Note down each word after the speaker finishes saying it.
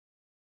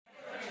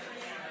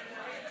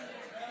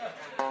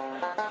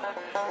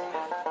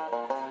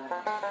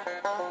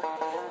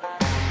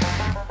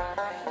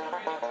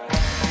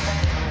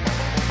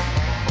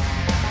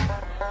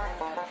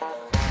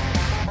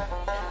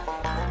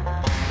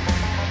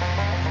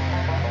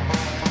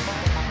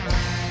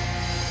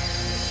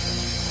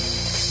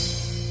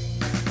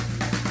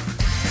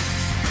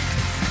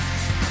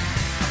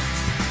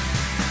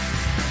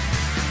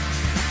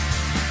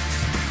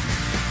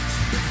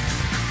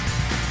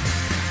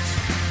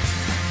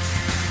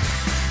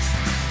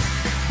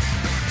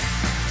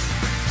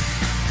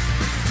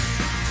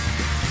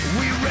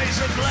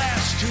raise a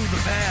glass to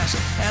the past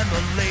and the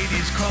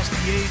ladies cross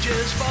the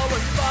ages, fallen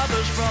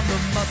fathers from the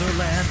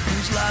motherland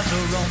whose lives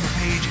are on the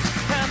pages.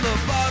 And the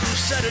bard who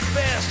said it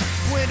best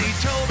when he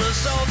told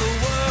us all the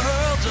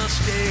world's a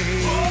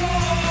stage.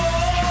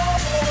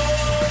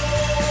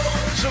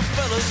 So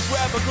fellas,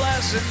 grab a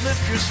glass and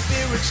lift your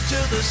spirits to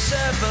the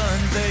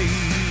seventh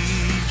age.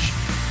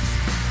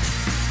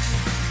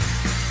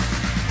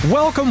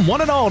 Welcome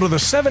one and all to the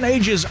Seven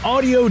Ages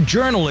Audio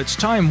Journal. It's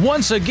time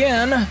once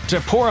again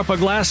to pour up a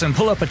glass and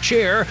pull up a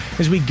chair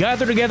as we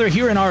gather together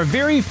here in our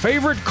very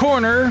favorite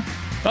corner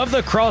of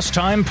the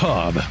Crosstime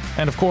Pub.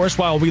 And of course,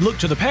 while we look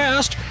to the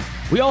past,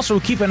 we also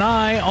keep an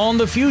eye on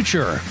the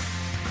future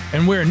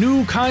and where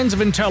new kinds of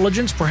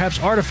intelligence,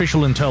 perhaps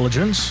artificial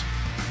intelligence,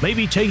 may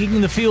be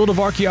taking the field of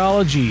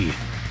archaeology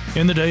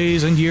in the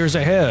days and years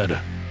ahead.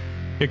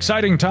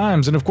 Exciting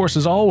times, and of course,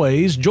 as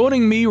always,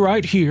 joining me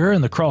right here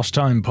in the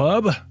Crosstime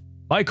Pub,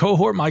 my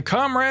cohort, my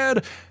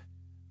comrade,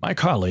 my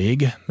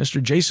colleague,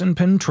 Mr. Jason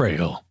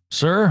Pentrail.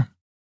 Sir,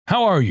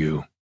 how are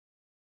you?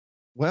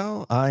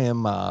 Well, I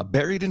am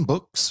buried in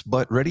books,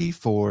 but ready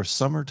for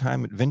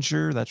summertime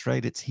adventure. That's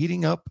right, it's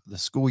heating up. The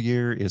school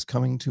year is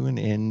coming to an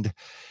end,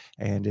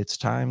 and it's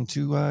time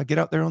to get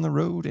out there on the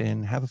road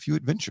and have a few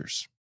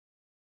adventures.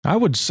 I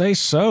would say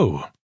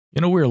so. You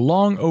know, we're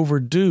long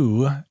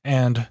overdue,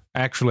 and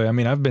actually,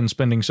 I've been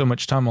spending so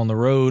much time on the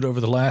road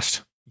over the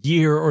last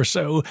year or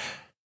so,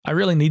 I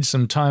really need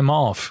some time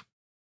off.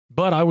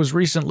 But I was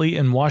recently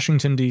in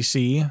Washington,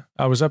 D.C.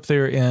 I was up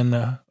there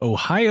in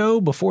Ohio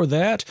before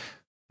that.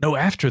 No,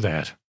 after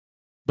that.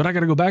 But I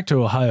got to go back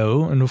to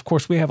Ohio, and of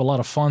course, we have a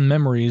lot of fond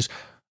memories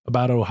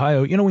about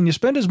Ohio. You know, when you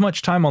spend as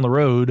much time on the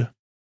road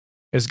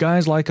as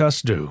guys like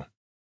us do,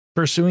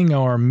 pursuing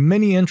our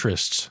many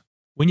interests,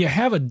 when you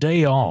have a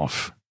day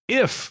off,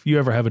 if you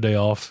ever have a day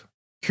off,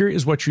 here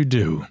is what you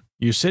do.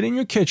 You sit in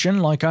your kitchen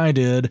like I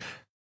did,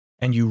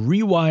 and you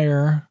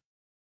rewire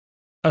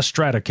a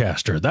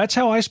Stratocaster. That's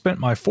how I spent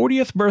my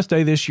 40th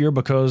birthday this year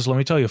because, let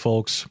me tell you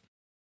folks,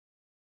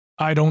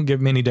 I don't get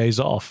many days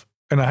off.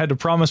 And I had to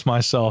promise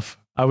myself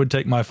I would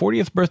take my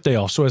 40th birthday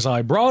off. So as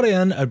I brought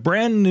in a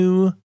brand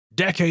new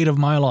decade of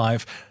my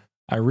life,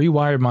 I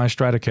rewired my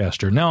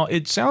Stratocaster. Now,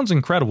 it sounds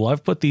incredible.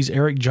 I've put these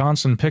Eric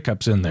Johnson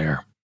pickups in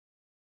there.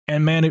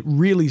 And man, it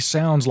really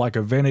sounds like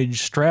a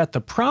vintage Strat.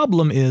 The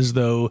problem is,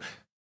 though,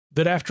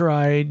 that after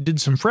I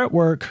did some fret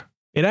work,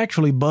 it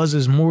actually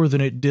buzzes more than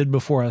it did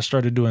before I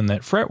started doing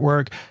that fret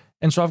work.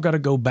 And so I've got to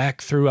go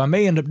back through. I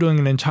may end up doing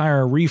an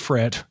entire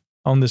refret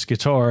on this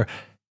guitar.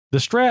 The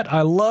Strat,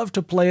 I love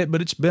to play it,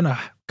 but it's been a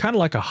kind of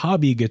like a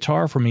hobby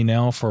guitar for me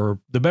now for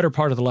the better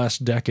part of the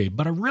last decade.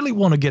 But I really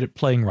want to get it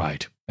playing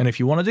right. And if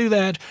you want to do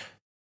that,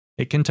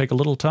 it can take a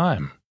little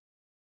time.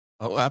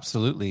 Oh,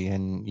 absolutely.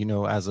 And, you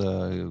know, as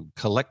a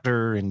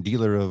collector and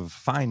dealer of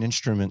fine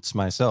instruments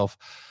myself,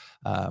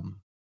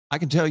 I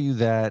can tell you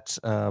that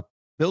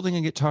building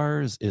a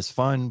guitar is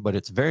fun, but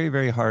it's very,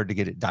 very hard to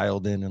get it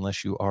dialed in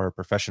unless you are a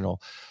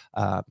professional.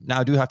 Now,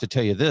 I do have to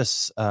tell you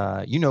this.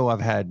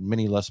 I've had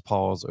many Les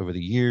Pauls over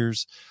the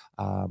years.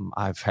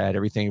 I've had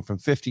everything from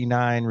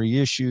 59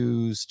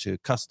 reissues to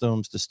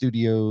customs to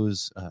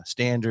studios,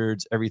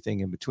 standards,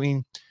 everything in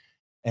between.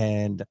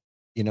 And,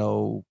 you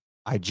know,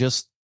 I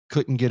just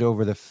couldn't get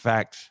over the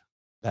fact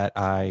that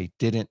I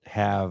didn't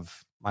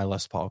have my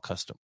Les Paul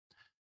custom.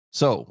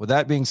 So with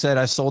that being said,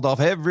 I sold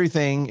off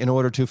everything in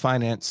order to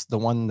finance the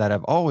one that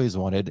I've always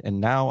wanted. And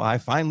now I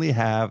finally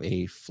have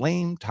a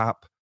flame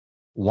top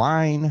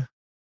wine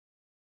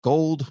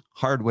gold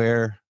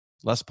hardware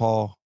Les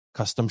Paul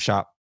custom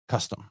shop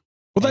custom.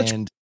 Well,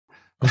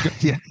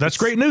 that's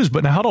great news.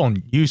 But now hold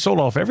on. You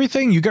sold off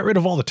everything? You got rid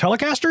of all the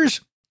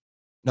Telecasters?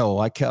 No,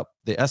 I kept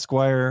the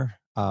Esquire,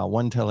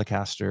 one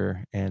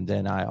Telecaster, and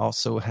then I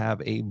also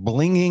have a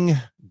blinging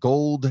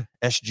gold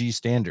SG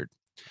standard.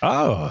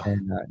 Oh,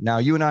 and now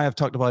you and I have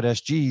talked about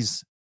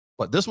SGs,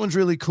 but this one's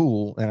really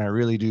cool, and I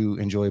really do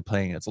enjoy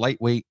playing it. It's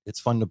lightweight, it's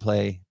fun to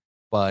play,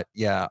 but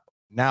yeah,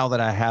 now that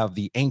I have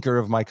the anchor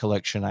of my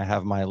collection, I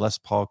have my Les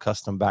Paul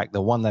custom back,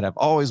 the one that I've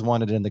always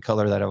wanted in the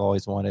color that I've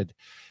always wanted,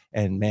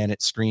 and man,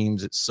 it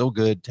screams. It's so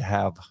good to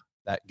have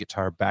that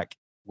guitar back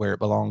where it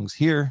belongs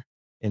here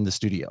in the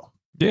studio.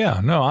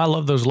 Yeah, no, I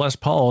love those Les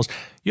Pauls.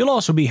 You'll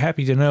also be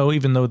happy to know,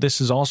 even though this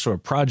is also a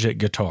project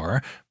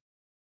guitar,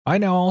 I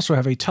now also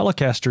have a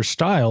Telecaster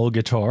style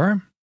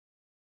guitar,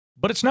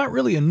 but it's not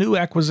really a new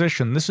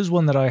acquisition. This is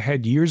one that I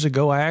had years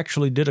ago. I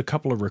actually did a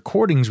couple of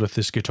recordings with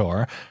this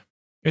guitar.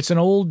 It's an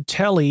old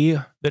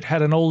Tele that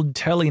had an old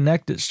Tele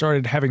neck that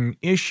started having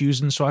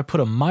issues, and so I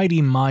put a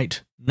Mighty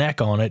Mite neck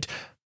on it,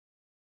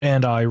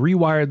 and I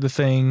rewired the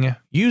thing,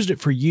 used it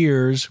for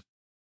years,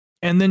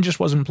 and then just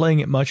wasn't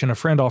playing it much, and a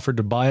friend offered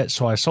to buy it,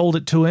 so I sold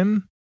it to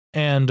him.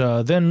 And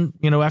then,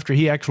 after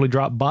he actually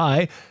dropped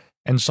by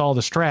and saw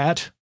the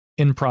Strat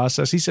in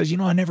process, he says,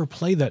 I never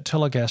played that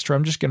Telecaster.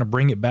 I'm just going to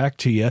bring it back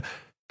to you.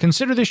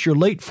 Consider this your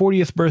late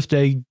 40th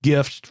birthday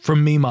gift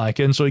from me,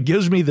 Micah. And so he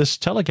gives me this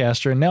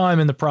Telecaster, and now I'm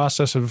in the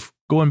process of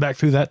going back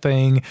through that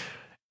thing.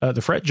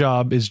 The fret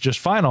job is just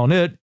fine on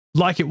it.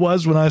 like it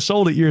was when I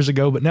sold it years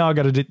ago, but now I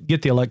got to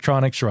get the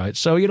electronics right.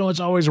 So, it's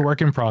always a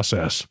work in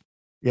process.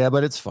 Yeah,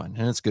 but it's fun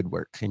and it's good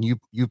work. And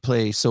you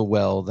play so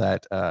well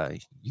that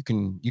you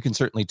can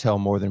certainly tell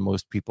more than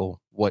most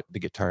people what the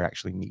guitar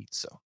actually needs.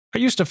 So I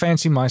used to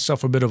fancy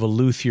myself a bit of a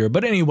luthier,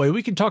 but anyway,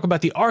 we can talk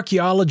about the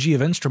archaeology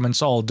of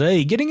instruments all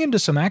day. Getting into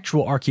some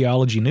actual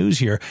archaeology news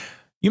here,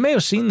 you may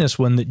have seen this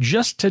one that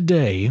just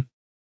today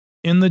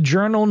in the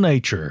journal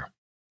Nature,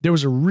 there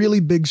was a really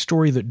big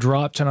story that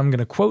dropped, and I'm going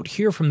to quote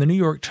here from the New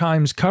York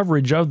Times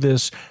coverage of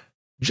this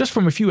just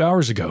from a few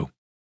hours ago.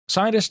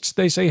 Scientists,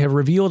 they say, have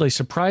revealed a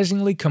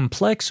surprisingly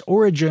complex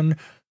origin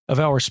of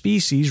our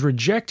species,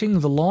 rejecting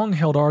the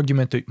long-held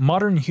argument that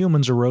modern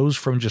humans arose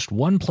from just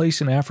one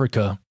place in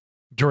Africa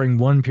during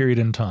one period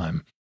in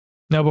time.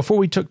 Now, before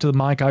we took to the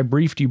mic, I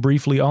briefed you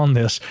briefly on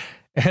this,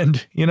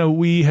 and,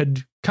 we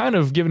had kind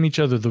of given each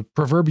other the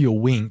proverbial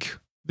wink.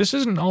 This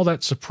isn't all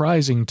that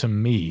surprising to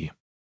me.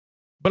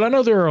 But I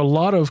know there are a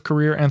lot of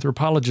career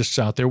anthropologists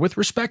out there, with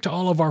respect to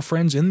all of our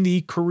friends in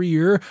the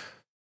career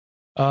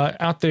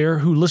out there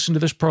who listen to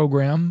this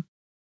program.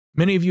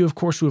 Many of you, of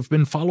course, who have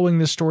been following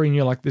this story and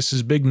you're like, this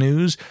is big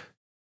news.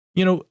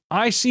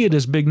 I see it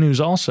as big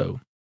news also.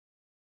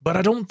 But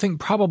I don't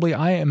think probably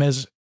I am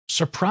as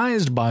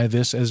surprised by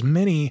this as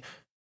many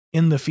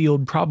in the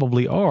field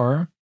probably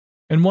are.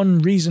 And one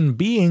reason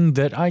being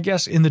that I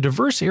guess in the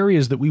diverse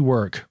areas that we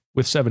work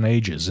with 7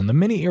 Ages and the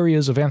many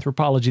areas of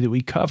anthropology that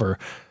we cover,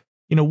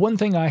 one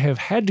thing I have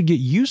had to get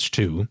used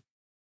to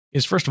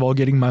is, first of all,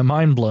 getting my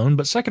mind blown,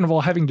 but second of all,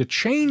 having to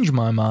change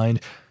my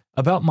mind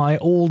about my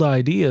old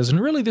ideas. And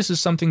really, this is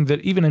something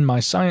that even in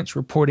my science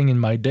reporting in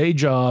my day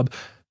job,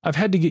 I've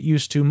had to get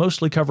used to,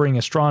 mostly covering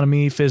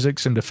astronomy,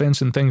 physics, and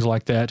defense and things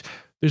like that.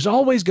 There's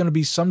always going to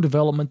be some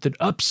development that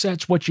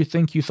upsets what you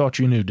think you thought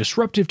you knew.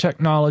 Disruptive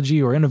technology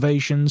or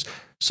innovations,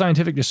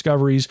 scientific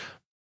discoveries.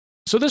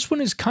 So this one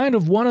is kind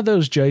of one of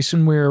those,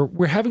 Jason, where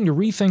we're having to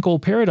rethink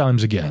old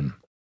paradigms again.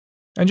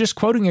 And just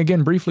quoting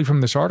again briefly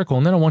from this article,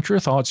 and then I want your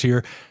thoughts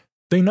here,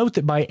 they note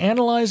that by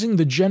analyzing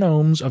the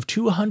genomes of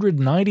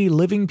 290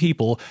 living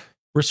people,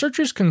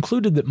 researchers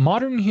concluded that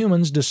modern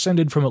humans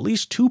descended from at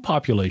least 2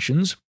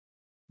 populations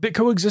that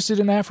coexisted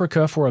in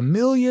Africa for 1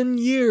 million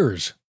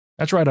years.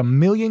 That's right, 1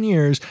 million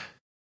years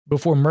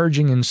before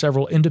merging in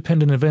several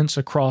independent events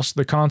across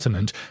the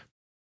continent.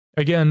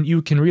 Again,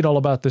 you can read all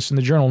about this in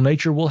the journal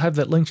Nature. We'll have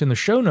that linked in the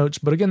show notes.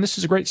 But again, this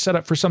is a great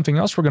setup for something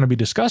else we're going to be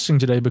discussing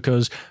today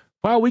because,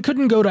 wow, we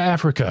couldn't go to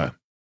Africa.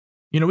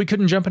 We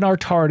couldn't jump in our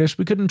TARDIS.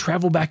 We couldn't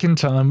travel back in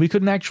time. We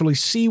couldn't actually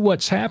see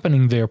what's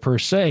happening there per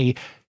se.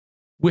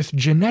 With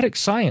genetic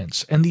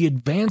science and the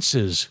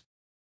advances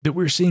that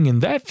we're seeing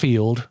in that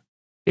field,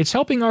 it's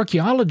helping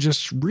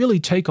archaeologists really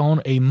take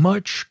on a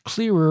much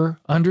clearer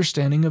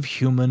understanding of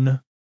human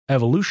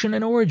evolution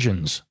and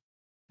origins.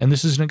 And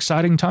this is an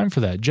exciting time for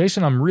that.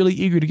 Jason, I'm really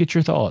eager to get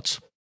your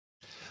thoughts.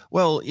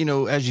 Well,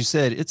 as you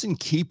said, it's in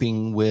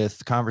keeping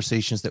with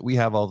conversations that we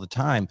have all the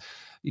time.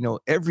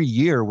 Every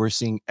year we're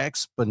seeing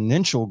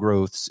exponential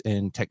growths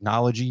in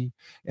technology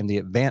and the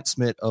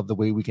advancement of the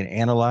way we can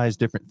analyze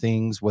different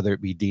things, whether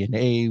it be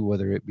DNA,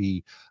 whether it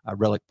be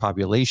relic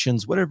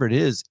populations, whatever it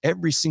is.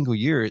 Every single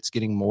year it's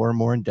getting more and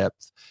more in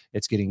depth.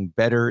 It's getting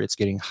better. It's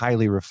getting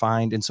highly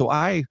refined. And so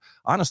I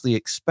honestly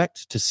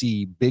expect to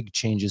see big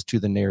changes to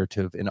the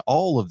narrative in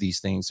all of these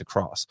things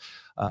across.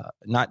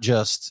 Not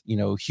just,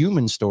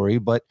 human story,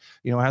 but,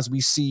 as we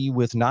see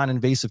with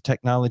non-invasive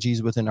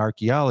technologies within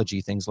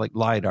archaeology, things like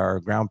LIDAR,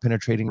 ground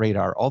penetrating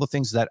radar, all the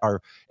things that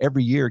are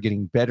every year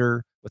getting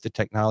better with the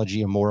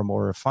technology and more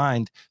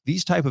refined.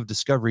 These type of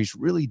discoveries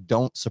really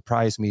don't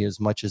surprise me as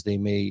much as they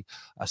may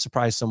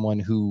surprise someone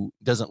who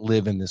doesn't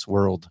live in this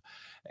world.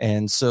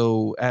 And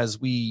so as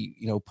we,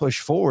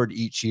 push forward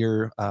each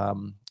year,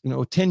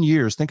 10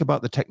 years, think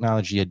about the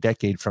technology a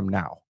decade from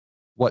now,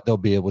 what they'll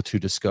be able to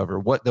discover,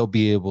 what they'll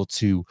be able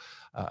to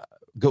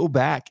go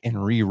back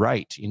and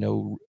rewrite,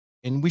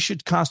 and we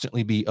should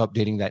constantly be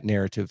updating that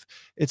narrative.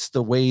 It's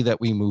the way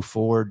that we move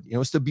forward.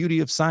 It's the beauty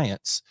of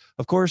science.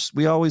 Of course,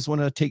 we always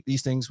want to take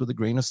these things with a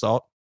grain of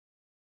salt.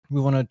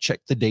 We want to check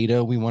the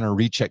data. We want to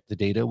recheck the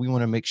data. We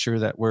want to make sure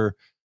that we're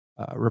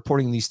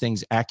reporting these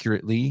things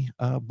accurately.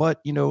 But,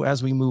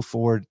 as we move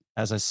forward,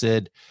 as I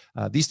said,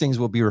 these things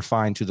will be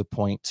refined to the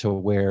point to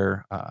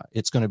where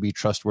it's going to be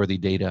trustworthy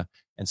data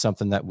and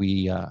something that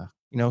we,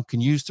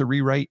 can use to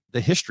rewrite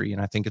the history.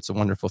 And I think it's a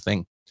wonderful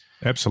thing.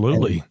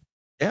 Absolutely. And,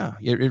 yeah,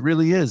 it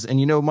really is. And,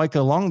 Micah,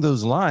 along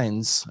those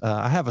lines,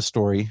 I have a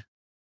story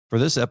for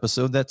this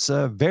episode that's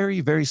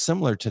very, very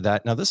similar to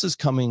that. Now, this is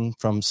coming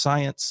from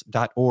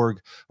science.org,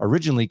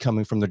 originally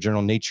coming from the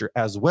journal Nature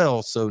as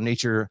well. So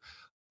Nature,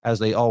 as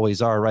they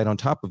always are, right on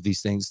top of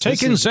these things.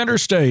 Taking center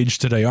stage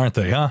today, aren't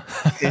they, huh?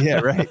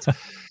 Yeah, right.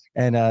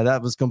 And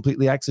that was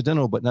completely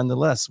accidental, but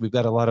nonetheless, we've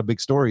got a lot of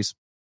big stories.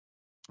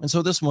 And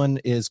so this one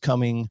is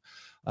coming,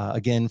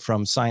 again,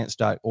 from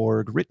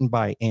science.org, written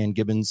by Ann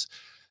Gibbons,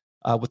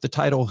 with the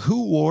title,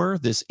 "Who Wore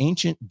This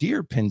Ancient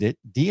Deer Pendant?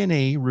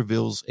 DNA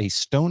Reveals a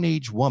Stone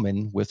Age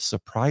Woman with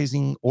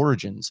Surprising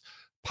Origins,"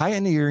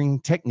 pioneering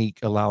technique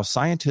allows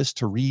scientists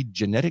to read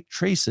genetic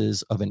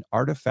traces of an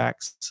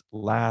artifact's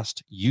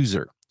last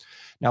user.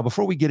 Now,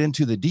 before we get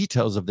into the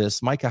details of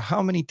this, Micah,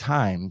 how many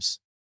times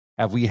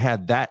have we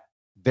had that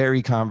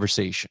very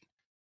conversation?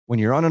 When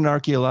you're on an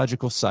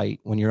archaeological site,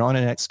 when you're on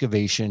an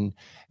excavation,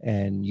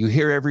 and you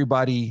hear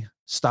everybody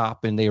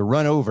stop and they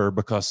run over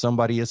because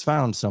somebody has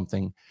found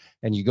something,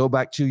 and you go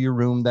back to your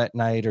room that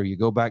night, or you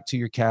go back to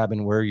your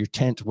cabin, where your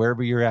tent,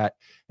 wherever you're at,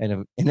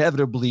 and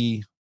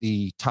inevitably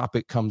the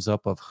topic comes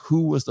up of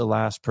who was the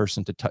last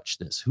person to touch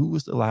this? Who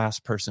was the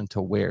last person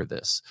to wear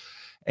this?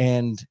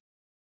 And,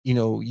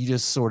 you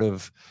just sort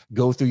of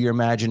go through your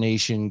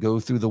imagination, go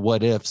through the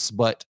what ifs,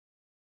 but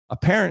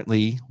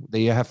apparently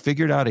they have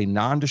figured out a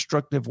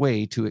non-destructive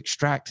way to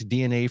extract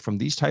DNA from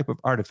these type of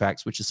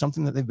artifacts, which is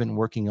something that they've been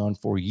working on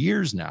for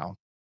years now.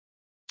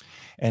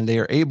 And they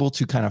are able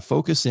to kind of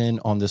focus in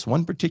on this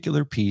one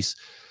particular piece,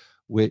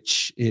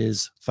 which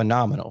is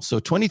phenomenal. So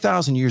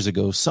 20,000 years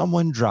ago,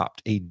 someone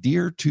dropped a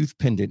deer tooth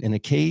pendant in a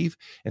cave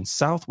in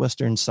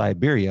southwestern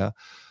Siberia,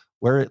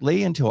 where it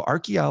lay until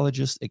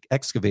archaeologists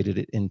excavated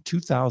it in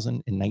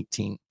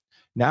 2019.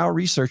 Now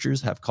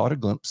researchers have caught a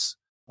glimpse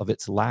of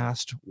its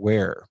last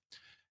wearer.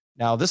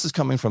 Now, this is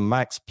coming from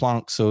Max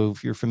Planck, so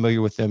if you're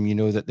familiar with them, you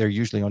know that they're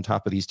usually on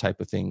top of these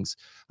type of things.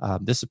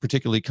 This is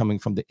particularly coming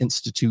from the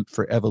Institute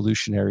for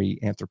Evolutionary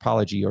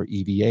Anthropology, or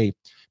EVA.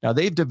 Now,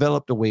 they've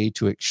developed a way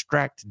to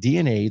extract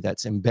DNA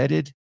that's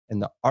embedded in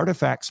the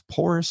artifact's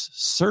porous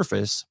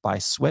surface by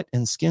sweat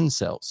and skin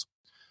cells.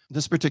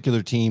 This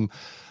particular team,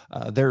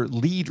 their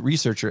lead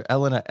researcher,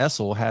 Elena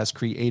Essel, has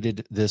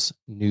created this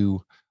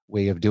new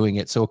way of doing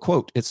it. So a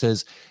quote, it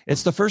says,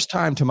 "It's the first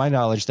time to my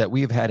knowledge that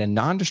we have had a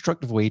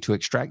non-destructive way to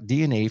extract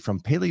DNA from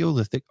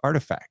Paleolithic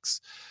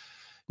artifacts.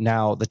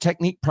 Now, the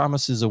technique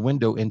promises a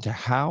window into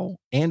how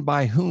and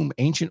by whom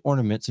ancient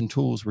ornaments and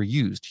tools were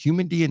used.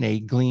 Human DNA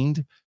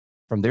gleaned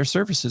from their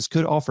surfaces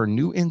could offer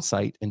new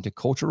insight into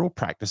cultural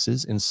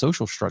practices and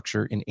social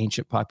structure in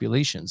ancient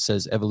populations,"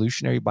 says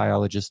evolutionary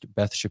biologist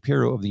Beth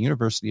Shapiro of the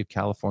University of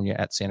California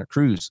at Santa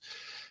Cruz.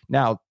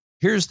 Now,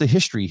 here's the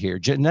history here.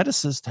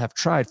 Geneticists have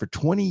tried for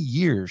 20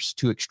 years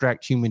to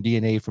extract human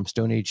DNA from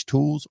Stone Age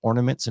tools,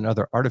 ornaments, and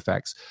other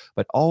artifacts.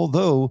 But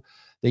although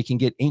they can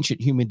get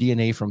ancient human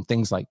DNA from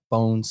things like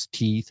bones,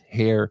 teeth,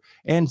 hair,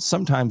 and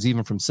sometimes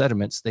even from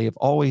sediments, they have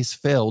always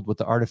failed with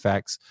the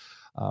artifacts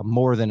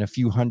more than a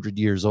few hundred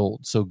years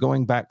old. So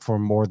going back for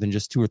more than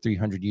just 200 or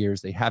 300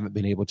 years, they haven't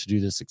been able to do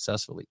this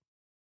successfully.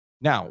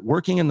 Now,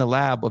 working in the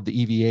lab of the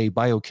EVA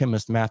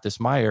biochemist Mathis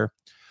Meyer,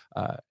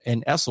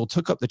 and Essel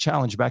took up the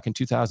challenge back in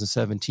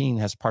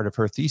 2017 as part of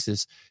her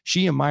thesis.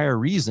 She and Meyer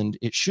reasoned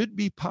it should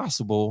be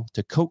possible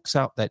to coax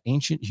out that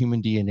ancient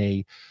human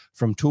DNA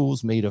from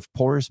tools made of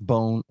porous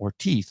bone or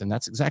teeth. And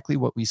that's exactly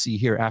what we see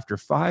here. After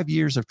 5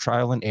 years of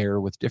trial and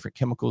error with different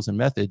chemicals and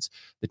methods,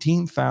 the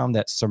team found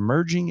that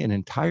submerging an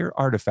entire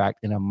artifact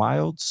in a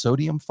mild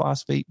sodium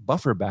phosphate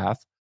buffer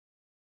bath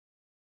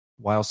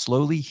while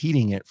slowly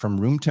heating it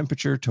from room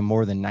temperature to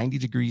more than 90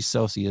 degrees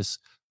Celsius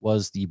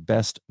was the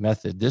best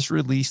method. This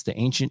released the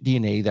ancient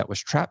DNA that was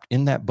trapped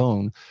in that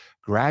bone,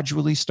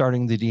 gradually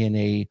starting the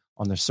DNA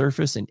on the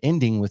surface and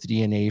ending with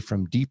DNA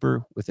from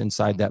deeper within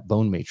inside that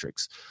bone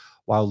matrix,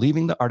 while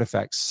leaving the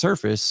artifact's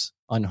surface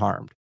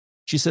unharmed.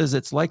 She says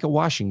it's like a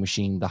washing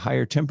machine. The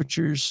higher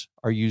temperatures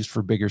are used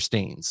for bigger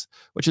stains,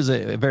 which is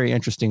a very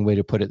interesting way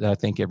to put it that I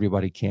think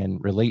everybody can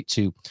relate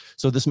to.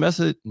 So this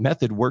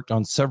method worked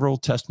on several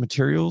test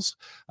materials,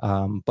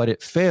 but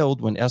it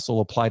failed when Essel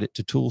applied it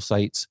to tool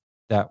sites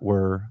that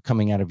were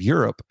coming out of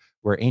Europe,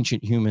 where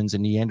ancient humans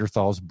and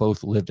Neanderthals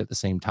both lived at the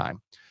same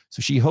time.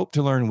 So she hoped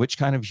to learn which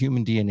kind of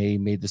human DNA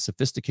made the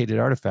sophisticated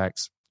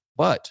artifacts,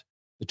 but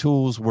the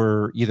tools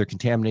were either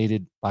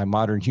contaminated by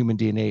modern human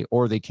DNA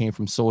or they came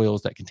from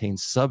soils that contained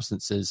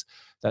substances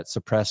that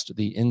suppressed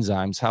the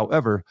enzymes.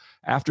 However,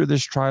 after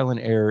this trial and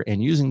error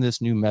and using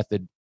this new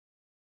method,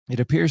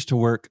 it appears to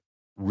work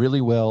really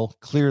well,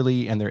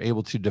 clearly, and they're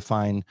able to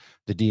define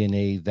the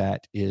DNA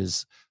that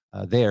is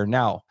there.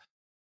 Now,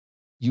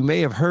 you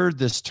may have heard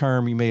this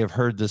term, you may have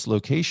heard this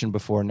location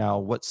before. Now,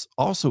 what's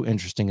also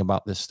interesting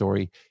about this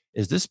story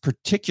is this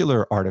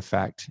particular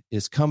artifact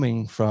is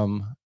coming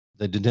from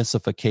the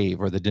Denisova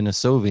cave, or the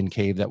Denisovan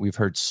cave, that we've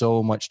heard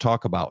so much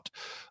talk about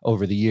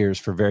over the years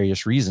for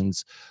various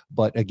reasons.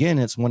 But again,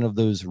 it's one of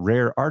those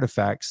rare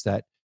artifacts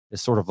that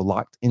is sort of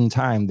locked in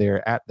time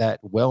there at that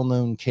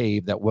well-known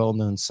cave, that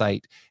well-known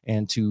site.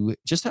 And to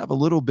just have a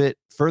little bit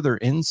further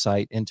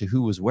insight into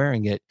who was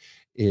wearing it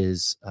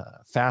is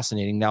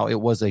fascinating. Now,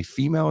 it was a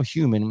female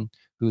human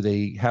who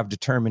they have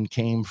determined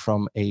came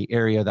from an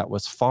area that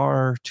was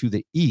far to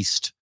the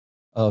east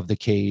of the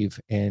cave.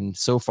 And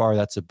so far,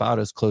 that's about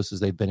as close as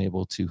they've been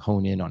able to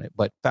hone in on it,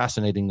 but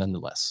fascinating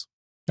nonetheless.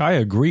 I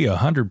agree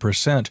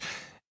 100%.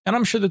 And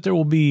I'm sure that there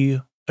will be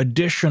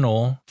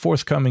additional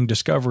forthcoming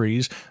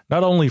discoveries,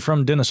 not only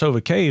from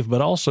Denisova Cave,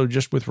 but also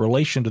just with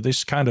relation to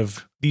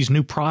these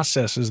new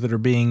processes that are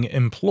being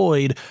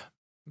employed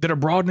that are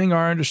broadening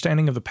our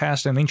understanding of the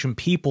past and ancient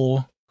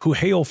people who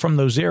hail from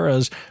those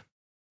eras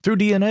through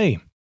DNA.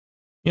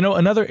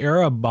 Another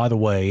era, by the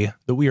way,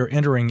 that we are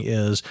entering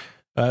is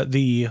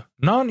the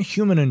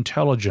non-human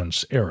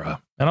intelligence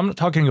era. And I'm not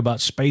talking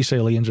about space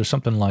aliens or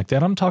something like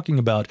that. I'm talking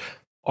about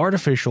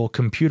artificial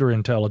computer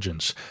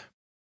intelligence.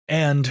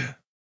 And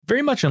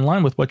very much in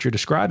line with what you're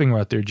describing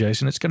right there,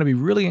 Jason, it's going to be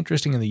really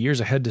interesting in the years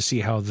ahead to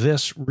see how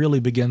this really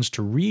begins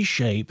to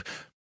reshape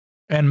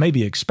and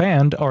maybe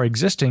expand our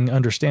existing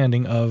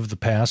understanding of the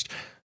past.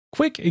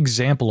 Quick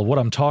example of what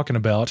I'm talking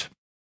about.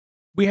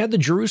 We had the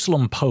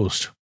Jerusalem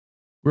Post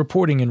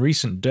reporting in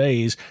recent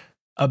days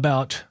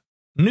about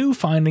new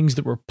findings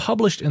that were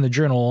published in the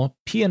journal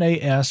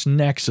PNAS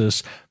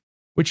Nexus,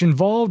 which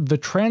involved the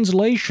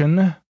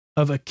translation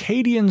of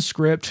Akkadian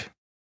script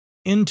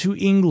into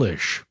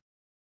English.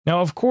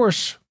 Now, of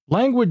course,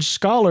 language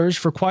scholars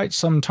for quite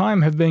some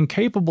time have been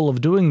capable of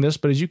doing this,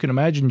 but as you can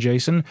imagine,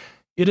 Jason,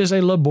 it is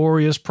a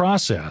laborious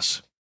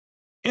process.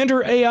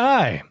 Enter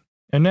AI,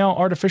 and now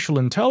artificial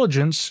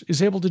intelligence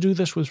is able to do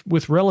this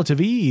with relative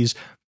ease.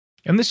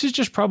 And this is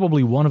just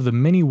probably one of the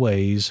many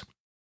ways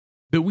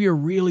that we are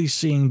really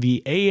seeing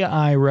the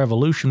AI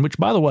revolution, which,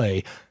 by the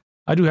way,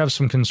 I do have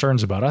some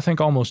concerns about. I think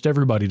almost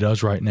everybody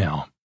does right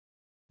now.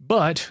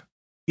 But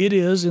it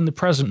is, in the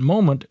present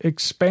moment,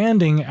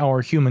 expanding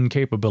our human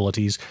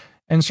capabilities,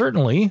 and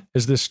certainly,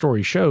 as this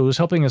story shows,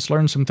 helping us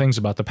learn some things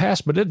about the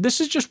past. But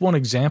this is just one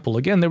example.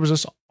 Again, there was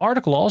this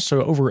article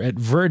also over at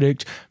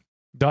verdict.co.uk,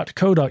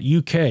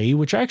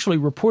 which actually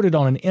reported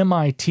on an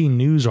MIT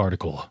news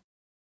article.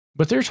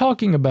 But they're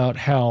talking about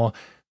how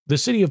the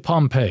city of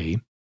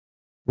Pompeii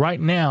right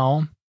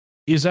now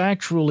is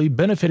actually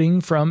benefiting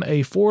from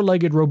a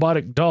four-legged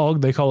robotic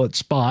dog, they call it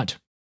Spot,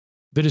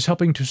 that is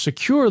helping to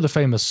secure the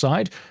famous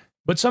site.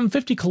 But some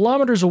 50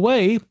 kilometers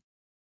away,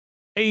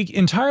 an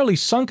entirely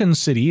sunken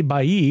city,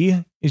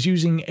 Baiae, is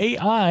using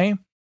AI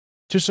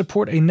to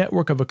support a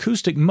network of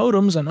acoustic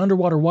modems and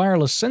underwater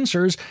wireless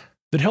sensors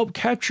that help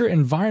capture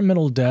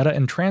environmental data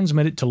and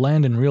transmit it to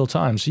land in real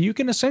time. So you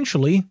can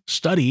essentially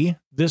study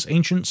this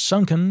ancient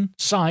sunken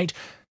site,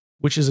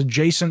 which is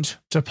adjacent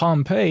to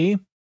Pompeii,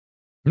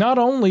 not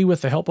only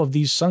with the help of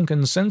these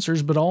sunken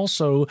sensors, but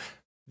also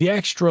the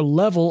extra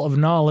level of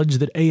knowledge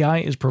that AI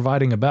is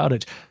providing about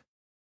it.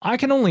 I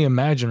can only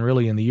imagine,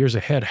 really, in the years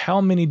ahead,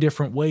 how many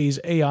different ways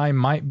AI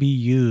might be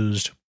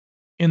used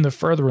in the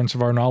furtherance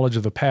of our knowledge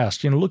of the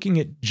past. Looking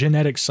at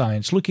genetic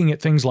science, looking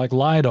at things like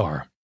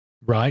LiDAR,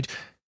 right?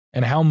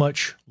 And how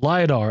much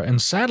LiDAR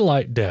and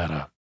satellite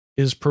data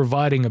is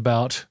providing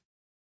about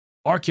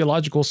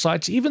archaeological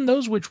sites, even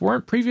those which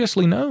weren't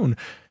previously known.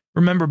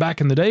 Remember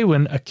back in the day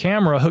when a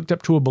camera hooked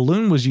up to a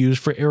balloon was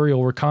used for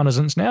aerial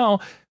reconnaissance.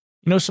 Now,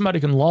 somebody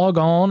can log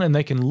on and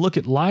they can look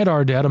at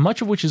LiDAR data,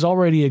 much of which is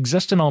already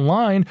existing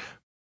online,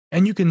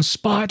 and you can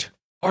spot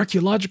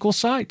archaeological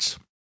sites.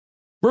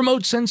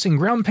 Remote sensing,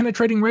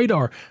 ground-penetrating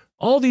radar,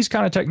 all these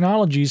kind of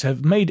technologies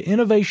have made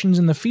innovations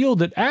in the field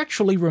that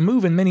actually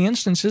remove, in many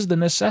instances, the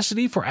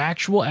necessity for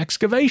actual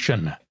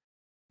excavation.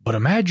 But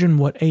imagine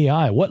what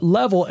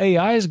level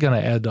AI is going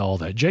to add to all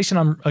that. Jason,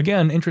 I'm,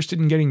 again, interested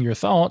in getting your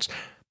thoughts,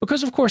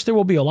 because, of course, there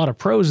will be a lot of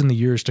pros in the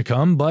years to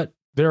come, but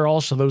there are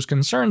also those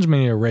concerns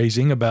many are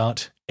raising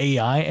about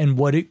AI and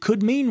what it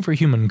could mean for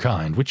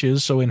humankind, which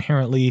is so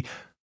inherently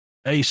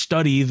a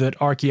study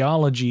that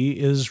archaeology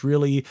is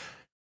really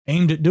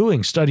aimed at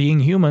doing,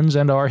 studying humans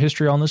and our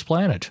history on this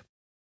planet.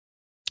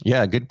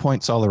 Yeah, good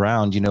points all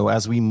around.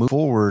 As we move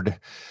forward,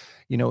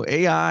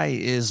 AI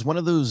is one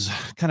of those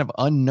kind of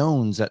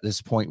unknowns at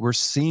this point. We're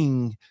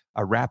seeing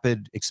a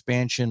rapid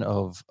expansion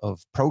of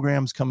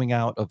programs coming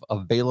out, of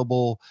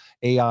available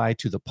AI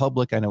to the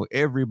public. I know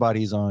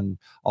everybody's on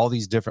all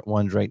these different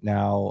ones right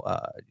now,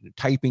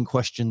 typing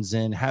questions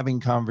in, having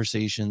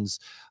conversations.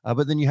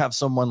 But then you have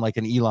someone like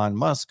an Elon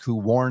Musk who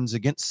warns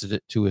against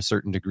it to a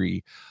certain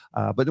degree.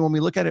 But then when we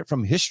look at it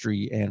from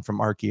history and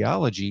from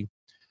archaeology,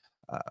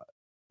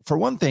 for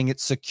one thing,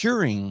 it's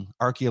securing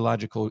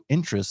archaeological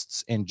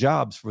interests and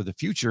jobs for the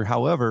future.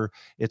 However,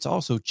 it's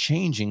also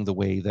changing the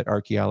way that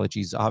archaeology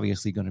is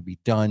obviously going to be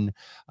done.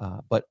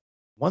 But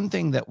one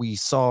thing that we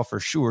saw for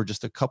sure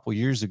just a couple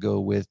years ago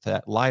with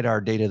that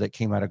LiDAR data that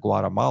came out of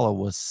Guatemala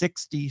was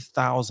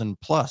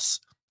 60,000 plus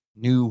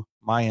new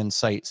Mayan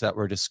sites that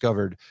were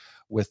discovered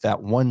with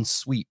that one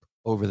sweep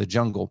over the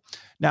jungle.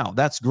 Now,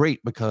 that's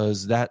great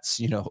because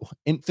that's,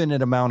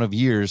 infinite amount of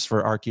years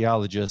for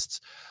archaeologists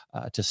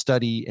to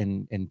study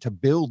and to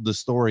build the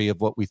story of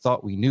what we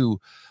thought we knew.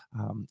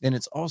 And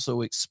it's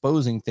also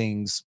exposing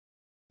things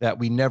that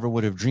we never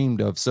would have dreamed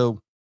of.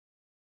 So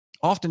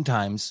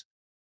oftentimes,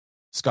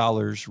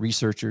 scholars,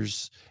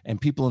 researchers,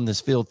 and people in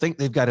this field think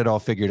they've got it all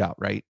figured out,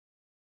 right?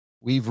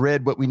 We've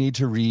read what we need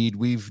to read.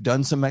 We've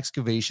done some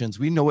excavations.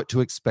 We know what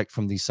to expect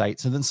from these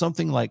sites. And then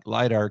something like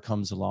LiDAR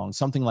comes along,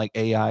 something like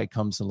AI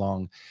comes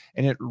along,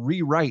 and it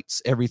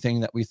rewrites everything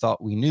that we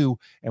thought we knew.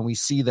 And we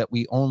see that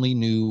we only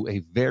knew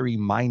a very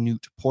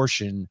minute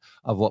portion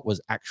of what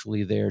was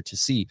actually there to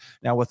see.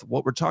 Now, with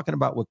what we're talking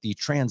about with the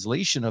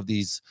translation of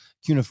these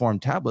cuneiform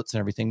tablets and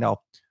everything, now,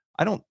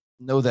 I don't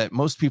know that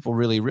most people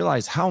really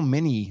realize how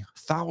many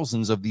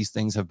thousands of these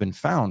things have been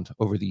found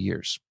over the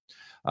years.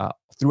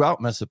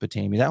 throughout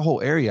Mesopotamia. That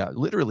whole area,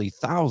 literally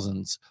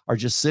thousands, are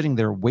just sitting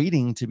there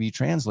waiting to be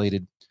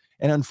translated.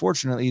 And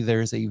unfortunately,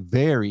 there's a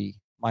very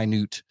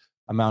minute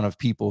amount of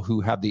people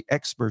who have the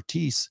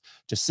expertise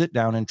to sit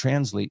down and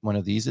translate one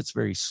of these. It's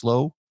very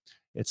slow,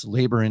 it's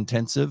labor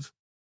intensive.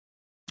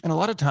 And a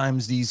lot of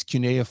times these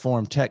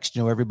cuneiform texts,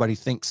 everybody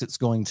thinks it's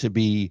going to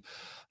be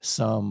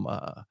some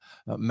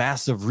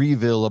massive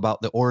reveal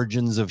about the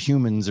origins of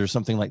humans or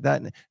something like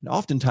that. And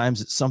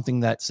oftentimes it's something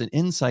that's an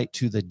insight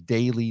to the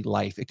daily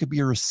life. It could be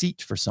a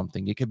receipt for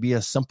something. It could be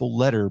a simple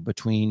letter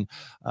between,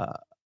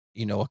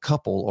 a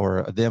couple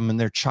or them and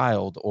their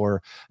child,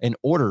 or an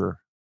order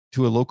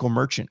to a local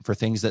merchant for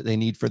things that they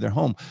need for their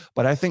home.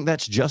 But I think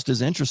that's just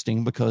as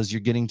interesting because you're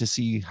getting to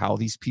see how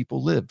these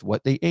people lived,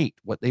 what they ate,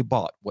 what they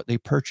bought, what they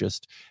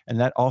purchased.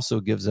 And that also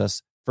gives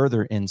us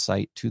further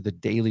insight to the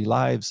daily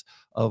lives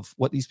of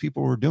what these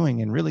people were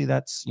doing. And really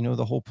that's,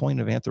 the whole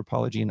point of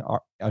anthropology and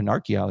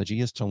archaeology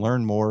is to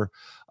learn more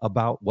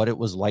about what it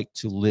was like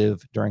to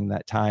live during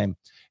that time.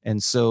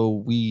 And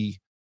so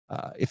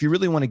if you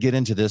really want to get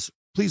into this,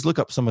 please look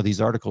up some of these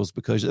articles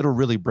because it'll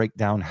really break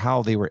down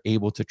how they were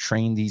able to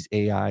train these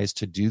AIs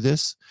to do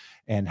this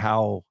and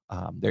how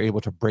they're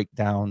able to break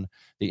down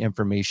the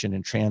information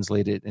and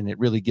translate it. And it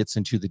really gets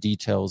into the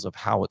details of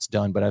how it's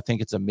done. But I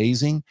think it's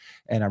amazing.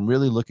 And I'm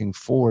really looking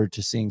forward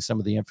to seeing some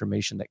of the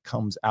information that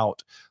comes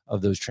out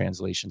of those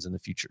translations in the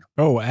future.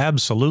 Oh,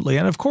 absolutely.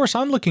 And of course,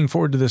 I'm looking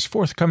forward to this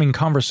forthcoming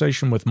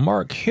conversation with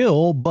Mark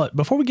Hill. But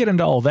before we get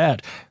into all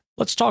that,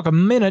 let's talk a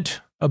minute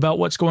about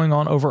what's going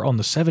on over on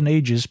the 7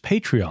 Ages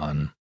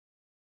Patreon.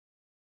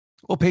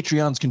 Well,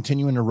 Patreon's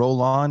continuing to roll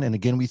on. And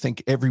again, we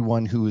thank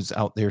everyone who is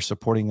out there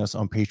supporting us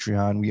on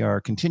Patreon. We are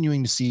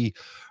continuing to see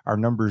our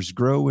numbers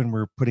grow, and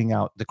we're putting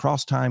out the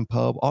Cross Time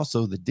Pub,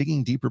 also the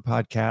Digging Deeper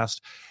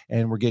podcast,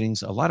 and we're getting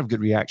a lot of good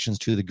reactions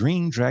to the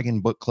Green Dragon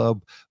Book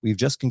Club. We've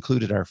just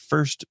concluded our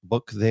first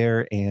book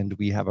there, and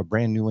we have a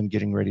brand new one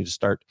getting ready to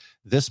start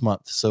this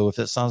month. So if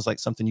that sounds like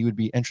something you would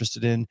be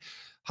interested in,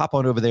 hop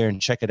on over there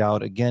and check it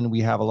out. Again,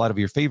 we have a lot of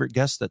your favorite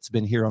guests that's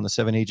been here on the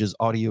 7 Ages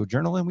Audio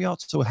Journal, and we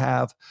also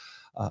have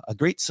a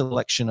great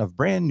selection of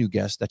brand new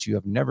guests that you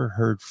have never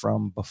heard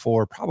from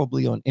before,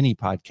 probably on any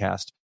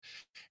podcast.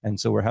 And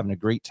so we're having a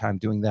great time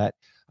doing that.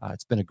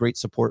 It's been a great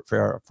support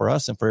for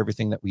us and for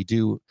everything that we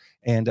do.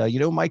 And,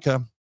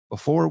 Micah,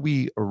 before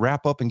we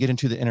wrap up and get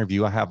into the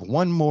interview, I have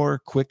one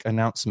more quick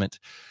announcement.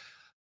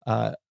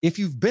 If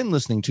you've been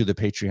listening to the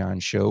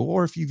Patreon show,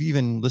 or if you've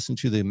even listened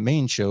to the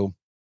main show,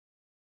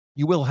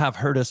 you will have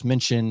heard us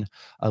mention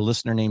a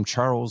listener named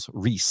Charles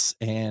Reese,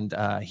 and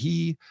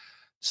he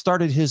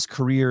started his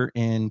career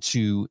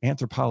into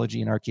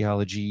anthropology and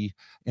archaeology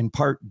in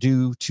part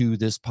due to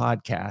this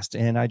podcast.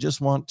 And I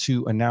just want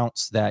to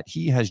announce that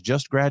he has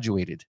just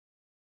graduated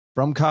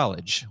from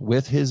college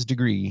with his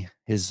degree,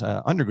 his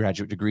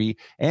undergraduate degree,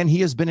 and he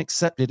has been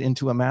accepted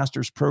into a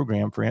master's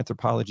program for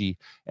anthropology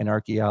and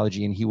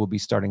archaeology, and he will be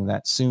starting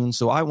that soon.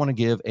 So I want to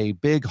give a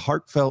big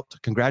heartfelt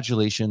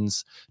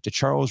congratulations to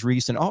Charles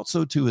Reese and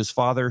also to his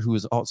father, who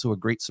is also a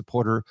great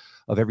supporter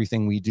of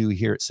everything we do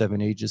here at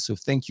 7 Ages. So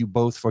thank you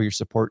both for your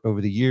support over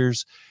the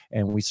years,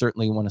 and we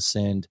certainly want to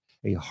send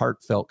a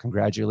heartfelt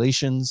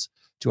congratulations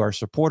to our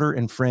supporter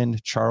and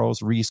friend,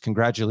 Charles Reese.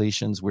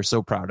 Congratulations. We're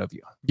so proud of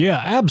you.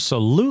 Yeah,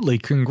 absolutely.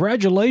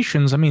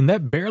 Congratulations. I mean,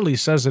 that barely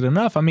says it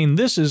enough. I mean,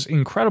 this is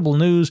incredible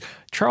news.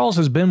 Charles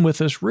has been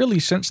with us really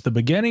since the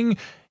beginning.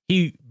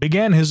 He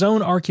began his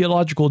own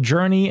archaeological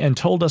journey and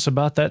told us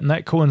about that, and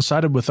that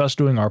coincided with us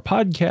doing our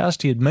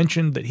podcast. He had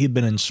mentioned that he'd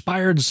been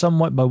inspired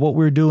somewhat by what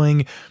we're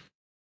doing.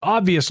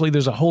 Obviously,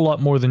 there's a whole lot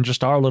more than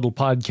just our little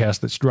podcast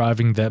that's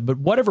driving that, but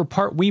whatever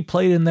part we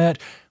played in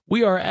that,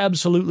 we are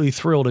absolutely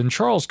thrilled. And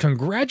Charles,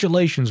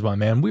 congratulations, my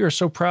man. We are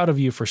so proud of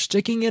you for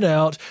sticking it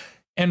out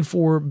and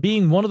for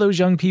being one of those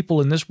young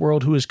people in this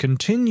world who has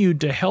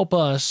continued to help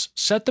us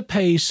set the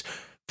pace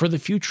for the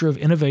future of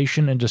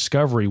innovation and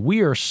discovery.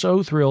 We are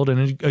so thrilled.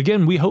 And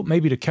again, we hope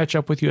maybe to catch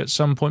up with you at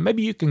some point.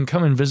 Maybe you can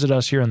come and visit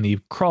us here in the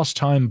Cross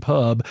Time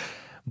Pub.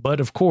 But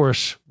of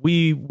course,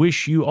 we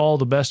wish you all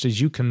the best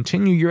as you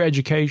continue your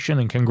education,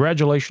 and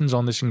congratulations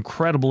on this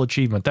incredible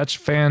achievement. That's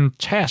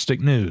fantastic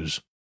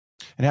news.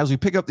 And as we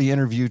pick up the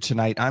interview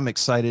tonight, I'm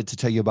excited to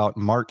tell you about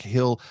Mark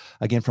Hill,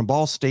 again, from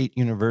Ball State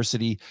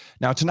University.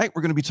 Now, tonight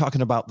we're going to be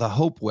talking about the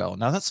Hopewell.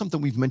 Now, that's something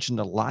we've mentioned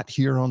a lot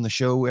here on the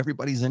show.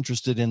 Everybody's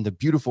interested in the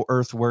beautiful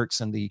earthworks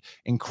and the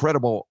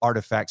incredible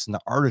artifacts and the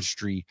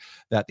artistry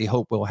that the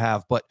Hopewell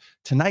have. But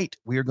tonight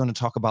we are going to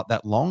talk about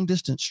that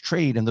long-distance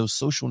trade and those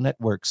social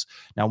networks.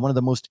 Now, one of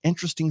the most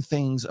interesting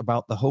things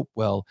about the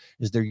Hopewell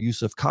is their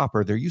use of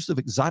copper, their use of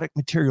exotic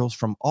materials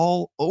from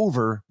all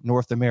over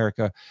North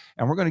America.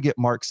 And we're going to get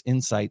Mark's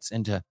insights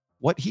into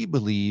what he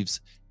believes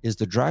is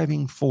the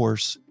driving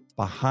force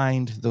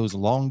behind those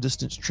long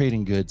distance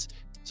trading goods.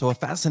 So a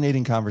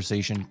fascinating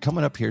conversation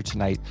coming up here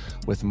tonight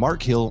with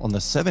Mark Hill on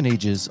the 7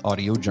 Ages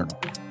Audio Journal.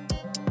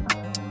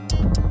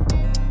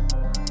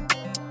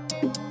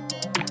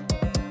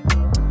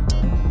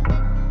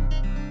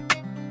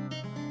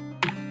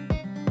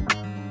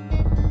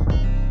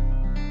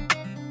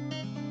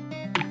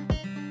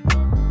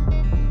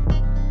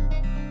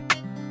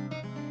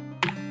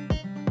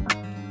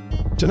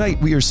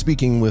 Tonight, we are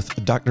speaking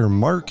with Dr.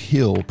 Mark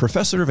Hill,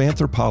 Professor of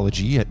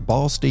Anthropology at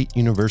Ball State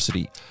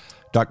University.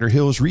 Dr.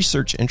 Hill's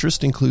research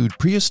interests include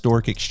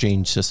prehistoric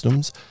exchange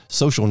systems,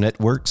 social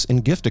networks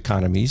and gift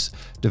economies,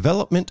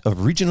 development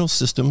of regional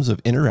systems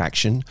of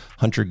interaction,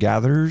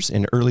 hunter-gatherers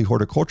and early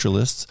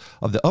horticulturalists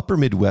of the upper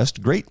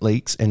Midwest, Great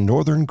Lakes, and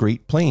northern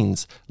Great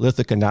Plains,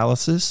 lithic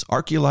analysis,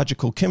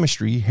 archaeological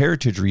chemistry,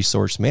 heritage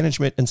resource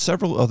management, and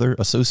several other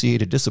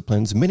associated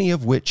disciplines, many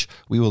of which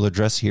we will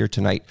address here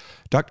tonight.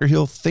 Dr.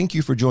 Hill, thank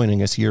you for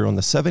joining us here on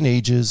the Seven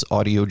Ages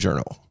Audio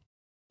Journal.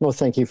 Well,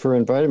 thank you for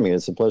inviting me.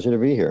 It's a pleasure to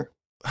be here.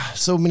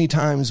 So many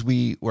times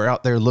we were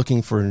out there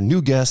looking for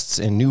new guests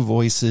and new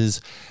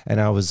voices,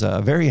 and I was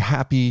very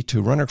happy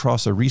to run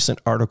across a recent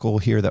article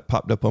here that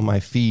popped up on my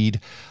feed.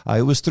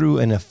 It was through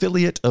an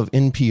affiliate of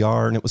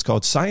NPR, and it was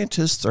called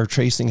 "Scientists Are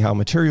Tracing How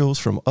Materials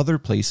from Other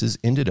Places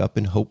Ended Up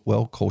in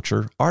Hopewell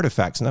Culture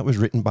Artifacts," and that was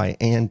written by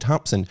Ann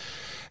Thompson.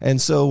 And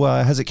so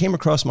as it came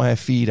across my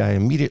feed, I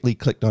immediately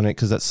clicked on it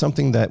because that's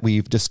something that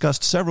we've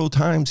discussed several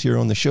times here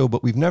on the show,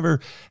 but we've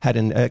never had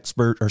an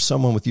expert or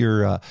someone with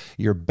your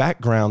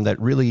background that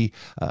really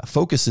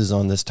focuses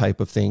on this type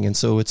of thing. And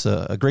so it's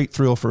a great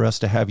thrill for us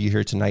to have you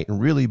here tonight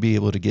and really be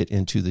able to get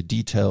into the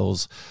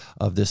details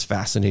of this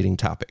fascinating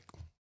topic.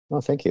 Well,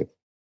 thank you.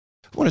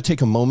 I want to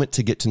take a moment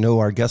to get to know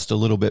our guest a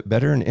little bit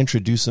better and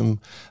introduce him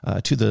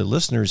to the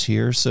listeners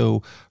here.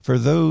 So for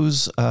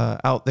those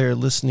out there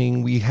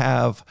listening, we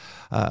have,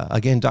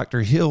 again,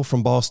 Dr. Hill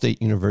from Ball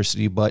State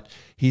University, but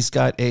he's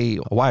got a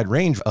wide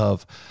range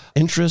of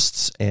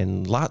interests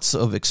and lots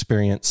of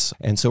experience.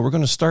 And so we're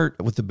going to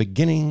start with the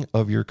beginning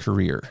of your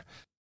career.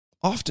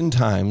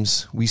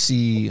 Oftentimes, we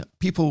see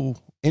people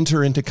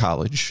enter into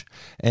college,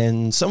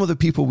 and some of the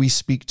people we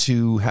speak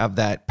to have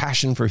that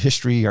passion for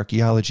history,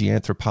 archaeology,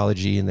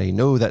 anthropology, and they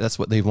know that that's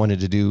what they've wanted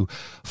to do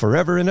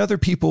forever. And other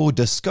people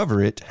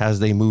discover it as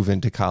they move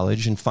into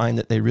college and find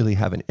that they really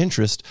have an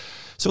interest.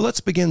 So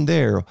let's begin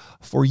there.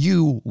 For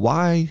you,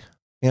 why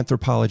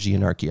anthropology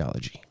and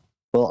archaeology?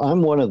 Well,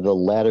 I'm one of the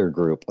latter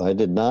group. I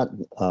did not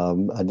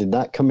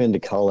come into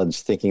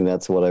college thinking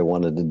that's what I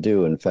wanted to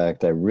do. In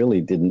fact, I really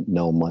didn't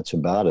know much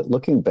about it.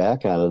 Looking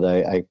back on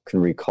it, I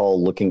can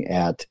recall looking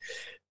at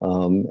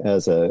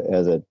as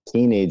a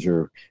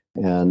teenager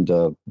and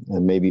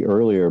maybe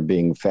earlier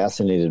being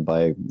fascinated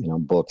by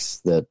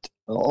books that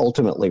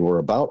ultimately were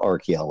about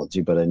archaeology,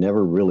 but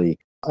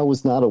I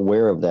was not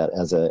aware of that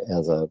as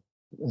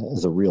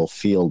a real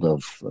field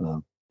of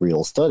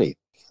real study.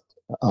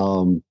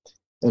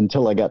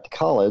 Until I got to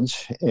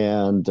college,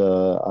 and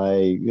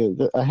I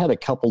had a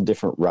couple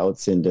different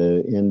routes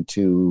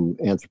into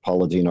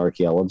anthropology and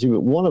archaeology,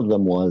 but one of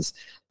them was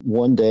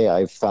one day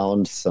I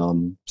found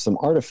some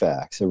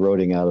artifacts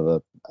eroding out of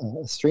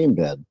a stream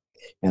bed,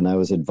 and I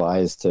was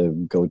advised to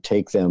go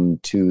take them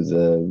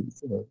to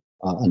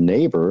a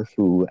neighbor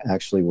who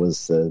actually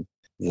was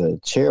the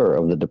chair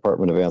of the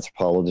Department of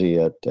Anthropology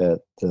at the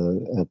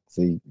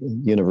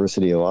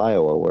University of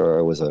Iowa, where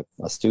I was a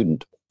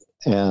student.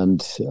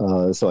 And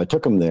so I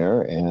took them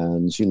there,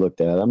 and she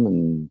looked at them,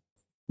 and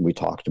we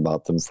talked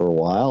about them for a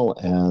while.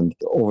 And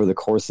over the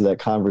course of that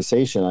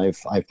conversation,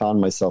 I found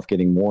myself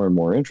getting more and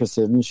more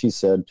interested. And she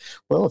said,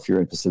 "Well, if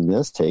you're interested in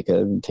this, take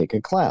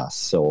a class."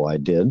 So I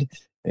did,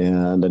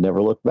 and I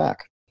never looked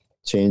back.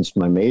 Changed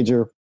my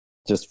major,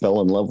 just fell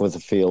in love with the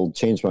field,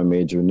 changed my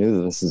major, knew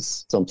that this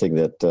is something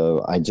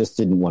that I just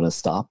didn't want to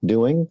stop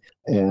doing.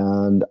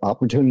 And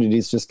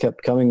opportunities just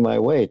kept coming my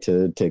way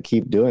to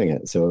keep doing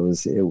it. So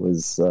it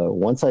was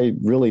once I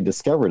really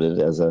discovered it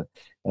as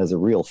a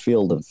real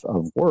field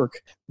of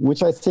work,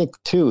 which I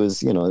think too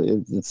is,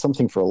 it's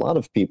something for a lot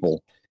of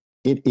people.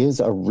 It is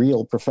a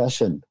real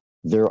profession.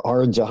 There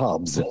are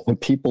jobs.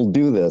 People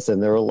do this,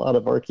 and there are a lot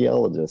of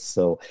archaeologists.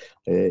 So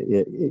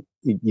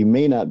you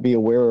may not be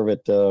aware of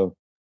it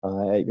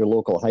at your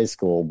local high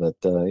school, but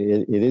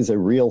it is a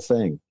real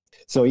thing.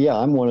 So yeah,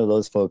 I'm one of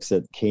those folks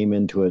that came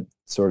into it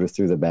sort of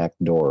through the back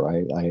door.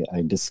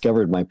 I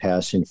discovered my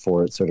passion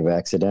for it sort of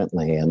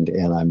accidentally, and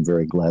I'm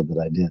very glad that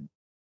I did.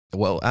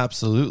 Well,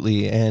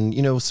 absolutely. And,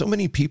 so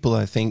many people,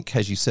 I think,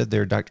 as you said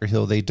there, Dr.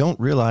 Hill, they don't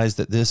realize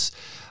that this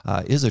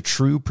is a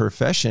true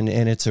profession,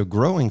 and it's a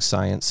growing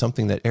science,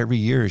 something that every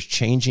year is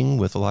changing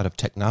with a lot of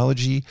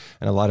technology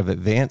and a lot of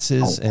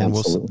advances. Oh, and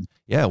absolutely.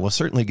 we'll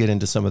certainly get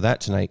into some of that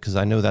tonight, because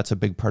I know that's a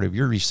big part of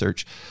your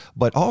research.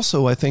 But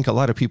also, I think a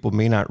lot of people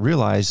may not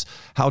realize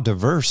how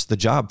diverse the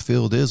job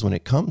field is when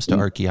it comes to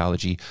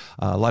archaeology.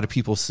 A lot of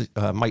people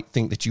might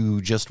think that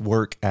you just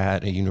work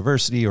at a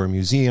university or a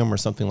museum or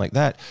something like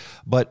that.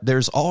 But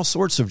there's all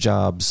sorts of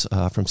jobs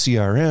from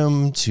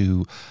CRM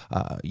to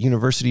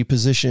university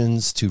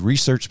positions to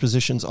research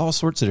positions, all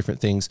sorts of different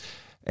things.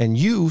 And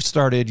you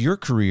started your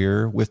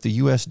career with the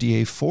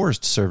USDA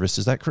Forest Service.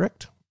 Is that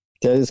correct?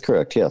 That is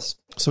correct, yes.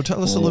 So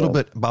tell us a little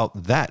bit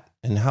about that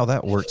and how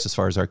that works as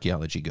far as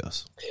archaeology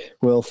goes.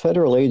 Well,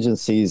 federal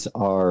agencies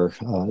are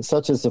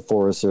such as the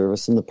Forest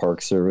Service and the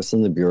Park Service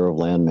and the Bureau of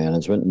Land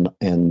Management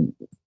and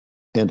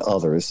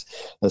others,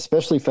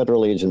 especially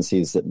federal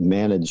agencies that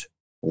manage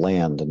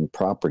land and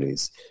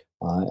properties.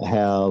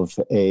 have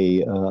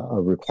a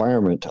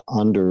requirement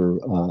under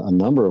a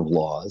number of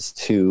laws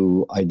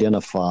to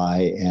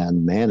identify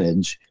and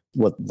manage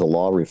what the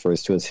law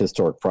refers to as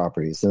historic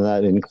properties. And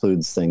that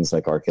includes things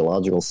like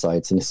archaeological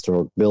sites and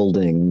historic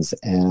buildings.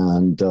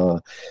 And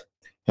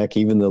heck,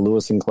 even the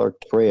Lewis and Clark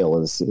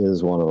Trail is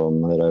one of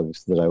them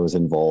that I was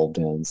involved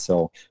in.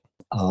 So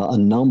a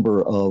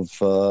number of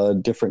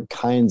different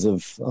kinds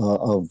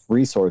of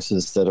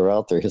resources that are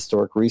out there,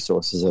 historic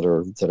resources that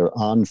are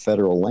on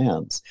federal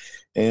lands.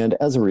 And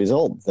as a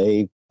result,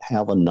 they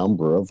have a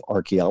number of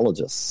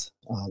archaeologists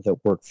that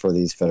work for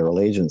these federal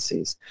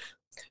agencies.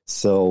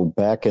 So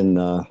back in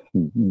a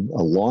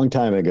long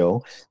time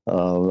ago,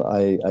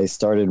 I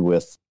started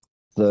with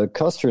the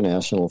Custer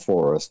National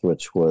Forest,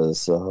 which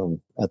was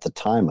at the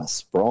time a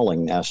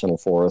sprawling national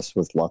forest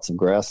with lots of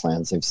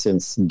grasslands. They've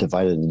since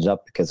divided it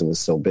up because it was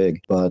so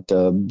big, but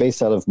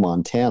based out of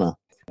Montana.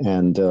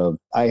 And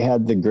I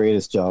had the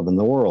greatest job in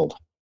the world. I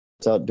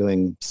was out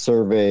doing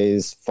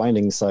surveys,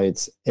 finding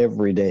sites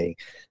every day.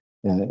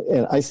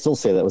 And I still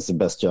say that was the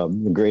best job,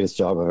 the greatest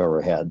job I've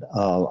ever had.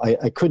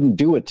 I couldn't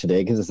do it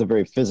today because it's a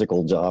very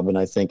physical job, and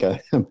I think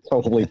I'm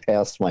probably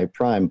past my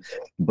prime.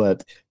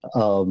 But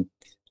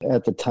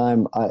at the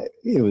time,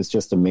 it was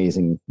just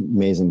amazing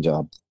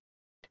job.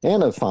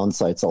 And I've found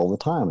sites all the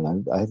time,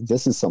 and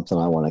this is something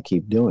I want to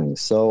keep doing.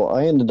 So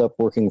I ended up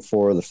working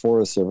for the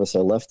Forest Service.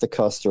 I left the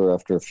Custer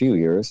after a few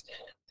years,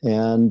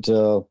 and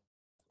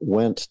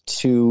went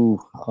to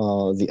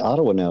the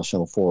Ottawa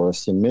National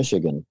Forest in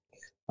Michigan.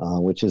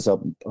 Which is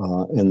up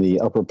in the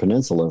Upper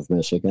Peninsula of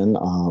Michigan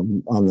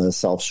on the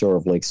south shore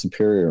of Lake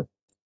Superior.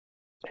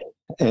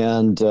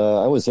 And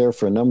I was there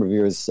for a number of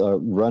years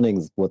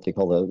running what they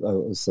call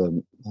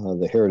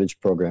the Heritage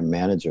Program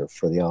Manager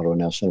for the Ottawa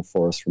National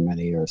Forest for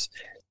many years.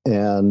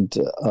 And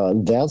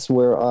that's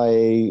where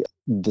I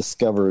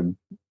discovered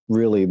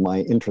really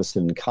my interest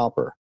in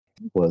copper,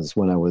 was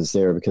when I was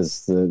there,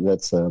 because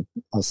that's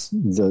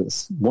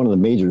one of the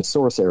major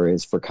source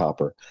areas for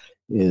copper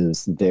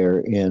is there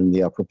in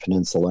the Upper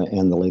Peninsula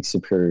and the Lake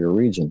Superior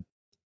region.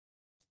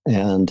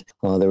 And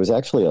there was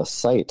actually a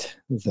site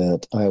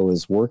that I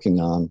was working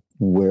on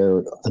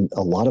where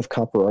a lot of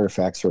copper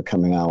artifacts were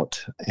coming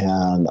out.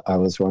 And I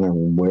was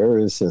wondering, where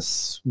is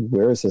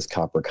this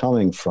copper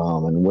coming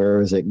from and where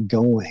is it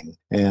going?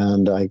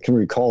 And I can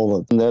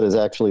recall that is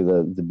actually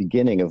the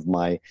beginning of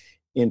my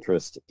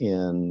interest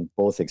in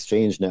both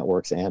exchange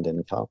networks and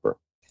in copper.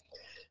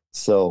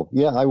 So,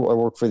 yeah, I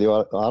worked for the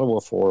Ottawa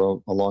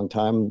for a long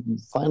time.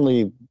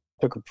 Finally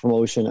took a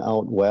promotion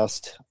out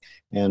west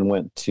and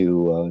went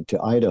to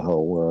Idaho,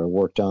 where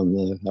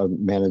I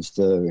managed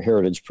the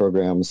heritage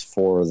programs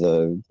for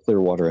the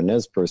Clearwater and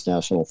Nez Perce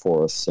National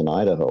Forests in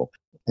Idaho,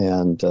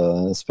 and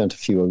spent a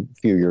few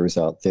years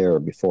out there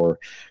before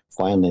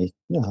finally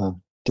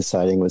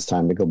deciding it was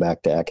time to go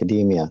back to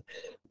academia.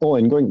 Oh,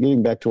 and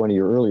getting back to one of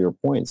your earlier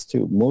points,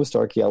 too, most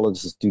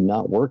archaeologists do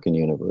not work in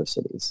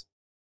universities.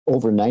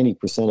 Over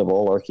 90% of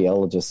all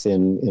archaeologists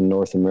in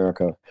North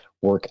America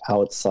work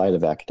outside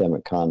of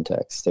academic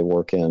context. They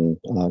work in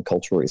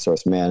cultural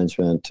resource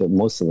management.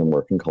 Most of them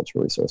work in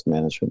cultural resource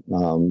management.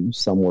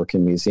 Some work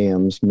in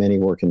museums. Many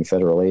work in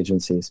federal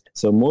agencies.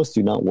 So most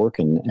do not work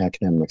in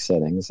academic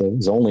settings. It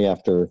was only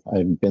after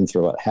I'd been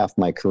through about half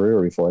my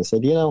career before I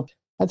said,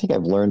 I think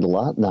I've learned a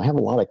lot, and I have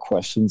a lot of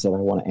questions that I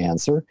want to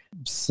answer.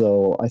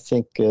 So I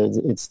think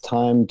it's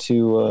time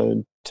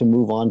to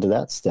move on to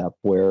that step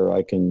where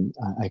I can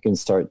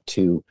start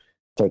to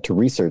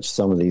research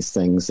some of these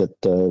things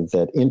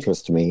that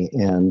interest me,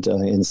 and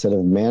instead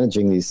of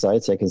managing these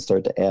sites, I can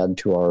start to add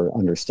to our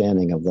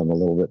understanding of them a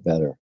little bit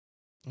better.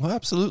 Well,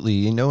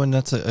 absolutely. And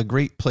that's a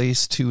great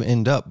place to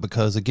end up,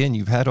 because again,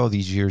 you've had all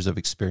these years of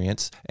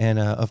experience, and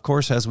of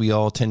course, as we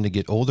all tend to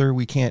get older,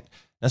 we can't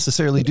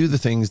necessarily do the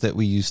things that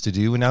we used to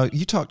do. And now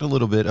you talked a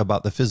little bit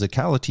about the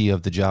physicality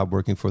of the job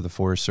working for the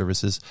Forest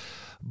Services,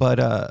 but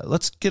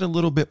let's get a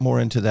little bit more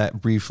into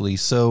that briefly.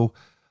 So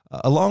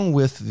along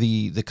with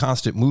the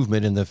constant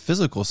movement and the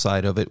physical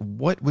side of it,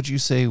 what would you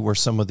say were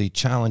some of the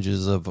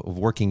challenges of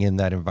working in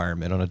that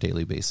environment on a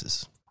daily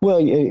basis? Well,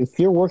 if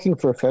you're working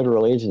for a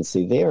federal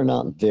agency, they are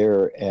not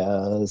there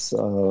as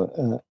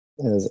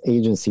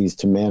agencies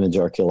to manage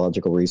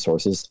archaeological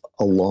resources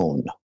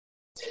alone.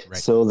 Right.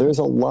 So there's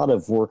a lot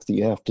of work that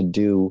you have to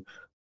do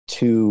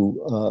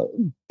to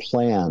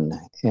plan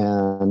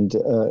and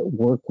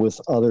work with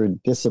other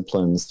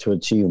disciplines to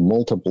achieve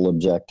multiple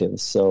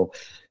objectives. So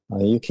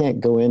you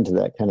can't go into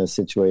that kind of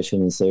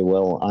situation and say,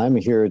 well, I'm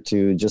here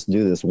to just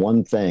do this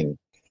one thing.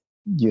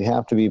 You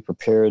have to be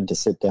prepared to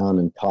sit down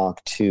and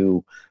talk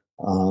to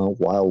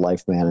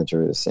wildlife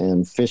managers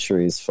and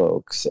fisheries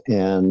folks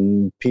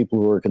and people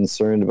who are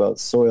concerned about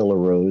soil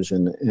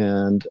erosion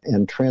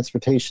and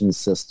transportation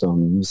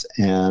systems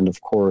and,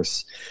 of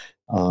course,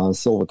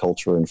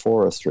 silviculture and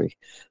forestry.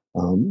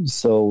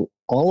 So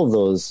all of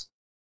those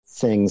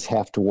things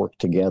have to work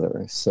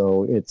together.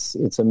 So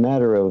it's a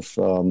matter of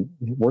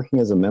working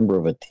as a member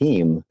of a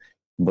team,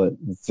 but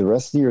the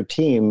rest of your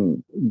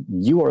team,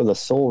 you are the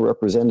sole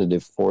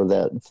representative for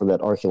that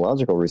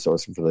archaeological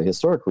resource, for the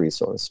historic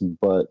resource.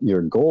 But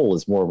your goal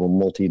is more of a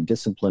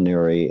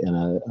multidisciplinary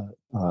and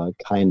a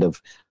kind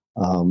of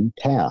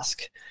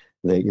task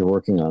that you're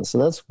working on. So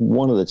that's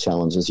one of the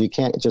challenges. You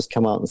can't just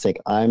come out and think,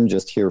 I'm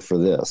just here for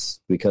this,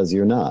 because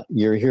you're not.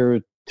 You're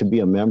here to be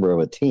a member of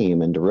a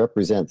team and to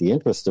represent the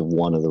interest of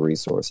one of the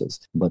resources,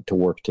 but to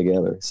work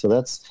together. So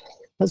that's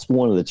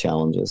one of the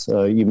challenges.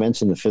 You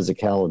mentioned the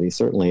physicality.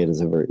 Certainly,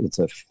 it's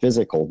a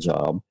physical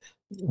job.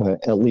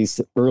 At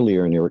least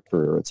earlier in your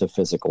career, it's a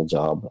physical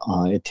job.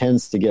 It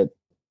tends to get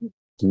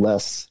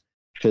less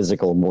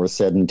physical, more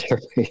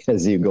sedentary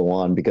as you go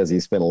on, because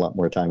you spend a lot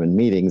more time in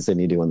meetings than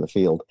you do in the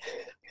field.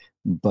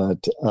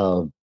 But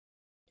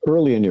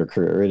early in your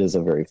career, it is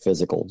a very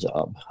physical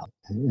job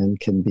and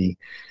can be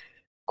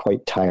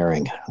quite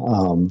tiring,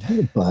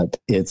 but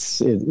it's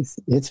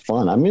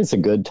fun. I mean, it's a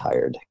good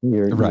tired.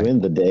 You're in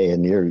the day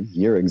and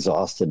you're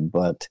exhausted,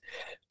 but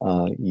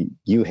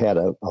you had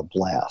a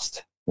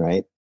blast,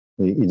 right?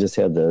 You just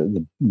had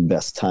the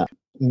best time.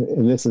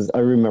 And I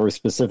remember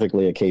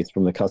specifically a case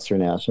from the Custer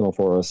National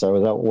Forest. I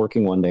was out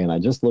working one day and I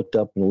just looked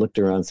up and looked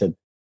around and said,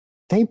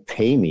 they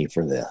pay me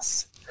for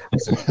this.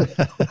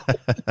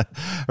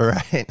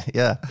 Right.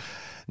 Yeah.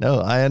 No,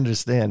 I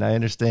understand.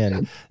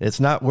 It's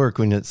not work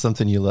when it's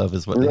something you love,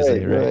 is what they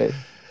say, right?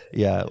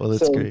 Yeah, well,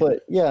 that's great.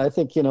 But yeah, I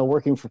think,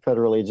 working for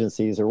federal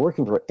agencies or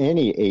working for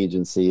any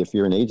agency, if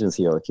you're an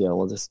agency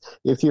archaeologist,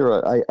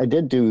 I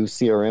did do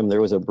CRM.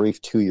 There was a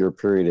brief 2-year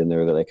period in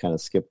there that I kind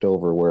of skipped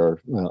over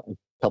where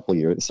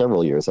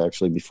several years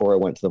actually, before I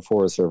went to the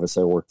Forest Service,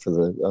 I worked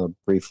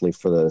briefly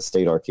for the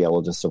State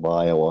Archaeologists of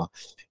Iowa.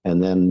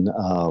 And then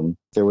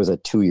there was a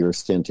 2-year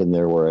stint in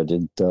there where I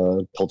did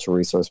cultural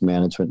resource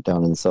management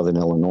down in Southern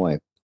Illinois.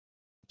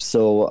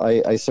 So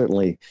I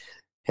certainly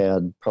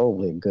had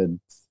probably a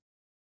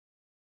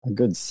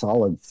good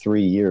solid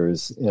 3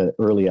 years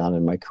early on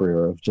in my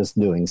career of just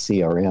doing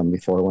CRM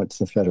before I went to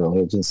the federal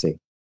agency.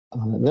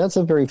 That's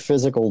a very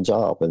physical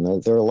job,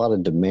 and there are a lot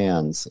of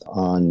demands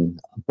on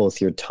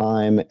both your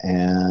time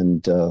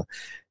and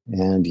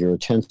your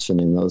attention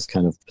in those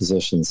kind of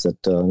positions that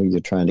you're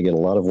trying to get a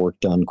lot of work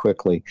done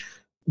quickly,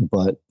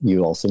 but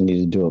you also need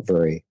to do it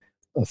very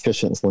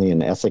efficiently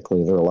and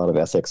ethically. There are a lot of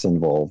ethics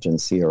involved in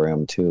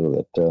CRM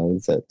too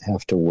that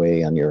have to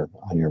weigh on your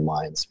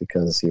minds,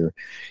 because you're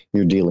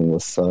dealing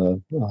with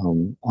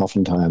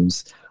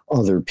oftentimes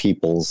other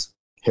people's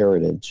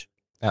heritage.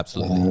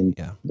 Absolutely.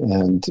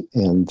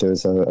 And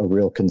there's a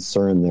real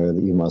concern there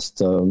that you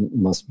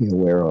must be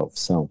aware of.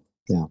 So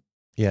yeah.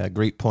 Yeah,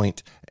 great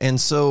point. And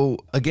so,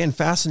 again,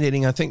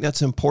 fascinating. I think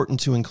that's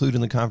important to include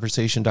in the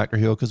conversation, Dr.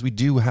 Hill, because we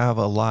do have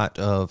a lot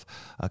of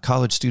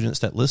college students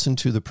that listen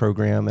to the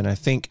program. And I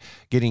think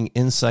getting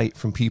insight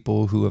from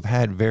people who have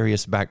had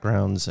various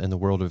backgrounds in the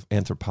world of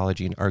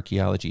anthropology and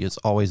archaeology is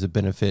always a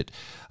benefit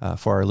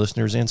for our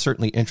listeners, and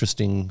certainly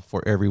interesting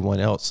for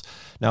everyone else.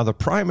 Now, the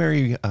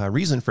primary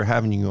reason for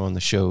having you on the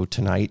show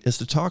tonight is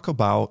to talk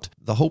about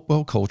the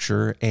Hopewell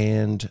culture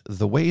and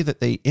the way that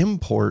they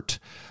import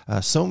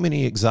so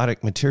many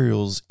exotic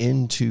materials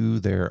into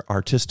their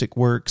artistic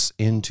works,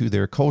 into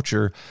their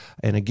culture.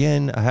 And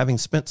again, having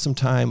spent some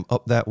time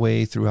up that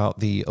way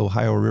throughout the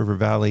Ohio River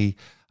Valley,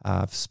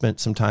 I've spent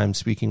some time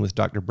speaking with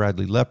Dr.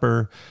 Bradley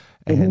Lepper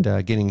and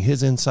getting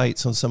his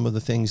insights on some of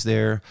the things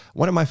there.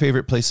 One of my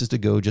favorite places to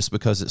go, just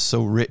because it's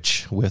so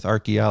rich with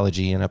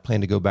archaeology, and I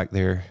plan to go back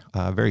there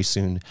very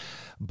soon.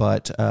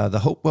 But the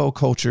Hopewell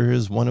culture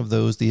is one of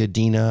those, the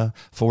Adena,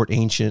 Fort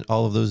Ancient,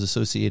 all of those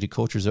associated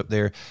cultures up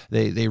there.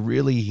 They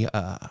really,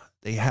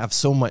 they have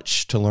so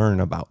much to learn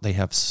about. They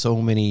have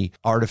so many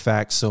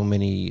artifacts, so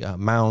many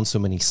mounds, so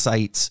many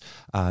sites,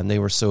 and they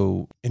were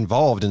so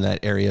involved in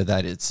that area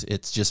that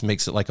it just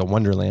makes it like a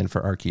wonderland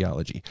for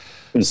archaeology.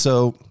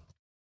 So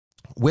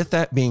with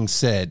that being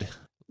said,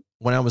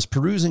 when I was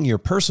perusing your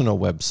personal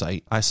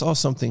website, I saw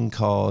something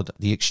called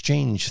the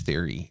exchange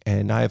theory,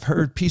 and I've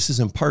heard pieces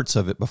and parts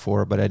of it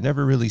before, but I'd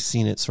never really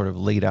seen it sort of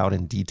laid out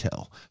in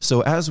detail.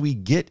 So as we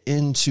get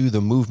into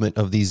the movement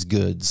of these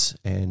goods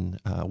and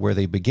where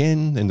they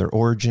begin and their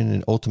origin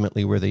and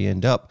ultimately where they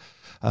end up,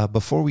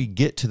 before we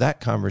get to that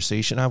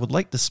conversation, I would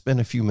like to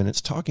spend a few minutes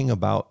talking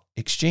about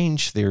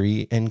exchange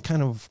theory and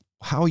kind of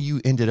how you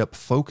ended up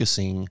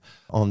focusing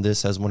on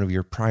this as one of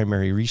your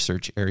primary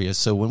research areas.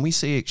 So when we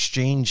say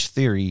exchange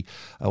theory,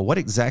 what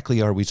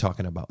exactly are we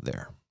talking about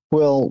there?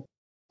 Well,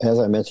 as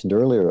I mentioned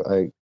earlier,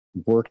 I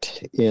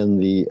worked in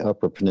the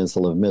Upper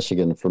Peninsula of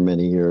Michigan for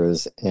many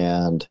years,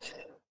 and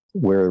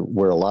where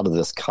a lot of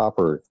this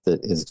copper that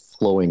is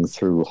flowing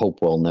through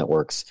Hopewell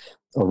networks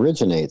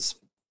originates.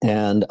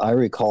 And I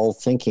recall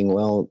thinking,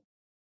 well,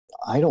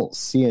 I don't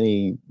see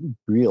any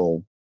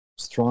real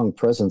strong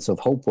presence of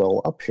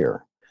Hopewell up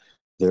here.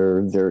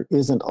 There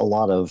isn't a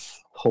lot of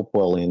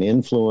Hopewellian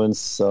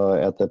influence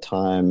at the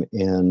time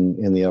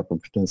in the Upper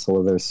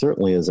Peninsula. There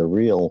certainly is a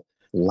real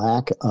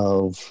lack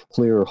of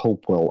clear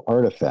Hopewell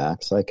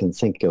artifacts. I can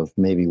think of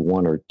maybe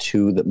one or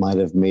two that might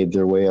have made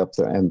their way up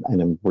there,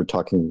 and we're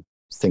talking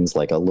things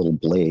like a little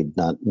blade,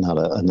 not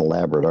an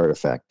elaborate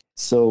artifact.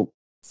 So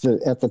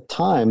at the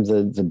time,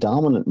 the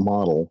dominant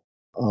model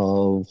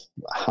of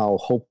how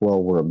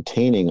Hopewell were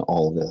obtaining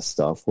all this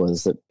stuff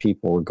was that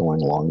people were going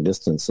long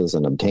distances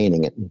and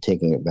obtaining it and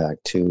taking it back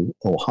to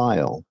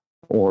Ohio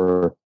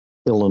or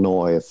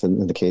Illinois, if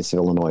in the case of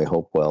Illinois,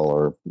 Hopewell,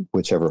 or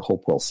whichever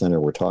Hopewell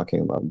Center we're talking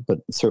about. But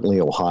certainly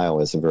Ohio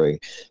is a very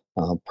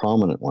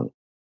prominent one.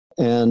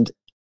 And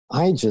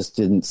I just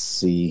didn't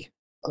see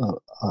a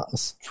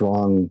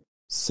strong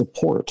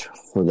support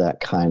for that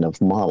kind of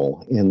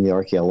model in the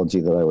archaeology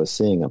that I was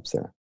seeing up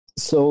there.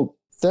 So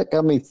that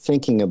got me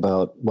thinking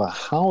about, well,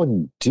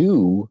 how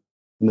do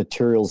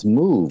materials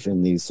move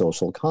in these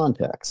social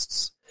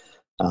contexts?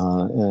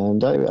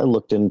 And I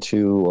looked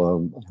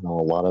into a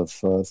lot of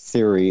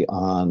theory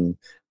on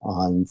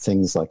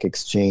things like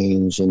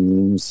exchange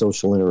and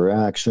social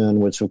interaction,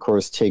 which of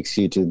course takes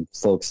you to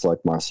folks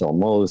like Marcel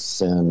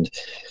Mauss and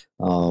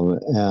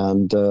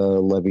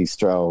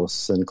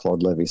Levi-Strauss and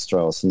Claude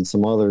Levi-Strauss and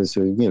some others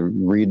who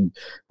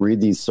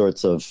read these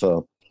sorts of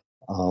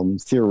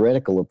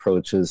theoretical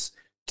approaches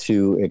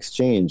to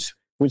exchange,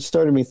 which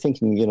started me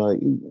thinking,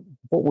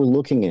 what we're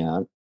looking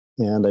at.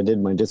 And I did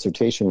my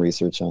dissertation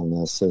research on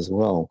this as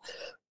well,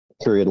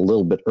 period a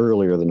little bit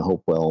earlier than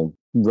Hopewell,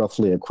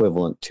 roughly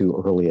equivalent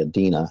to early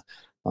Adena,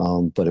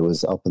 but it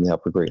was up in the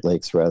upper Great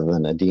Lakes rather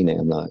than Adena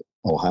in the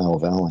Ohio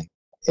Valley.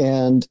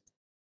 And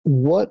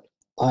what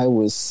I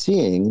was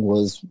seeing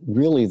was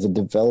really the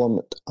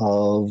development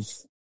of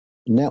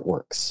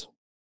networks.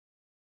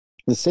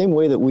 The same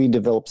way that we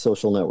develop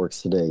social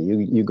networks today.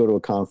 You go to a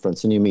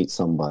conference and you meet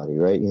somebody,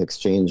 right? You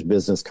exchange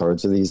business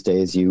cards. Or these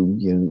days,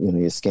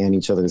 you scan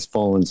each other's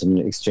phones and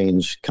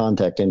exchange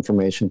contact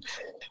information,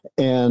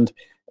 and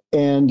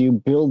you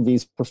build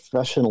these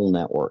professional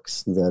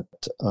networks that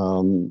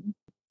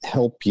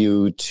help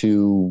you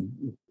to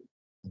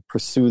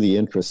pursue the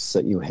interests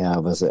that you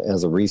have as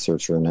a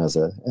researcher and as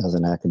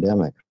an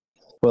academic.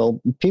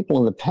 Well, people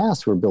in the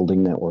past were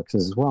building networks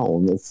as well,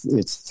 and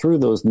it's through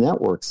those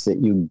networks that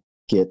you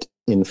get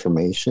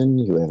information.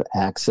 You have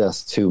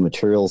access to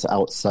materials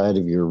outside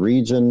of your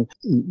region.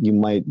 You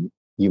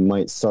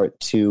might start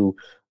to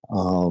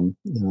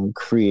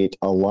create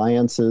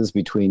alliances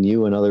between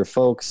you and other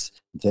folks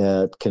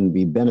that can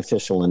be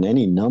beneficial in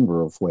any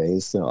number of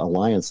ways.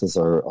 Alliances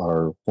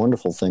are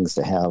wonderful things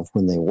to have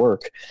when they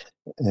work,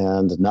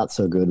 and not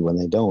so good when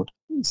they don't.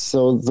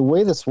 So the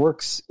way this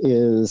works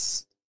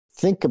is,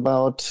 think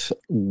about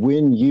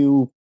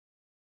when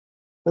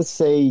let's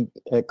say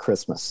at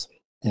Christmas,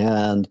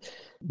 and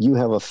you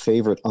have a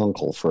favorite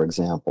uncle, for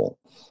example,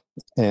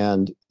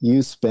 and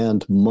you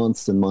spend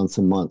months and months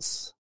and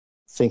months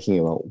thinking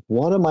about,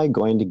 what am I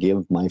going to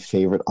give my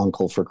favorite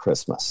uncle for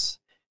Christmas?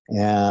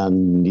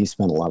 And you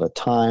spend a lot of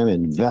time,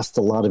 invest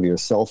a lot of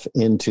yourself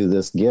into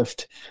this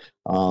gift.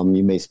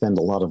 You may spend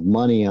a lot of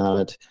money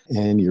on it,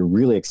 and you're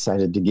really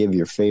excited to give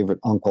your favorite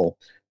uncle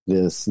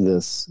this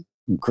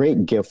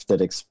great gift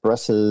that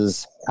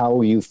expresses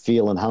how you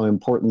feel and how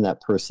important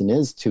that person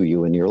is to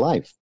you in your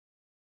life.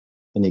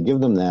 And you give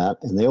them that,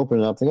 and they open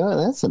it up. They go, oh,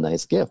 that's a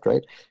nice gift,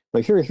 right?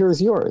 But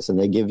here's yours. And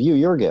they give you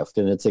your gift,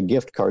 and it's a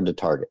gift card to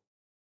Target,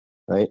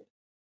 right?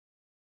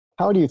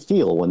 How do you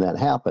feel when that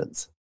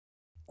happens?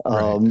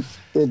 Right.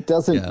 It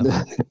doesn't.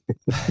 Yeah.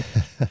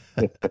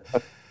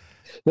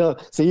 No,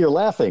 see, you're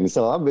laughing.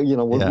 So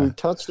we've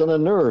touched on a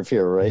nerve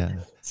here, right? Yeah.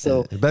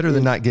 So better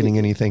than not getting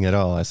anything at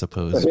all, I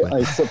suppose.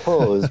 I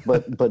suppose,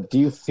 but do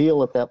you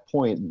feel at that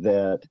point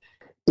that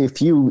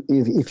if you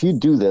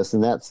do this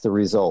and that's the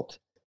result,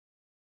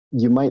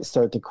 you might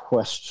start to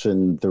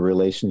question the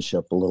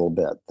relationship a little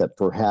bit, that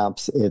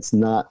perhaps it's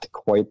not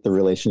quite the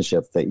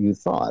relationship that you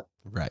thought.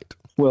 Right.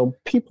 Well,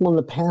 people in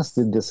the past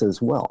did this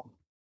as well.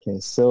 Okay,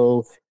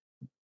 so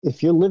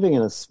if you're living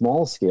in a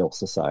small scale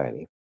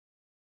society,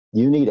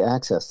 you need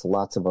access to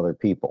lots of other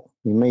people.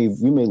 You may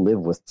live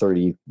with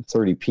 30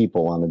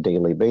 people on a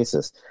daily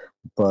basis,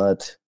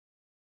 but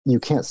you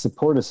can't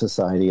support a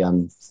society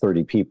on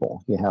 30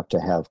 people. You have to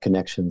have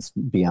connections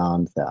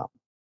beyond that.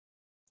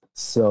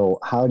 So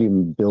how do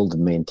you build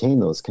and maintain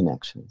those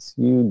connections?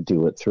 You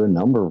do it through a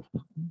number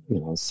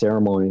of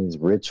ceremonies,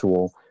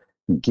 ritual.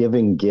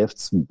 Giving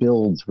gifts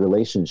builds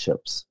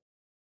relationships.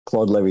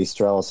 Claude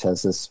Levi-Strauss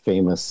has this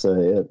famous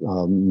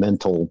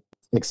mental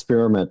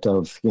experiment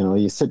of,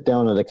 you sit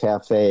down at a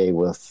cafe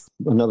with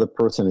another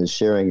person is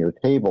sharing your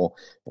table,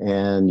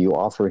 and you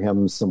offer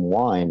him some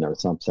wine or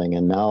something,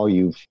 and now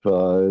you've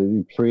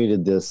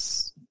created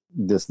this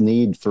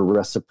need for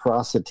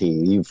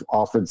reciprocity. You've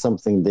offered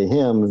something to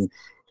him, and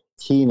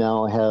he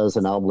now has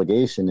an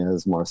obligation,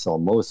 as Marcel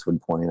Mauss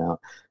would point out.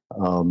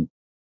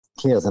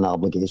 He has an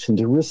obligation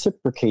to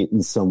reciprocate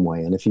in some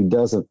way, and if he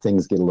doesn't,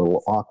 things get a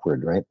little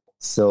awkward, right?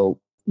 So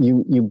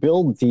you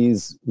build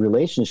these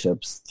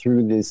relationships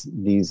through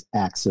these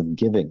acts of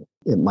giving.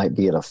 It might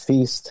be at a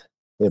feast,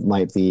 it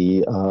might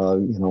be a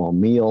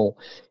meal,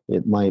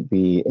 it might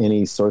be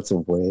any sorts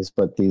of ways,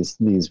 but these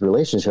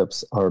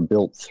relationships are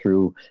built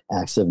through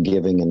acts of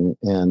giving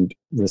and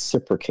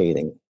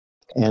reciprocating.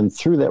 And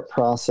through that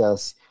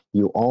process,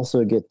 you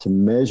also get to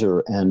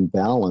measure and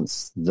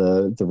balance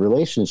the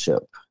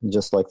relationship.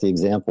 Just like the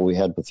example we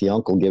had with the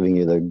uncle giving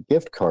you the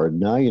gift card,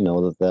 now you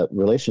know that that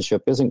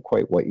relationship isn't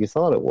quite what you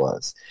thought it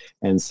was.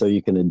 And so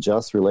you can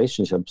adjust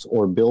relationships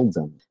or build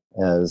them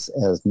as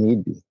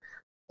need be.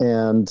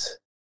 And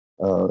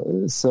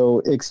so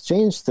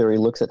exchange theory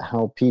looks at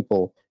how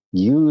people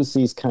use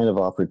these kind of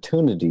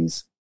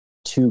opportunities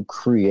to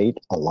create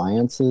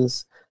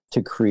alliances,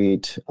 to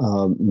create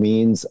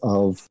means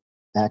of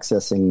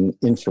accessing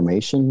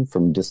information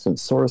from distant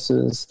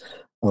sources,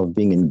 of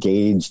being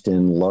engaged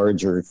in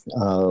larger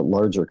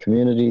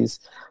communities,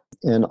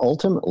 and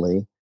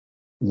ultimately,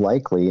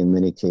 likely in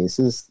many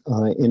cases,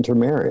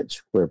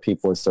 intermarriage, where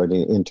people are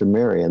starting to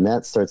intermarry, and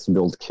that starts to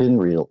build kin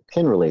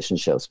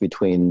relationships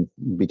between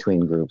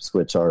groups,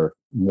 which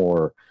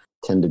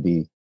tend to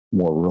be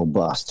more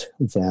robust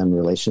than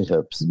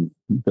relationships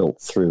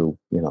built through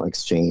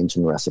exchange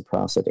and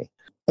reciprocity.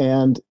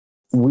 And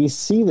we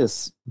see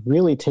this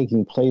really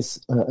taking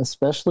place,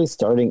 especially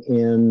starting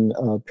in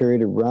a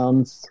period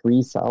around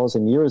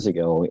 3,000 years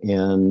ago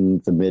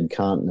in the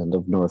mid-continent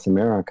of North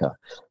America,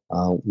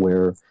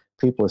 where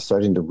people are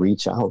starting to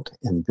reach out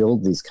and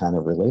build these kind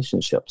of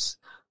relationships.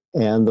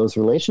 And those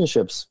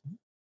relationships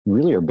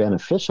really are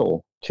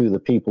beneficial to the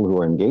people who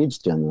are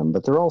engaged in them,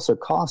 but they're also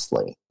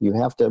costly. You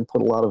have to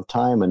put a lot of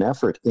time and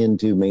effort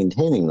into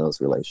maintaining those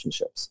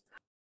relationships.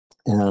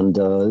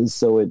 And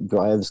so it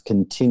drives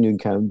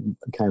continued kind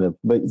of,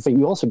 but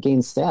you also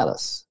gain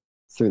status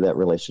through that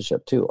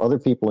relationship too. Other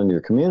people in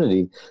your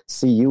community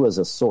see you as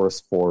a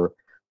source for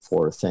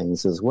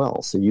things as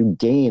well. So you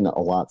gain a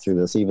lot through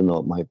this, even though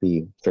it might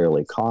be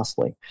fairly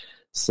costly.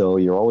 So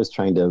you're always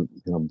trying to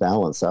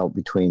balance out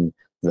between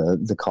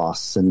the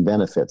costs and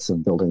benefits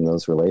of building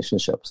those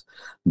relationships.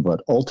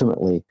 But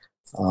ultimately,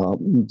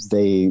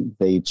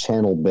 they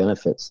channel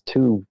benefits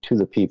to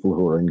the people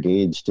who are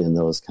engaged in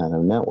those kind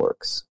of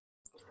networks.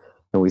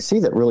 And we see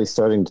that really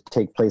starting to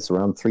take place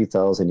around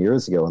 3,000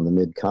 years ago in the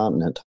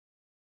mid-continent.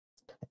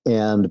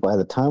 And by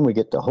the time we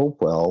get to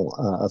Hopewell,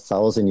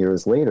 1,000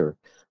 years later,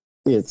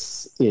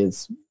 it's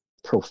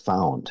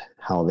profound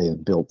how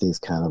they've built these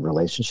kind of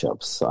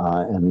relationships.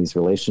 And these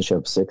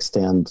relationships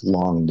extend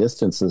long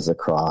distances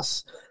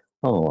across,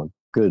 a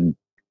good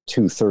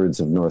 2/3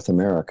 of North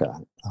America,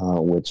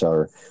 which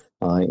are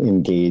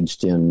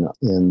engaged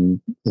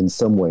in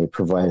some way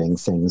providing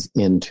things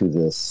into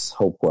this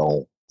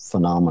Hopewell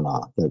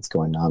phenomena that's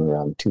going on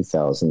around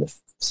 2,000 to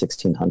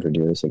 1,600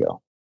 years ago.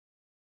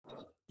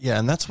 Yeah,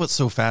 and that's what's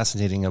so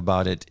fascinating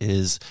about it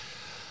is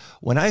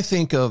when I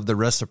think of the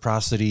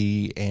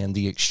reciprocity and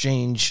the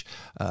exchange,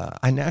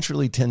 I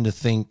naturally tend to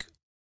think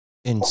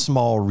in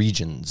small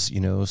regions,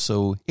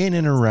 so in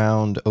and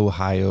around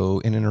Ohio,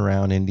 in and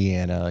around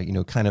Indiana,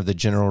 kind of the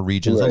general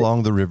regions Right.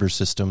 along the river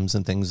systems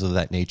and things of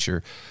that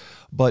nature.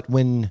 But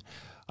when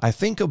I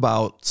think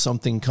about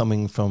something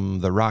coming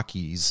from the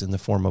Rockies in the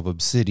form of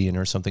obsidian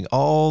or something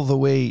all the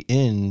way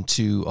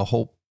into a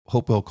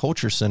Hopewell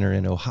Culture Center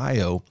in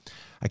Ohio,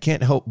 I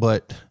can't help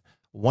but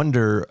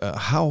wonder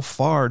how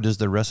far does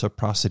the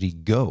reciprocity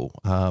go?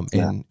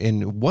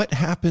 And what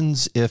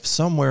happens if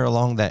somewhere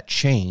along that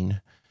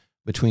chain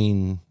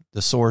between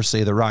the source,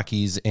 say the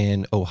Rockies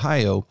and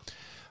Ohio,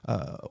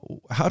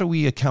 how do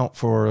we account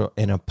for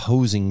an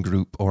opposing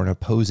group or an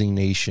opposing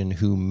nation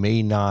who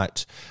may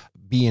not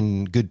be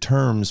in good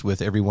terms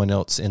with everyone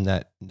else in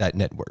that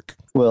network?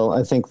 Well,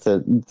 I think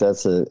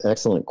that's an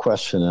excellent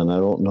question, and I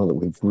don't know that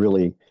we've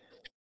really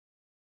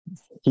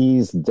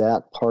teased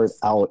that part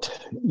out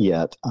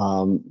yet.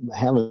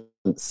 Haven't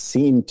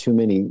seen too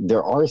many.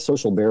 There are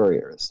social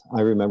barriers.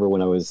 I remember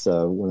when I was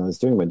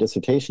doing my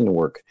dissertation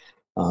work,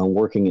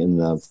 working in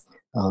the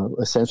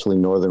essentially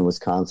northern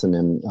Wisconsin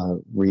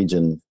and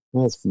region.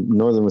 Well, it's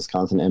northern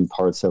Wisconsin and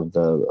parts of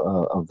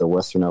the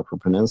western Upper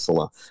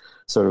Peninsula,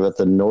 sort of at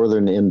the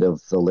northern end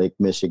of the Lake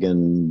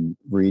Michigan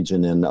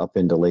region and up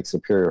into Lake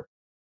Superior,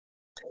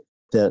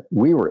 that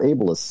we were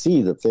able to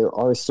see that there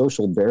are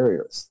social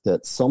barriers,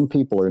 that some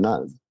people are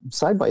not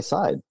side by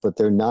side, but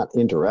they're not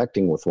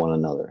interacting with one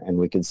another. And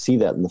we could see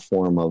that in the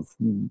form of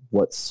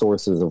what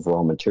sources of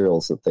raw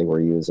materials that they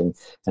were using,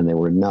 and they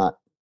were not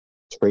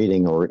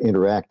trading or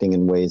interacting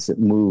in ways that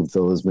moved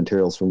those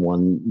materials from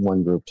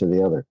one group to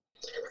the other.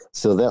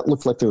 So that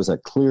looked like there was a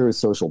clear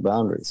social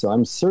boundary. So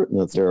I'm certain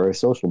that there are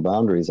social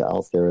boundaries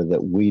out there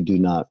that we do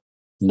not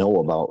know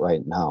about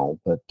right now,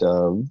 but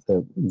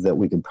that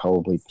we could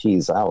probably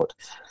tease out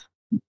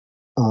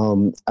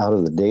of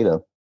the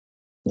data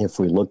if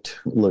we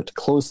looked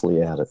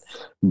closely at it.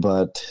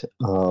 But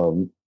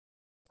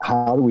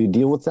how do we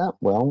deal with that?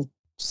 Well,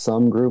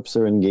 some groups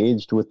are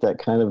engaged with that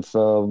kind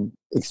of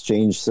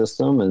exchange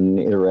system and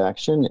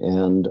interaction,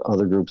 and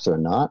other groups are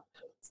not.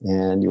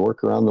 And you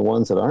work around the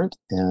ones that aren't,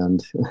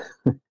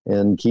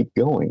 and keep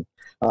going.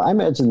 I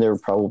imagine there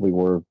probably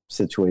were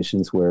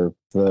situations where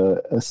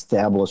the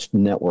established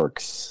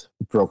networks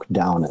broke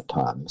down at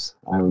times.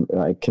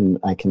 I can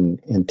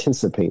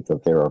anticipate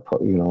that there are,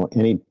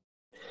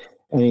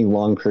 any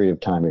long period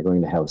of time you're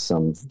going to have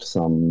some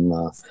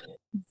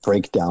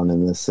breakdown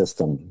in the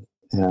system,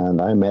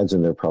 And I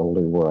imagine there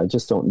probably were. I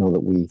just don't know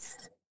that we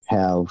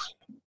have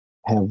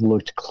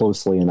looked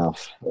closely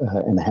enough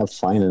and have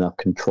fine enough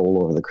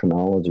control over the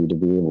chronology to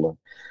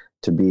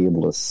be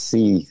able to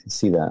see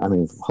that. I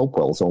mean,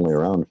 Hopewell's only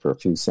around for a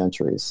few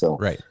centuries, so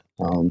Right.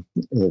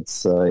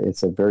 It's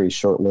a very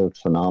short-lived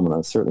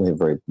phenomenon. Certainly a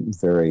very,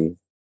 very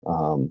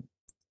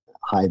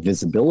high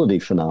visibility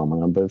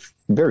phenomenon, but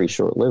very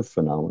short-lived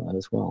phenomenon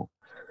as well.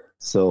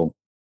 So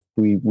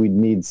we'd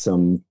need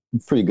some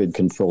pretty good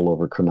control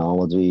over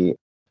chronology.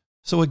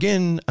 So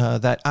again,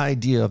 that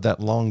idea of that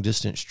long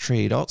distance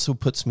trade also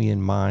puts me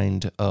in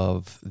mind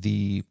of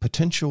the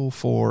potential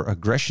for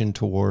aggression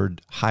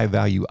toward high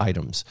value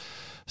items.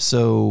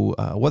 So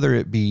whether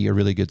it be a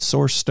really good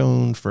source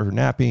stone for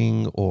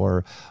napping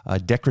or a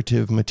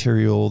decorative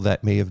material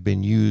that may have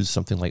been used,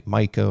 something like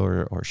mica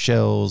or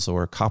shells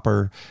or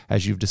copper,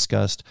 as you've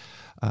discussed,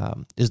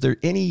 is there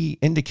any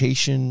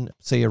indication,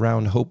 say,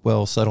 around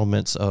Hopewell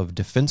settlements of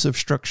defensive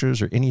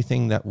structures or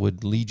anything that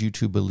would lead you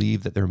to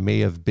believe that there may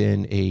have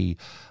been a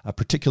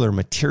particular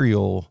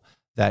material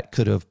that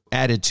could have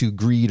added to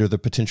greed or the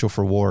potential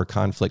for war or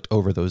conflict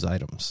over those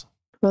items?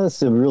 Well,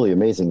 that's a really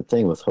amazing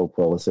thing with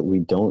Hopewell is that we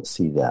don't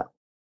see that.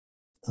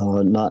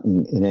 Not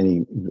in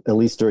any, at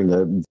least during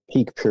the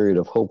peak period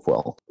of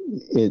Hopewell.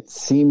 It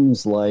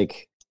seems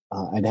like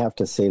I'd have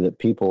to say that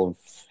people have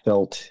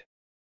felt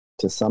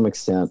to some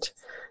extent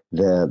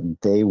that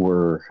they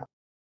were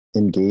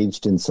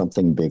engaged in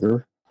something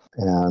bigger.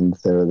 And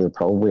there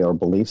probably are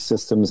belief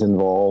systems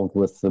involved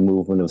with the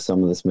movement of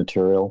some of this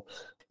material.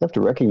 You have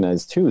to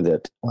recognize, too,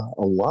 that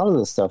a lot of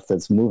the stuff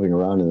that's moving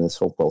around in this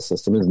Hopewell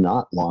system is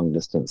not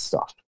long-distance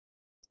stuff.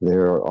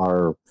 There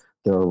are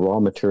raw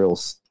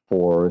materials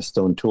for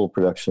stone tool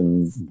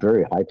production,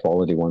 very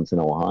high-quality ones in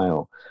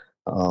Ohio,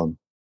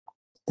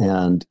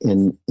 and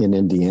in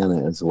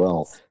Indiana as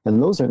well.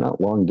 And those are not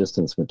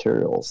long-distance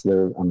materials.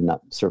 They're,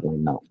 certainly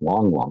not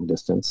long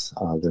distance.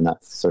 They're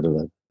not sort of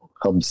the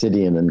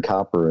obsidian and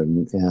copper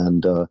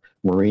and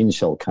marine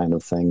shell kind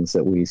of things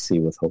that we see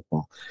with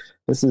Hopewell.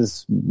 This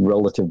is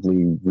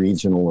relatively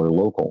regional or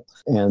local.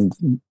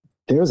 And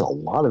there's a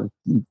lot of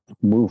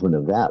movement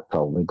of that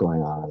probably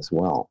going on as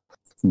well.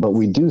 But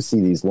we do see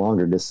these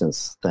longer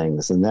distance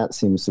things, and that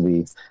seems to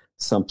be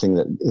something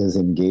that is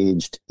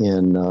engaged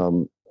in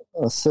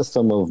a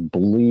system of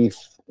belief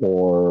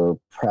or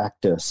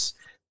practice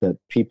that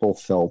people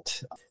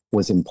felt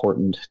was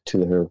important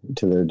to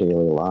their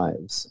daily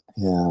lives.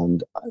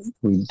 And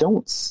we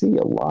don't see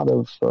a lot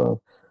of,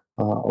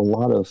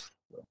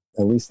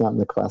 at least not in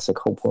the classic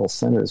Hopewell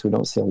centers, we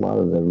don't see a lot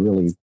of the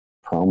really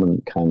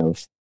prominent kind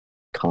of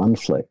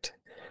conflict.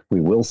 We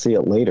will see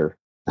it later.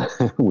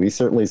 We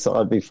certainly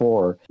saw it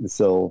before.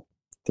 So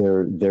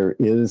there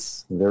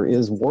is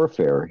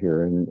warfare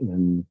here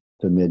in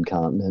the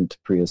mid-continent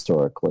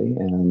prehistorically,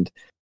 and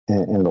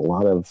a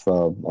lot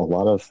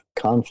of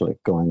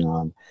conflict going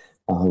on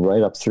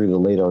right up through the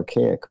late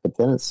Archaic. But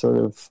then it's sort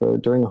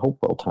of during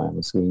Hopewell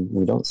times.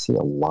 We don't see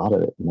a lot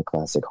of it in the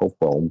classic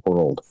Hopewell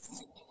world.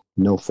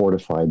 No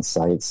fortified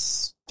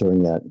sites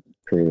during that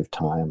period of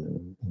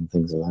time and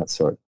things of that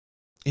sort.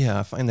 Yeah,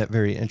 I find that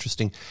very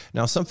interesting.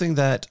 Now, something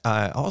that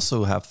I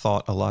also have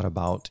thought a lot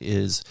about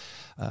is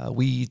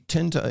we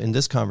tend to, in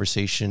this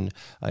conversation,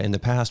 in the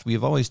past,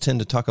 we've always tend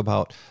to talk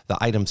about the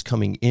items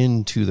coming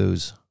into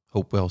those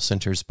Hopewell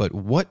centers, but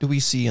what do we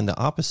see in the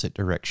opposite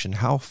direction?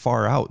 How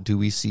far out do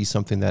we see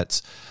something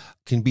that's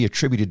can be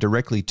attributed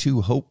directly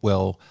to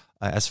Hopewell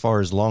as far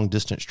as long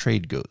distance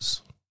trade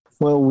goes?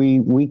 Well,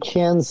 we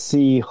can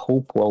see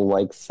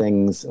Hopewell-like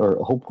things or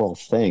Hopewell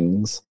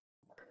things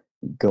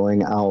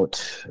going out.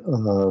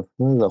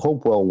 The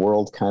Hopewell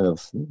world kind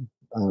of,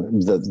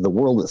 the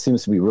world that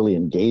seems to be really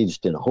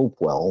engaged in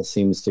Hopewell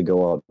seems to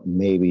go out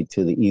maybe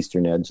to the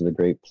eastern edge of the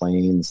Great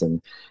Plains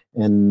and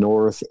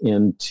north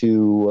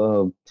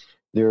into,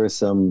 there are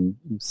some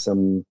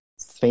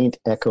faint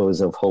echoes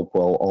of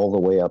Hopewell all the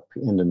way up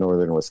into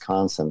northern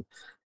Wisconsin.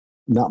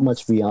 Not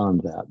much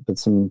beyond that, but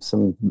some,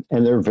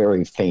 and they're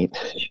very faint.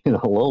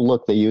 Oh,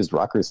 look, they used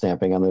rocker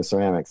stamping on their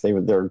ceramics.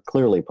 They're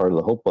clearly part of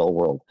the Hopewell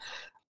world.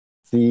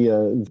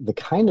 The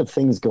kind of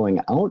things going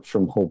out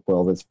from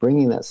Hopewell that's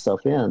bringing that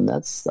stuff in,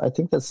 I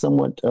think that's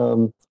somewhat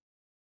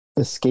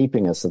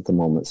escaping us at the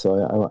moment. So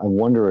I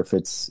wonder if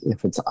it's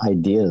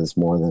ideas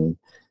more than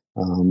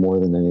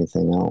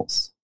anything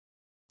else.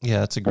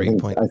 Yeah, that's a great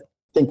point. I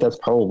think that's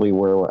probably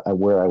where I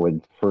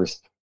would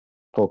first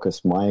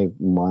focus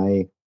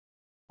my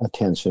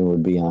attention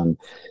would be on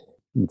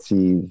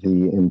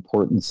the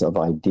importance of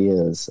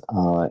ideas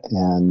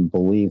and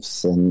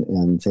beliefs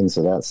and things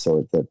of that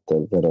sort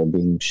that are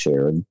being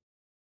shared.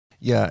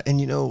 Yeah,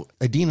 and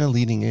Adina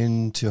leading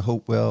into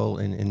Hopewell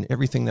and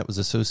everything that was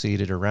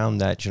associated around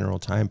that general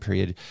time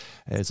period,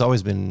 it's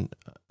always been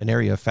an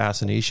area of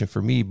fascination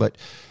for me. But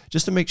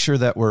just to make sure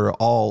that we're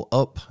all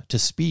up to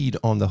speed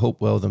on the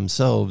Hopewell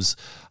themselves,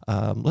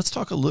 let's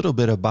talk a little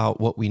bit about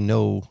what we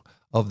know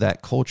of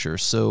that culture.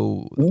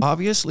 So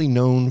obviously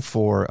known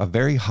for a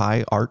very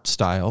high art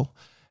style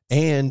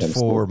and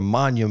for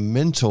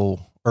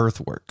monumental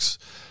earthworks.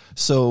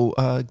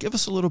 So give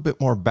us a little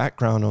bit more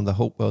background on the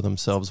Hopewell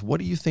themselves. What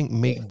do you think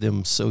made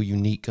them so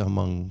unique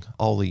among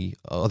all the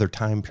other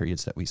time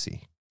periods that we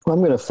see? Well,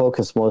 I'm going to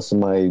focus most of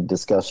my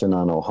discussion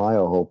on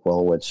Ohio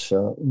Hopewell, which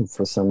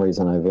for some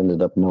reason I've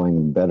ended up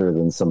knowing better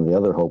than some of the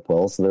other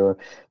Hopewells.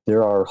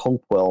 There are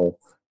Hopewell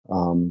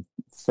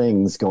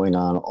things going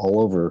on all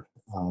over,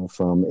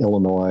 from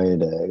Illinois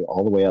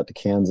all the way out to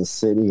Kansas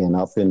City and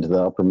up into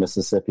the upper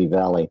Mississippi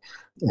Valley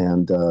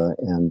and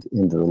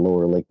into the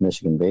lower Lake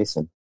Michigan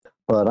Basin.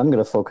 But I'm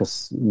going to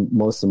focus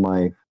most of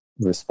my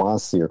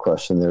response to your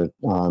question there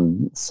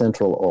on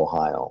central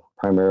Ohio,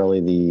 primarily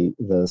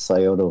the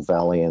Scioto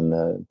Valley and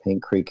the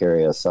Paint Creek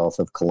area south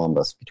of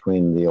Columbus,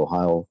 between the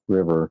Ohio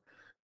River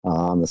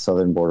on the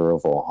southern border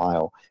of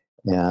Ohio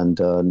and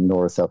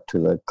north up to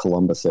the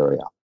Columbus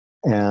area.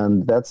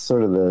 And that's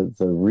sort of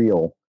the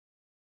real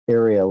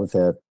area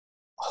that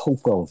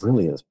Hopewell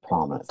really is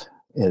prominent.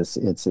 It's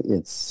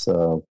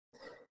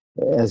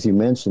as you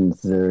mentioned,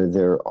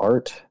 their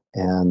art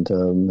and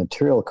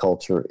material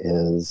culture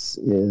is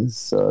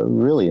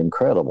really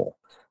incredible.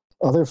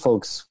 Other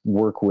folks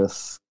work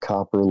with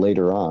copper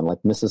later on,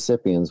 like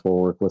Mississippians will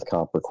work with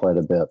copper quite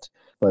a bit,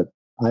 but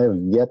I have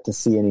yet to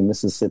see any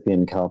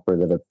Mississippian copper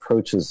that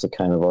approaches the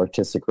kind of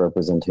artistic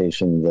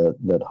representation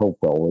that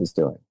Hopewell was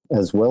doing,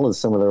 as well as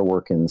some of their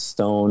work in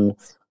stone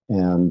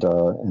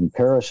and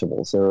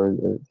perishables.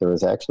 There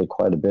is actually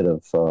quite a bit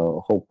of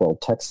Hopewell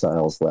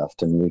textiles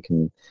left,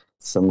 and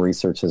some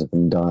research has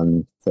been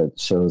done that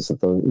shows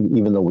that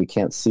even though we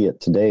can't see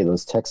it today,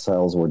 those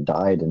textiles were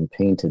dyed and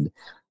painted,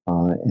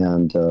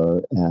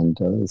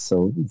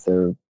 so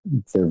they're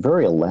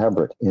very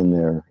elaborate in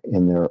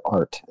their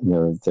art,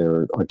 and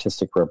their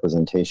artistic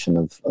representation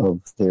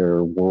of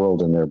their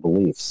world and their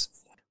beliefs.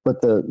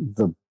 But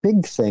the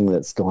big thing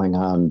that's going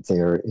on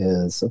there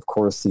is, of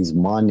course, these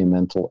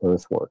monumental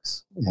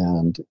earthworks,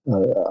 and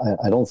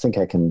I don't think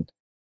I can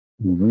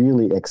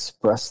really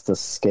express the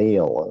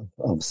scale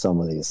of some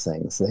of these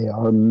things. They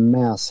are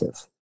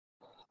massive.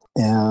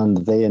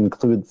 And they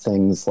include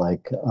things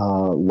like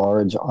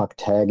large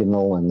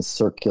octagonal and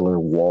circular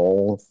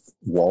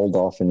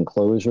walled-off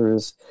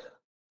enclosures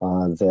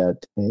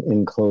that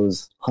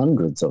enclose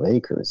hundreds of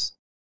acres.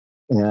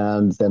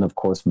 And then, of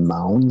course,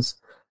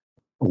 mounds,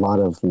 a lot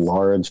of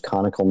large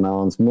conical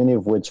mounds, many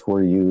of which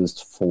were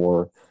used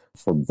for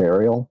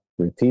burial,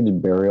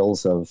 repeated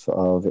burials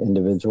of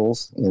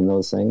individuals in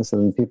those things.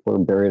 And people are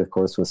buried, of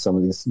course, with some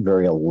of these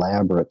very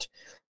elaborate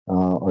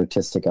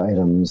artistic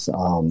items,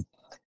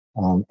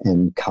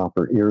 and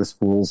copper ear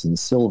spools and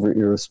silver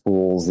ear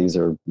spools. These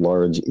are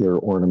large ear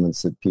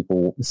ornaments that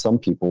some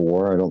people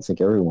wore. I don't think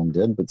everyone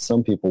did, but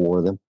some people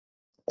wore them.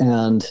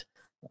 And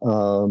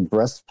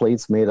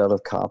breastplates made out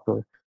of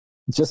copper.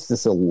 Just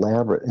this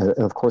elaborate, and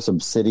of course,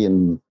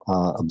 obsidian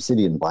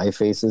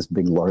bifaces,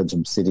 big, large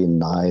obsidian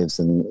knives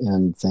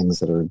and things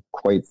that are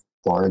quite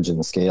large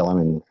in scale. I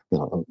mean,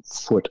 a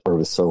foot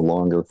or so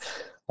longer.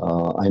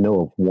 I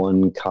know of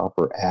one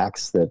copper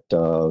axe that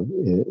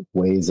it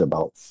weighs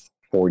about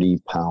 40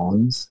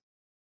 pounds,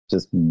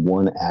 just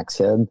one axe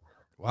head.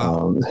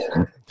 Wow.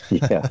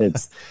 Yeah,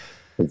 it's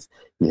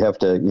you have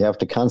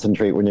to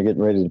concentrate when you're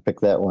getting ready to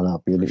pick that one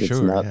up.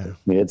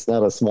 It's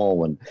not a small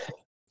one.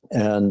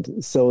 And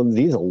so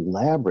these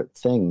elaborate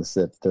things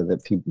that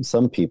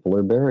some people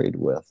are buried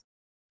with.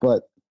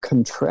 But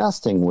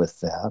contrasting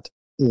with that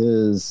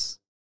is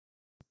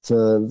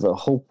the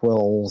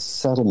Hopewell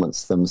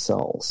settlements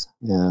themselves.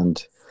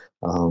 And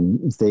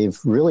they've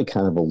really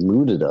kind of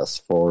eluded us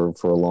for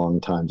a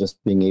long time,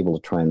 just being able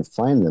to try and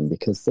find them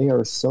because they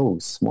are so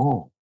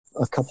small.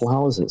 A couple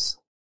houses,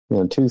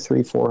 2,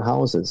 3, 4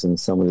 houses in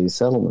some of these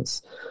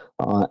settlements.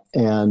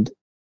 And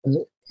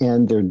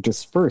they're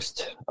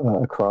dispersed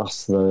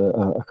across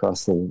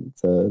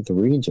the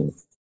region.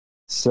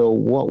 So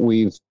what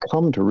we've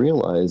come to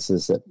realize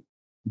is that,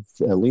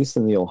 at least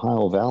in the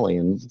Ohio Valley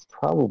and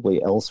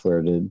probably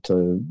elsewhere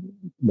to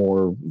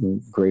more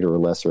greater or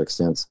lesser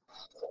extents,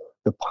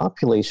 the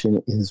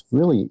population is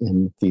really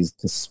in these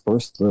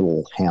dispersed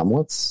little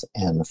hamlets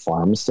and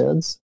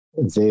farmsteads.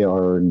 They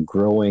are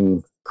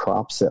growing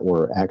crops that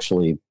were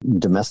actually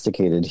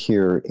domesticated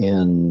here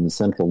in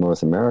central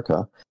North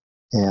America,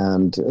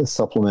 and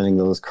supplementing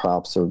those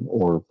crops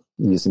or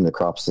using the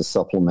crops to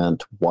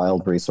supplement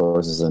wild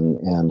resources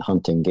and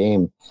hunting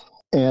game.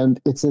 And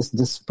it's this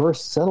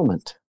dispersed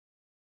settlement.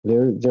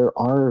 There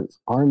are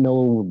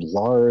no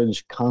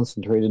large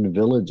concentrated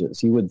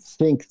villages. You would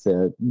think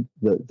that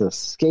the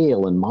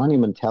scale and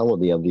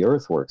monumentality of the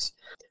earthworks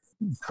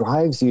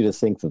drives you to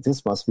think that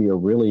this must be a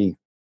really,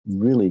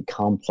 really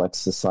complex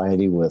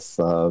society with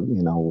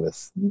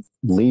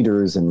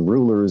leaders and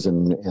rulers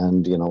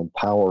and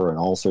power and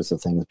all sorts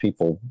of things,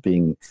 people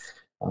being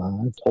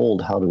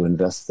told how to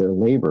invest their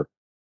labor.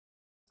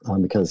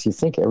 Because you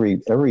think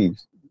every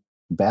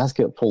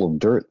basket full of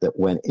dirt that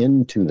went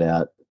into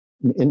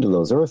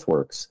those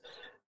earthworks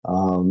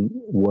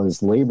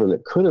was labor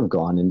that could have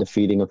gone into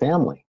feeding a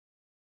family.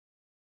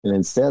 And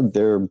instead,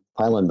 they're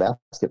piling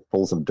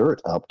basketfuls of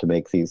dirt up to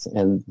make these.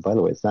 And by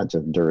the way, it's not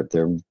just dirt.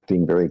 They're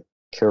being very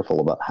careful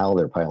about how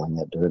they're piling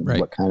that dirt and Right.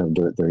 what kind of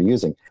dirt they're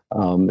using.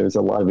 There's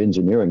a lot of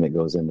engineering that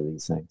goes into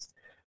these things.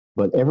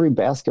 But every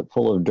basket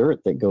full of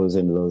dirt that goes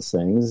into those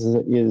things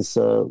is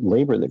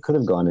labor that could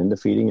have gone into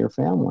feeding your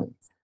family.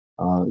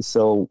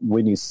 So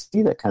when you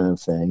see that kind of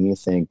thing, you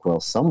think, well,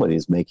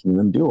 somebody's making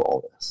them do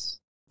all this,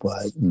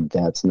 but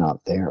that's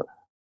not there.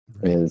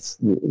 Right.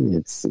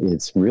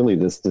 It's really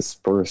this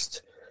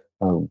dispersed,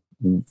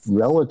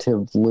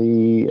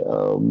 relatively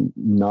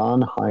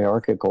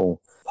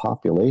non-hierarchical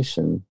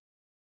population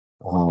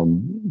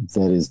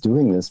that is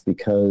doing this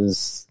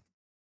because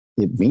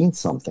it means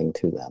something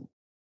to them.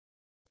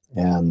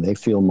 And they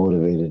feel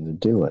motivated to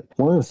do it.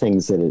 One of the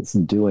things that it's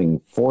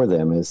doing for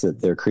them is that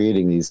they're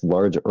creating these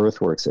large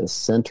earthworks as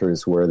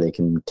centers where they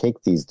can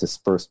take these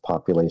dispersed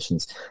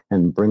populations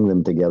and bring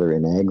them together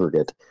in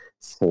aggregate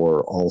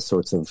for all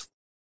sorts of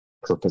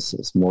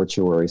purposes,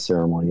 mortuary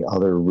ceremony,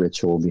 other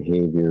ritual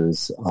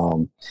behaviors.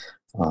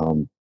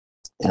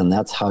 And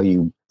that's how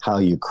you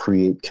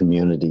create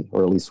community,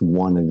 or at least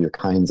one of your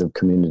kinds of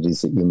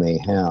communities that you may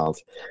have.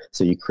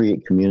 So you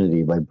create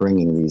community by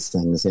bringing these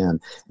things in.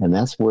 And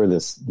that's where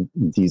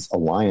these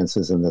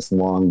alliances and this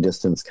long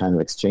distance kind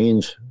of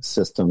exchange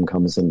system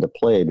comes into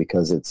play,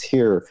 because it's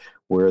here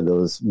where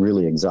those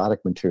really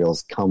exotic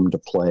materials come to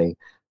play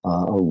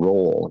a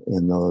role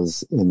in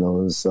those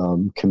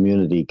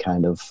community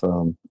kind of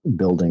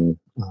building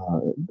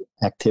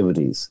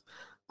activities.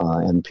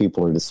 And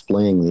people are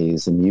displaying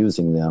these and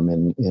using them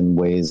in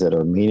ways that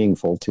are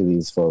meaningful to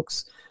these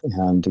folks.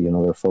 And,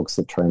 there are folks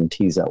that try and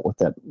tease out what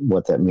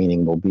that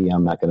meaning will be.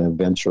 I'm not going to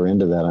venture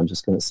into that. I'm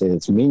just going to say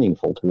it's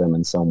meaningful to them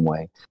in some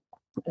way.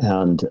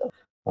 And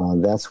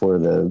that's where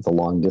the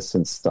long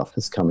distance stuff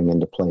is coming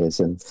into play, is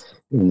in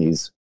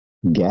these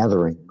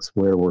gatherings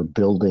where we're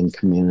building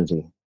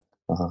community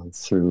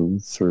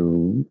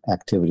through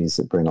activities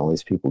that bring all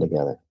these people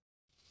together.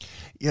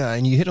 Yeah,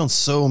 and you hit on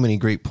so many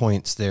great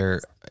points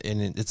there,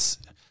 and it's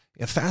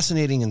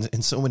fascinating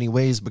in so many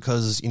ways,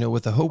 because,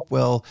 with the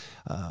Hopewell,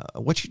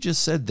 what you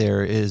just said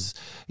there is,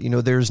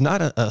 there's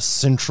not a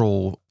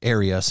central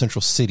area, a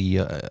central city,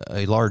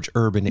 a large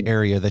urban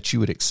area that you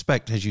would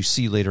expect, as you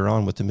see later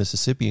on with the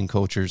Mississippian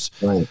cultures.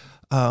 Right.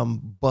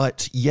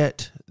 But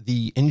yet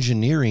the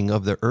engineering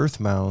of the earth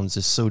mounds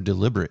is so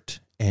deliberate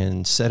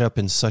and set up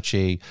in such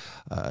a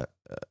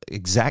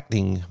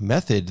exacting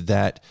method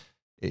that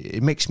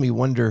it makes me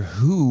wonder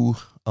who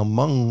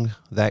among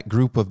that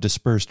group of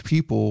dispersed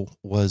people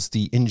was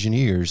the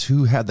engineers,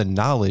 who had the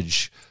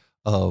knowledge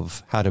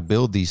of how to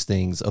build these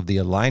things, of the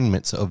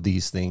alignments of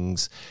these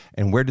things,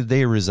 and where did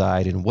they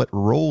reside, and what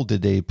role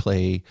did they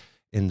play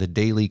in the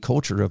daily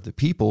culture of the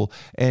people,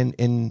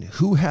 and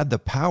who had the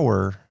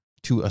power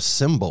to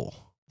assemble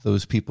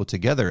those people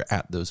together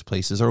at those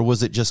places? Or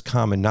was it just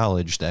common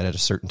knowledge that at a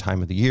certain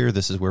time of the year,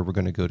 this is where we're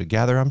going to go to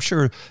gather? I'm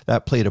sure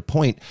that played a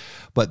point,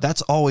 but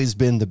that's always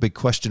been the big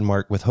question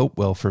mark with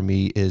Hopewell for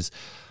me, is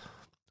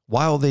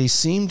while they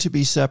seem to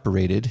be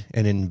separated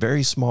and in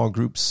very small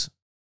groups,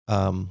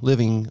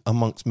 living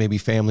amongst maybe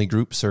family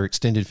groups or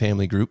extended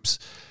family groups,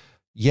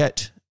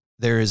 yet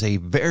there is a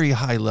very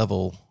high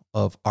level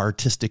of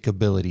artistic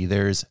ability.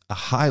 There's a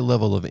high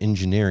level of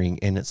engineering,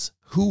 and it's,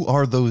 who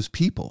are those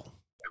people?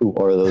 Who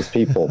are those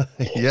people?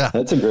 Yeah,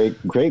 that's a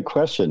great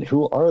question.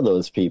 Who are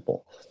those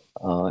people?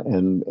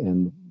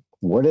 And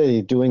what are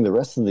they doing the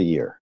rest of the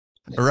year?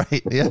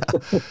 Right. Yeah.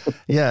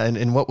 Yeah.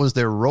 And what was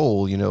their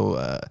role?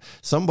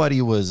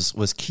 Somebody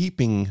was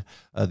keeping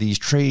these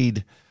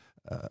trade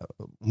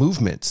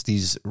movements,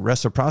 these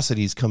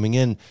reciprocities coming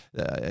in.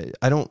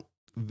 I don't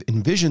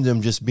envision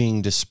them just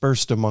being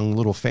dispersed among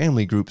little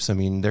family groups. I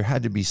mean, there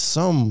had to be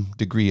some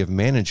degree of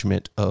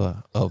management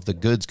of the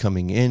goods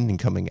coming in and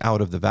coming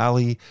out of the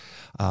valley,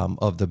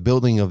 of the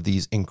building of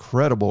these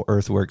incredible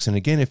earthworks. And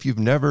again, if you've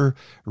never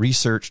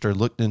researched or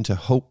looked into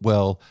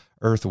Hopewell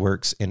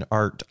earthworks in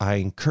art, I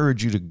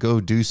encourage you to go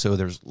do so.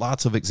 There's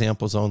lots of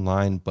examples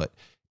online, but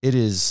it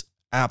is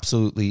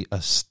absolutely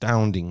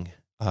astounding,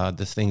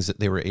 the things that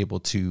they were able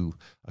to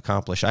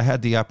accomplish. I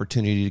had the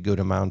opportunity to go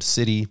to Mound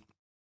City,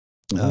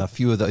 a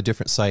few of the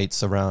different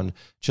sites around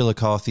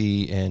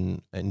Chillicothe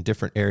and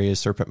different areas,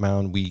 Serpent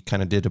Mound. We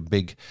kind of did a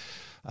big,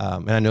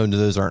 and I know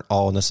those aren't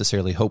all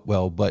necessarily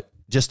Hopewell, but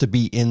just to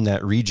be in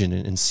that region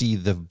and see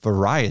the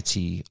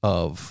variety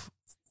of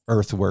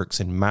earthworks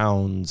and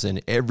mounds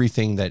and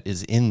everything that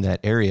is in that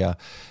area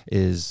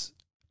is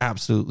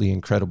absolutely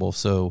incredible.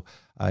 So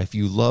if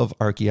you love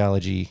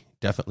archaeology,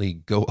 definitely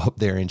go up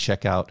there and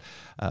check out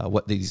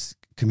what these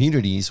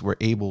communities were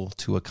able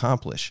to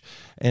accomplish.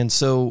 And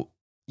so,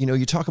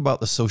 you talk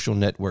about the social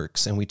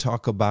networks and we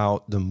talk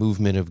about the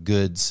movement of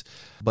goods,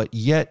 but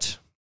yet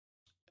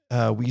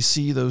we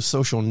see those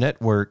social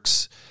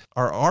networks.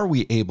 Are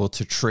we able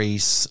to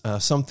trace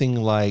something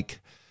like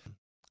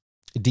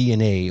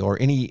DNA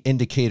or any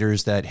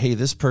indicators that, hey,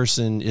 this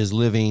person is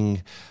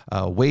living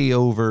way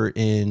over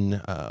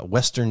in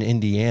Western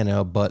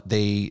Indiana, but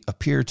they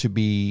appear to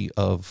be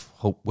of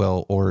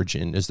Hopewell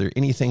origin? Is there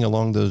anything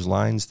along those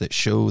lines that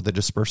show the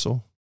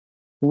dispersal?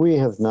 We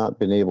have not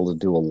been able to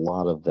do a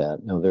lot of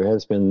that. Now, there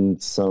has been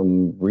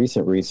some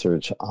recent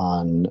research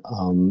on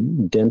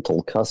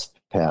dental cusp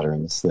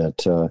patterns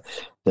that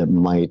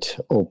might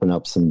open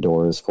up some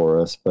doors for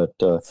us. But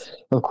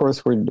of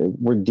course,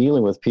 we're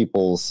dealing with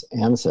people's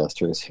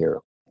ancestors here,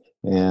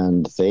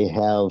 and they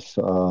have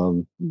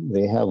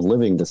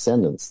living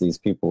descendants. These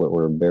people that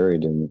were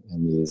buried in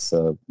these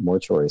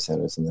mortuary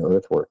centers in the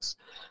earthworks,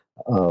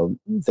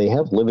 they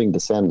have living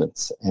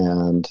descendants,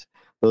 and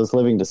those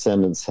living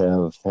descendants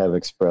have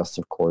expressed,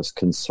 of course,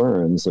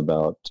 concerns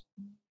about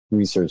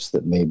research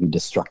that may be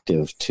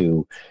destructive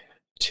to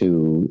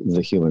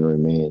the human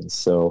remains.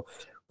 So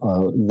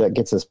that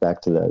gets us back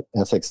to that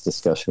ethics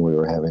discussion we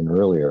were having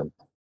earlier,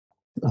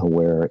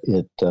 where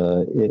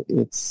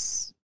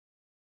it's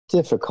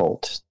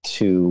difficult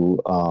to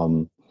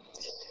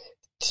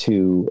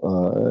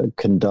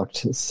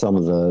conduct some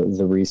of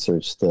the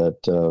research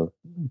that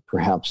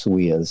perhaps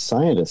we as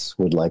scientists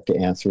would like to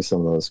answer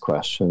some of those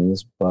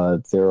questions,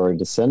 but there are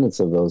descendants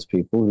of those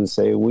people who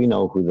say, we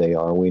know who they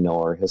are, we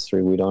know our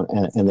history, we don't,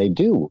 and they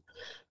do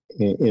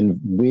in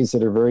ways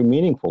that are very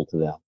meaningful to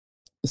them.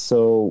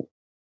 So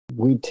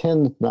we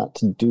tend not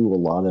to do a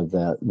lot of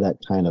that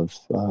kind of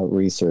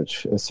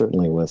research,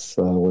 certainly with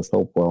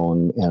Hopewell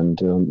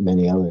and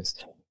many others,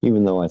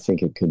 even though I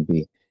think it could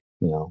be,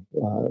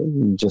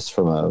 just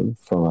from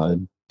a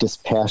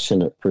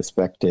dispassionate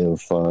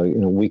perspective,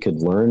 we could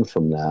learn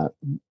from that,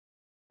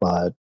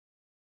 but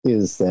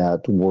is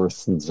that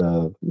worth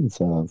the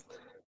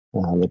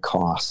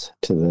cost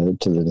to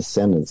the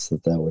descendants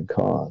that would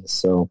cause?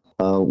 So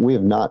we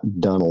have not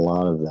done a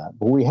lot of that,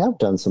 but we have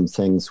done some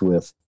things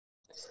with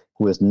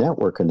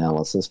network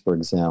analysis, for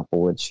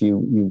example, which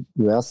you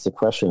asked the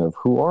question of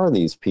who are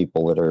these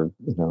people that are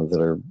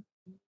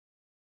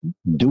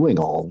doing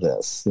all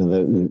this?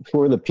 Who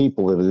are the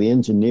people that are the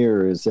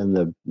engineers and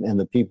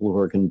the people who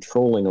are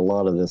controlling a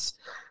lot of this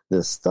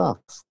stuff?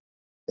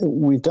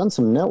 We've done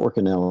some network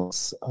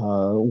analysis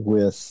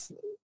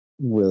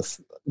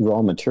with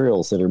raw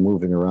materials that are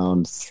moving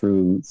around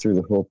through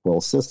the Hopewell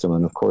system,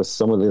 and of course,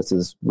 some of this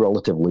is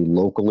relatively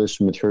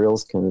localish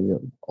materials, kind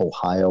of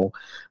Ohio.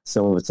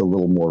 Some of it's a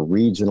little more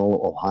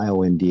regional,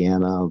 Ohio,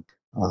 Indiana,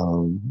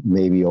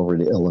 maybe over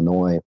to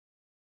Illinois.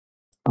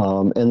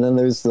 And then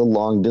there's the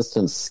long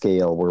distance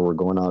scale where we're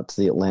going out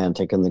to the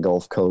Atlantic and the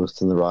Gulf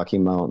Coast and the Rocky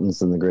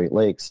Mountains and the Great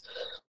Lakes.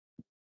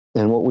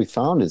 And what we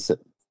found is that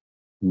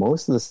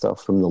most of the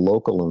stuff from the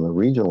local and the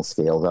regional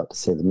scale, out to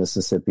say the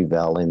Mississippi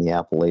Valley and the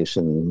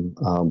Appalachian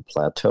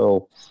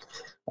Plateau,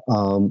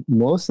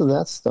 most of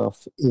that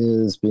stuff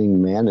is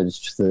being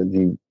managed.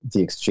 The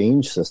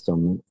exchange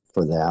system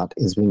for that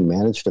is being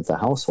managed at the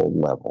household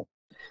level.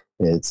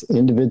 It's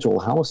individual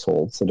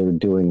households that are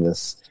doing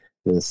this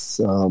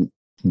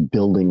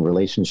building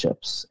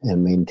relationships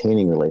and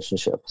maintaining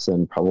relationships,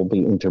 and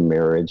probably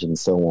intermarriage and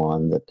so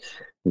on.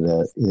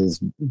 That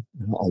is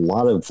a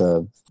lot of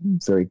the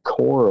very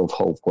core of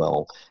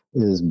Hopewell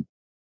is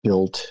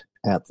built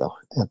at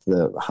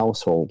the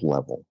household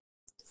level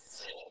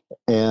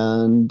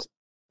and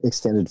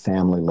extended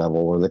family level,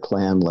 or the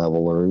clan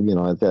level, or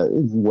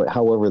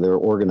however they're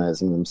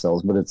organizing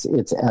themselves. But it's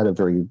at a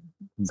very,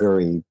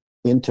 very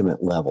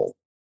intimate level.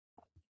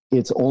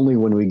 It's only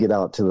when we get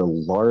out to the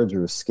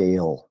larger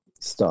scale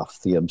stuff,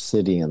 the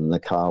obsidian, the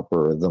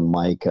copper, the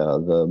mica,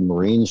 the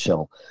marine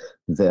shell,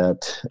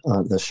 that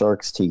the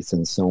shark's teeth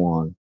and so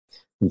on,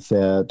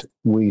 that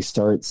we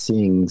start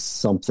seeing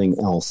something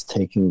else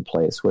taking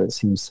place, where it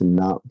seems to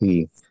not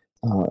be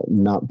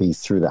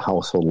through the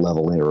household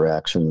level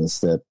interactions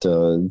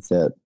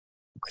that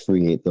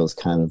create those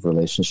kind of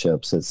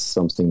relationships. It's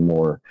something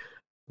more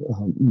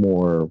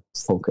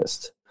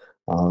focused,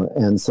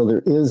 and so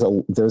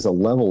there's a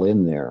level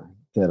in there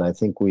that I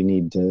think we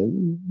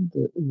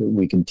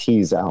can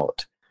tease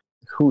out.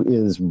 Who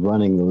is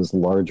running those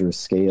larger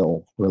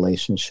scale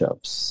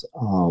relationships,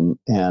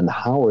 and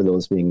how are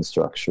those being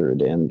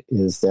structured? And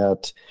is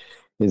that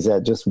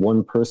just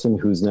one person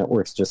whose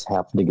networks just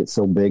happen to get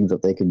so big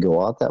that they could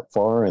go out that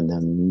far, and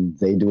then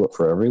they do it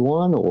for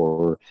everyone?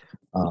 Or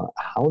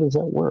how does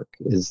that work?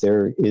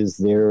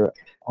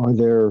 Are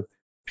there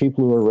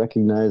people who are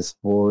recognized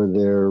for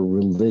their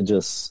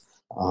religious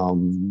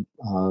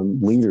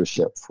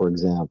leadership, for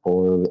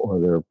example, or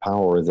their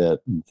power, that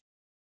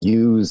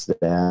use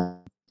that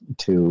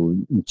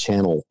to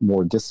channel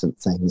more distant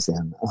things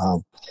in?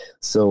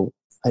 So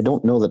I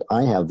don't know that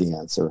I have the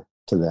answer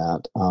to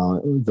that.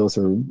 Those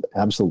are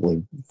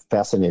absolutely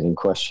fascinating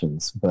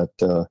questions. But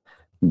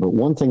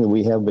one thing that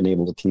we have been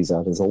able to tease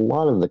out is a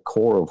lot of the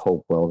core of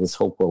Hopewell, this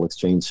Hopewell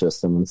exchange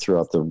system, and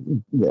throughout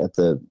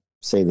the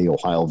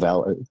Ohio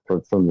Valley,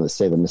 from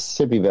the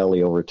Mississippi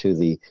Valley over to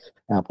the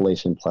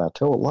Appalachian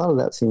Plateau, a lot of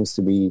that seems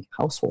to be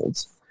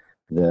households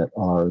that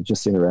are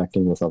just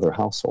interacting with other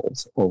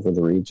households over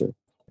the region.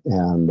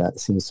 And that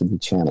seems to be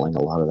channeling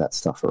a lot of that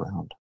stuff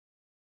around.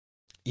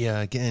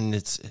 Yeah, again,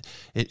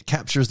 it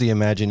captures the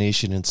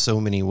imagination in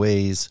so many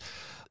ways.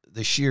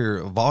 the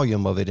sheer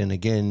volume of it. And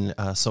again,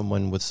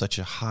 someone with such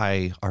a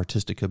high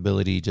artistic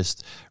ability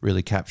just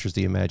really captures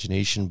the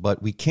imagination.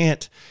 But we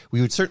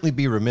would certainly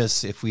be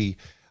remiss if we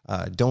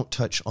don't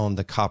touch on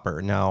the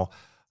copper. Now,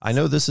 I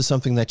know this is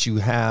something that you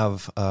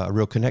have a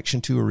real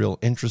connection to, a real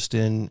interest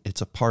in.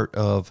 It's a part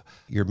of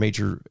your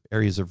major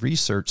areas of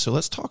research. So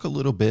let's talk a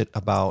little bit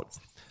about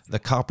the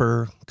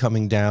copper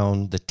coming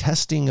down, the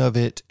testing of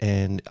it,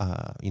 and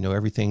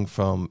everything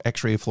from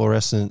X-ray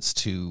fluorescence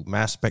to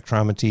mass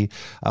spectrometry.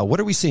 What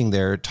are we seeing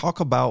there?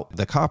 Talk about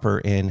the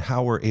copper and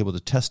how we're able to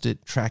test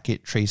it, track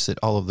it, trace it,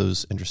 all of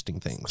those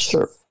interesting things.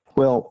 Sure.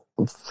 Well,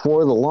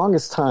 for the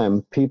longest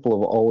time, people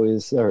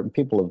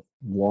have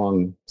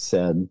long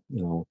said,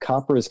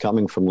 copper is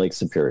coming from Lake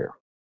Superior.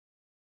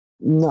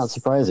 Not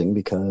surprising,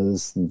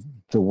 because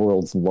the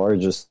world's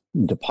largest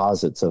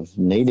deposits of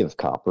native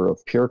copper,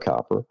 of pure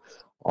copper,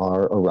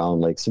 are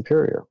around Lake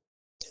Superior.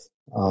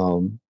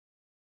 And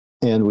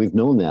we've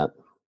known that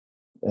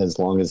as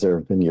long as there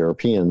have been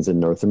Europeans in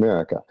North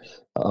America.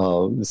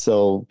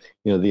 So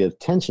the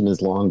attention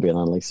has long been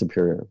on Lake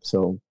Superior.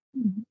 So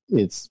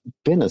it's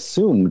been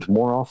assumed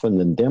more often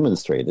than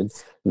demonstrated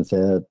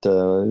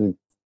that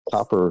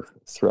copper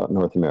throughout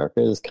North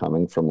America is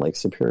coming from Lake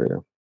Superior.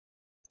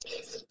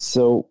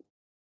 So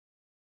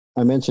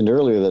I mentioned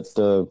earlier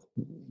that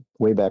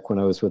way back when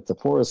I was with the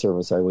Forest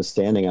Service, I was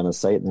standing on a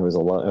site, and I was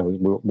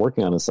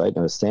working on a site, and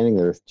I was standing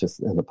there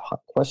and the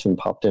question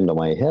popped into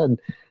my head.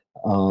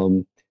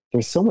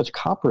 There's so much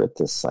copper at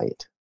this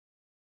site.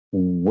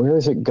 Where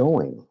is it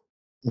going?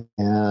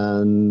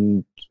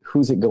 And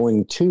who's it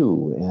going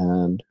to?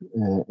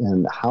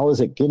 And how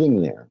is it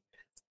getting there?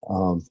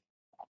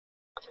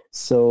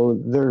 So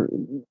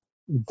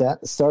that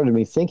started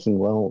me thinking,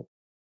 well,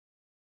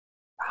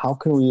 how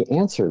can we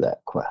answer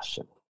that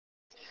question?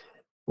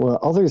 Well,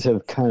 others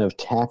have kind of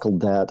tackled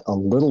that a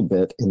little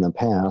bit in the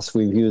past.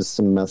 We've used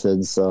some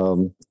methods.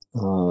 In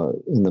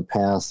the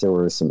past, there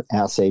were some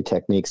assay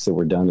techniques that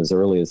were done as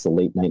early as the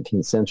late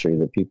 19th century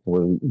that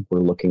people were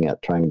looking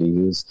at, trying to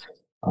use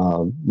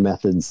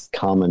methods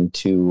common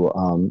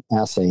to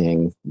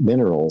assaying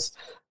minerals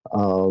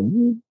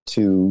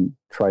to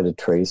try to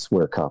trace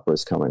where copper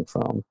is coming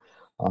from.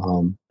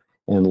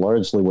 And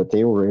largely what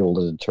they were able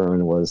to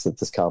determine was that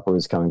this copper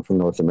is coming from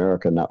North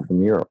America, not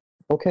from Europe.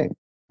 Okay,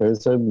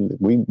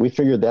 we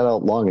figured that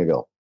out long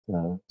ago,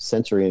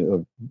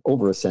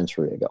 over a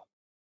century ago.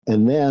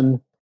 And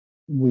then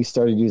we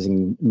started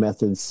using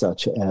methods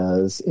such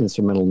as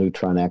instrumental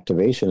neutron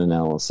activation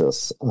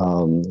analysis,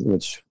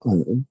 which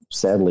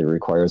sadly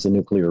requires a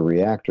nuclear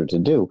reactor to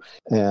do.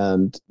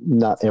 And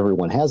not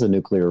everyone has a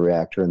nuclear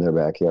reactor in their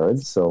backyard,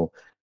 so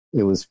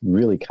it was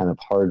really kind of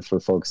hard for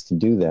folks to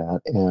do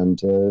that. And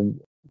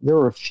there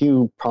were a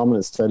few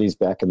prominent studies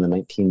back in the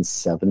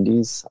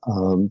 1970s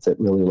that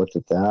really looked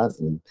at that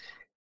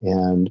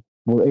and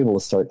were able to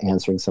start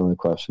answering some of the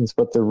questions.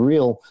 But the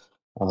real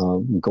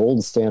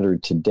gold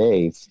standard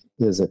today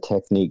is a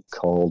technique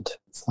called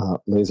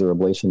laser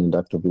ablation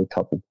inductively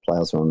coupled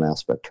plasma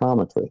mass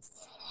spectrometry.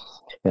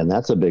 And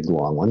that's a big,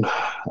 long one.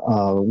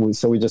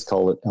 So we just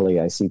call it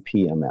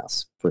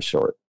LAICP-MS for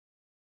short.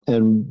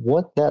 And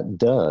what that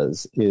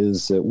does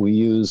is that we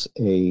use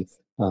a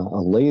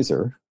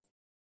laser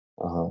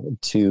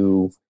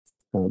to,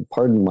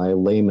 pardon my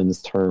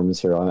layman's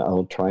terms here,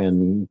 I'll try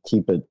and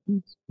keep it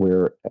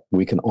where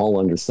we can all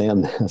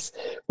understand this.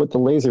 What the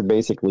laser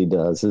basically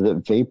does is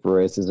it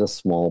vaporizes a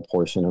small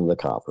portion of the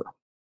copper.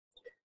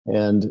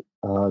 And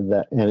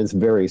it's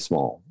very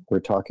small. We're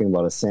talking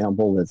about a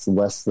sample that's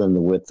less than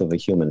the width of a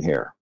human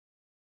hair.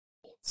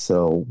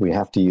 So we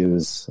have to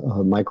use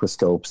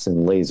microscopes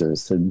and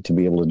lasers to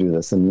be able to do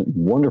this. And the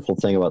wonderful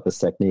thing about this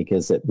technique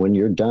is that when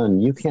you're done,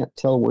 you can't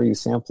tell where you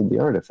sampled the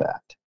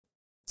artifact.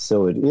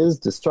 So it is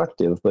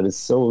destructive, but it's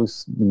so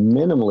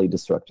minimally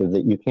destructive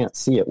that you can't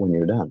see it when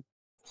you're done.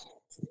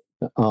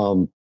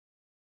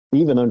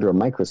 Even under a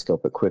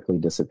microscope, it quickly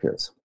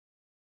disappears.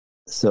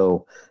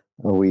 So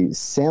we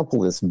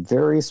sample this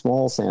very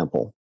small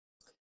sample,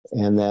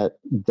 and that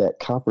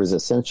copper is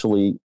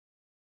essentially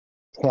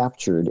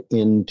captured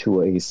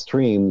into a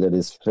stream that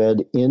is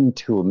fed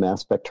into a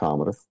mass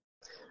spectrometer.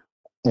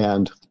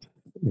 And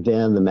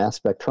then the mass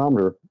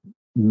spectrometer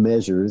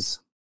measures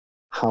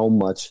how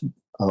much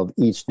of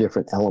each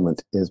different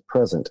element is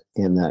present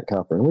in that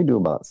copper. And we do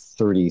about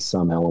 30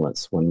 some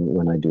elements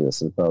when I do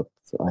this. It's about,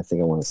 I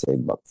think I want to say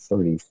about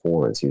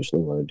 34 is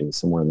usually what I do,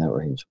 somewhere in that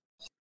range.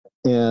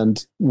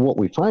 And what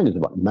we find is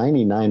about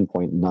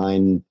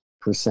 99.9%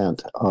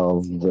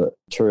 of the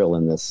material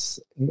in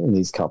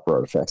these copper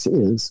artifacts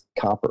is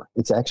copper.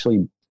 It's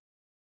actually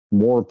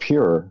more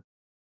pure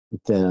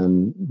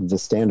than the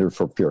standard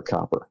for pure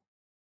copper.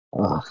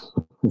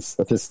 This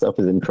stuff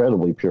is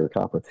incredibly pure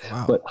copper.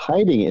 Wow. But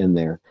hiding in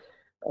there,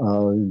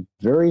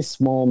 very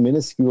small,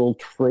 minuscule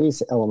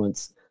trace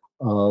elements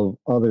of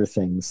other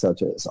things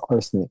such as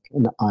arsenic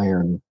and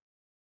iron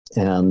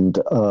and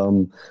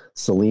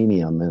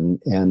selenium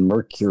and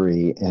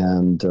mercury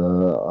and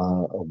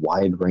a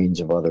wide range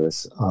of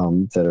others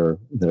that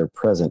are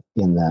present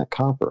in that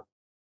copper.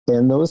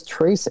 And those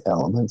trace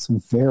elements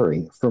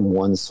vary from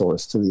one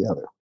source to the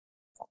other.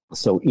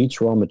 So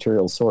each raw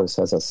material source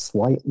has a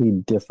slightly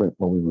different,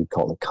 what we would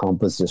call a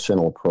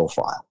compositional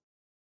profile.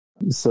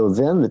 So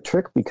then the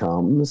trick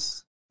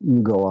becomes,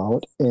 you go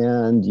out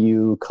and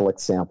you collect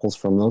samples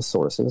from those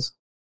sources.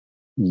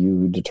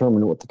 You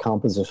determine what the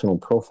compositional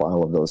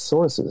profile of those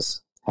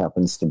sources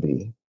happens to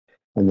be.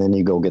 And then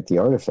you go get the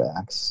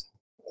artifacts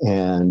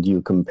and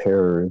you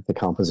compare the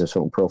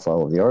compositional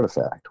profile of the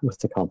artifact with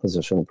the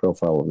compositional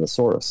profile of the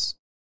source.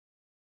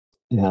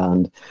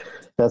 And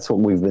that's what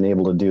we've been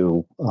able to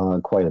do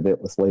quite a bit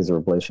with laser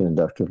ablation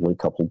inductively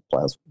coupled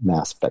plasma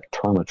mass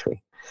spectrometry,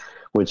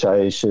 which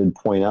I should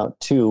point out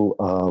too,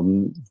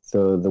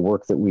 the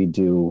work that we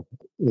do,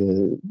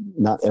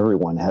 not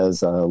everyone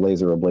has a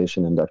laser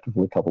ablation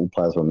inductively coupled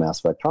plasma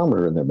mass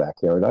spectrometer in their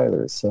backyard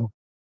either. So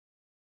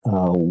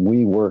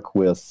we work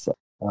with,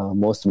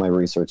 most of my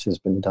research has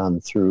been done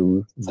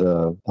through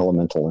the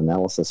elemental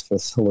analysis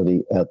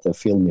facility at the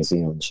Field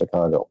Museum in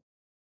Chicago.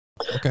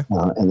 Okay.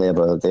 And they have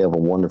a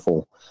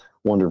wonderful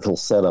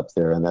setup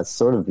there, and that's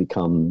sort of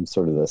become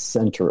sort of the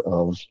center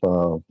of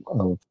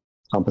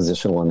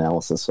compositional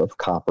analysis of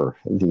copper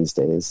these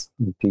days.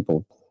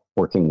 People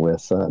working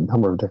with a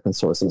number of different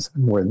sources.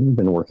 We've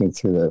been working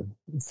through the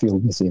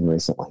Field Museum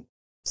recently.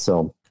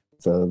 So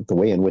the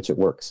way in which it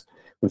works,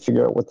 we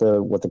figure out what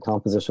the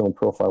compositional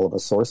profile of a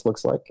source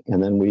looks like,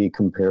 and then we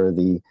compare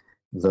the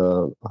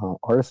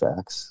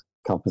artifact's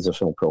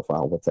compositional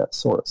profile with that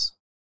source.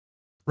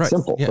 Right.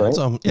 Simple, yeah, right?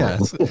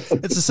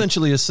 It's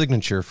essentially a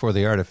signature for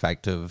the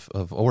artifact of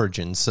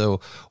origin. So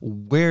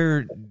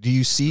where do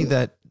you see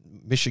that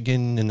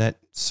Michigan and that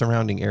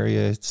surrounding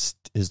area?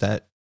 Is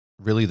that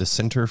really the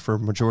center for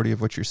majority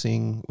of what you're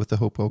seeing with the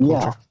Hopewell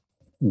culture?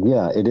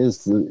 Yeah, it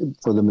is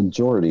for the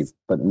majority,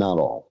 but not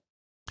all.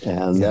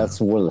 And that's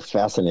one of the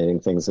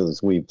fascinating things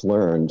as we've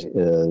learned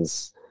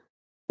is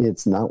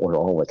it's not where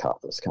all the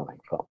copper is coming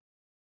from.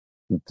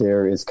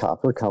 There is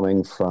copper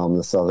coming from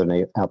the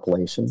southern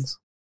Appalachians.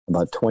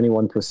 About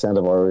 21%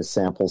 of our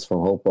samples from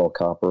Hopewell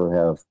copper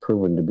have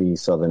proven to be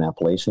southern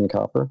Appalachian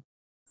copper.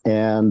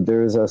 And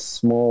there's a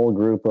small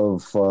group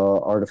of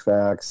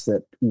artifacts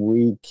that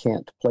we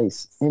can't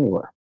place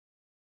anywhere.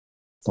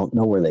 Don't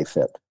know where they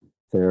fit.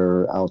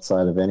 They're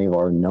outside of any of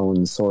our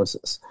known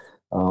sources.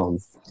 Well,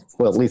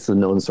 at least the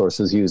known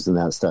sources used in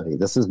that study.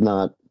 This is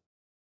not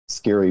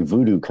scary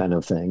voodoo kind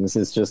of things.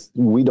 It's just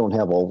we don't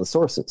have all the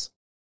sources.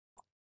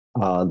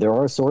 There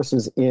are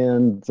sources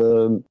in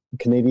the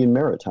Canadian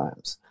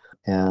Maritimes,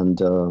 and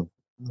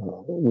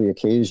we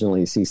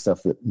occasionally see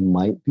stuff that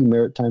might be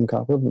maritime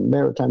copper, but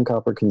maritime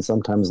copper can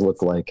sometimes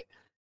look like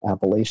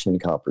Appalachian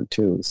copper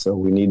too. So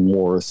we need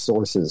more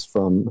sources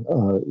from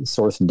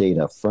source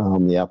data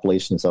from the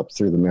Appalachians up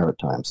through the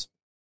Maritimes,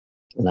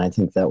 and I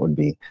think that would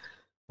be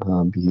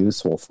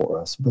useful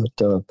for us. But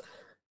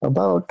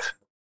about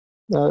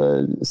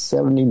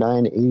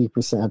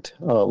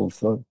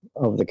 79-80%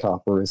 of the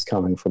copper is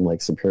coming from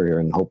Lake Superior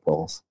and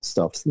Hopewell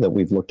stuff that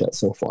we've looked at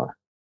so far.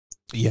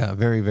 Yeah,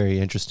 very, very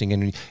interesting.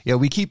 And yeah,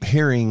 we keep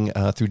hearing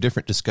through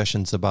different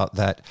discussions about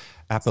that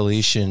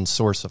Appalachian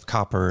source of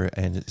copper,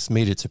 and it's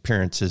made its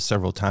appearances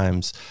several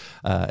times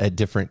at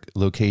different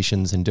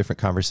locations and different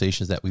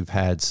conversations that we've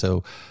had.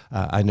 So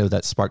I know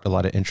that sparked a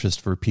lot of interest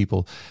for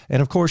people.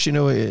 And of course, you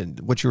know,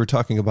 what you were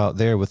talking about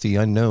there with the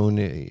unknown,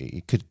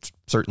 it could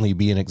certainly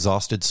be an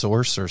exhausted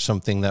source or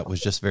something that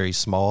was just very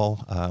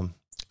small. Of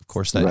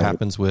course, that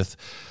happens with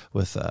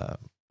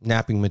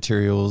napping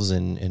materials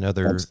and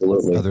other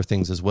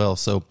things as well.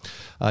 So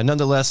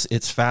nonetheless,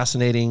 it's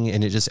fascinating,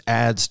 and it just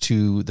adds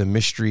to the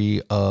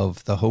mystery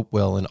of the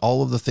Hopewell and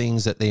all of the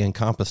things that they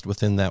encompassed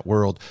within that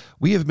world.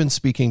 We have been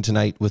speaking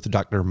tonight with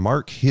Dr.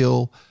 Mark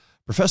Hill,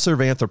 Professor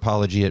of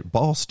Anthropology at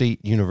Ball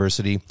State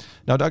University.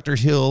 Now, Dr.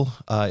 Hill,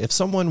 if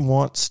someone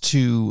wants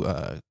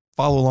to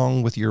follow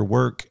along with your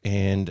work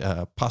and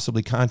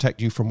possibly contact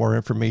you for more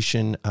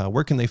information,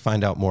 where can they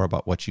find out more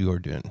about what you are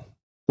doing?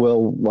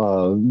 Well,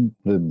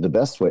 the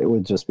best way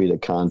would just be to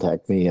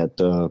contact me at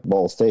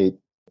Ball State,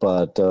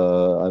 but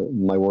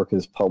my work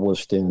is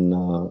published in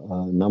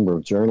a number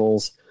of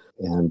journals,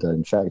 and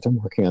in fact,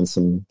 I'm working on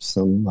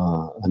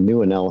a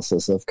new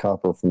analysis of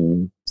copper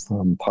from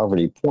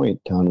Poverty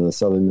Point down in the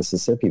southern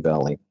Mississippi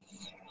Valley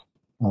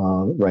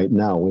right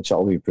now, which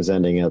I'll be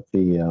presenting at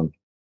the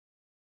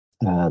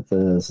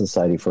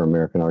Society for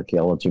American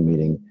Archaeology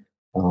meeting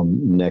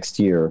next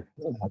year.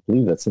 I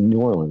believe that's in New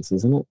Orleans,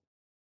 isn't it?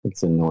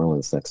 It's in New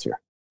Orleans next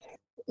year.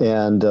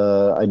 And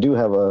I do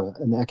have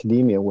an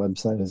academia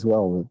website as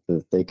well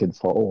that they could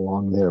follow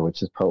along there,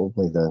 which is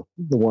probably the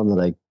one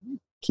that I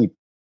keep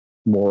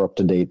more up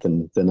to date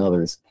than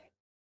others.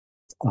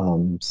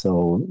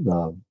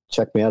 So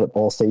check me out at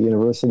Ball State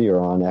University or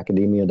on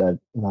academia.com,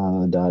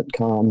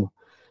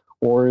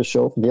 or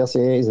show up at the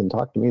SAAs and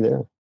talk to me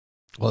there.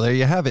 Well, there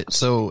you have it.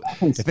 So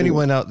if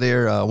anyone out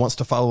there wants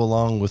to follow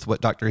along with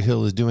what Dr.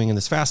 Hill is doing in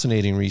this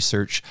fascinating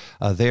research,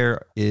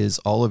 there is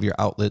all of your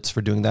outlets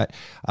for doing that.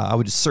 I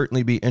would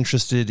certainly be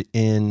interested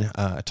in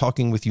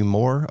talking with you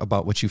more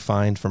about what you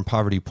find from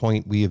Poverty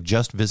Point. We have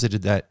just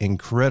visited that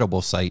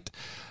incredible site.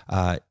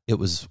 It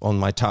was on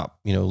my top,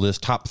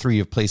 list, top 3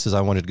 of places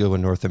I wanted to go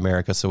in North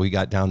America. So we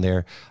got down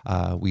there.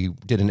 We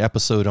did an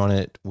episode on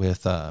it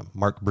with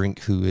Mark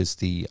Brink, who is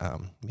the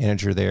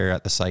manager there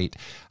at the site.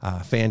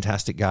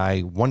 Fantastic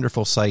guy,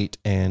 wonderful site,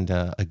 and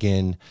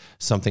again,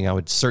 something I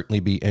would certainly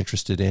be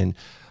interested in.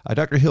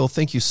 Dr. Hill,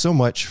 thank you so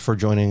much for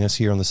joining us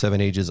here on the 7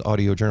 Ages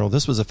Audio Journal.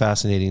 This was a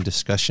fascinating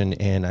discussion,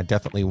 and I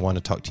definitely want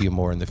to talk to you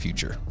more in the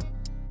future.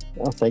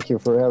 Well, thank you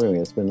for having me.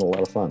 It's been a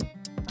lot of fun.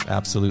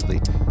 Absolutely.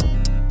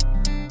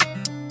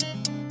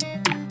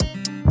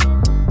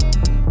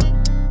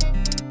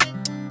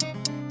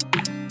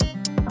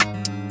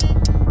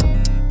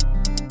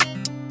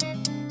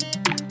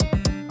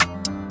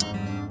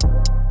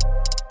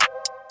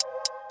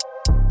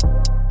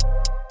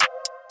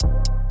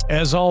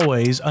 As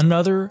always,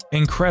 another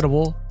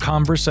incredible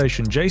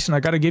conversation. Jason, I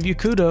got to give you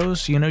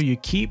kudos. You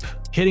keep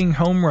hitting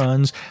home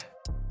runs.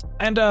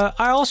 And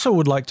I also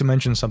would like to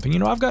mention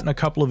something. I've gotten a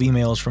couple of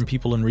emails from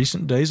people in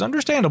recent days,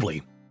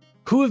 understandably,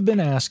 who have been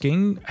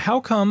asking, how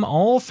come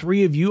all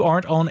 3 of you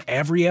aren't on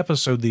every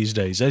episode these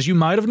days? As you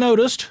might have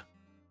noticed,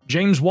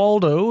 James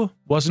Waldo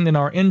wasn't in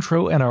our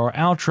intro and our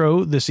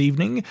outro this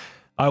evening.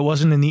 I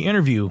wasn't in the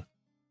interview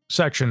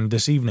section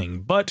this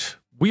evening. But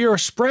we are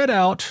spread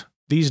out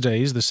these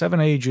days, the 7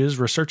 Ages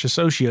Research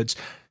Associates,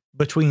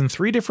 between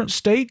 3 different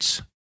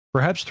states,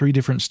 perhaps 3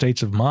 different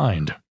states of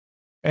mind.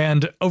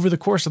 And over the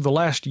course of the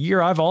last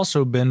year, I've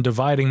also been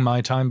dividing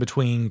my time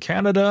between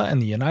Canada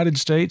and the United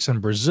States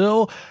and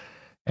Brazil,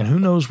 and who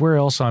knows where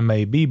else I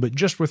may be, but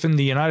just within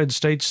the United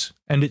States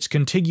and its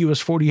contiguous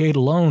 48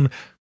 alone,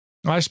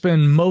 I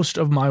spend most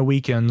of my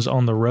weekends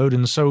on the road,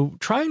 and so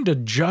trying to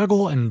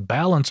juggle and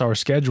balance our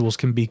schedules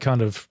can be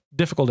kind of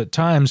difficult at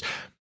times.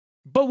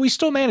 But we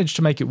still manage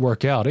to make it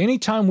work out.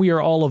 Anytime we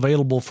are all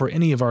available for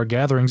any of our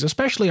gatherings,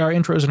 especially our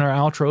intros and our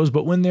outros,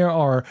 but when there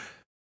are,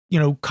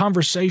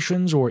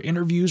 conversations or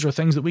interviews or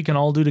things that we can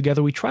all do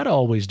together, we try to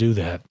always do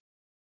that.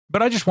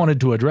 But I just wanted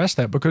to address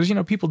that because,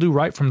 people do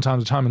write from time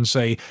to time and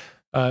say,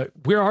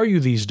 where are you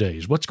these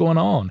days? What's going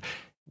on?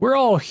 We're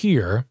all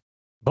here,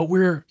 but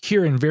we're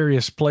here in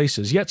various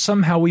places. Yet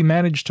somehow we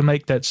manage to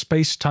make that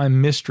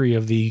space-time mystery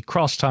of the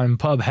Crosstime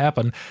Pub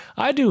happen.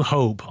 I do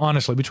hope,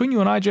 honestly, between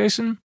you and I,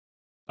 Jason,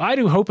 I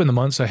do hope in the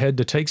months ahead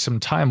to take some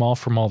time off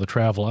from all the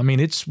travel. I mean,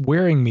 it's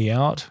wearing me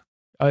out.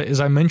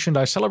 As I mentioned,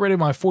 I celebrated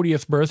my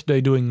 40th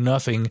birthday doing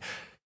nothing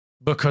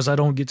because I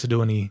don't get to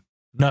do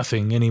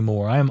nothing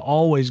anymore. I am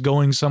always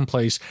going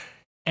someplace.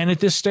 And at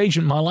this stage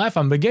in my life,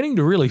 I'm beginning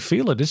to really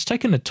feel it. It's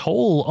taken a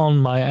toll on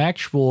my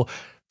actual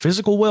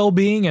physical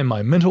well-being and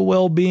my mental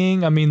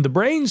well-being. I mean, the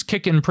brain's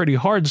kicking pretty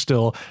hard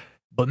still.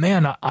 But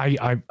man,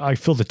 I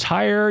feel the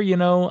tire,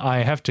 I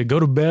have to go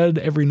to bed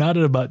every night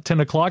at about 10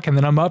 o'clock and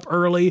then I'm up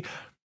early.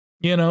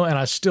 And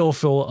I still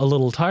feel a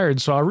little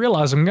tired. So I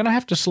realize I'm going to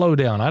have to slow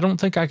down. I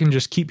don't think I can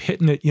just keep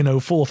hitting it,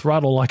 full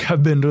throttle like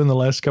I've been doing the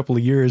last couple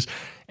of years.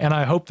 And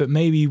I hope that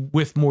maybe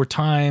with more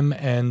time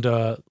and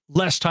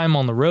less time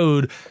on the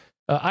road,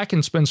 I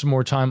can spend some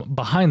more time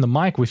behind the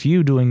mic with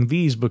you doing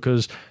these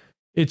because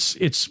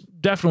it's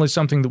definitely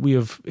something that we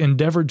have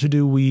endeavored to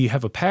do. We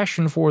have a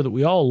passion for that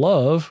we all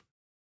love.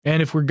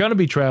 And if we're going to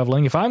be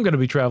traveling, if I'm going to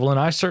be traveling,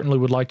 I certainly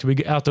would like to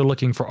be out there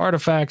looking for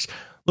artifacts,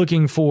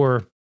 looking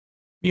for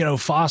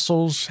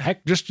fossils,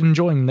 heck, just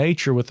enjoying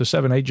nature with the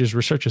 7 Ages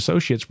Research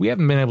Associates. We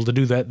haven't been able to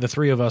do that, the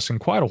 3 of us, in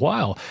quite a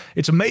while.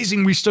 It's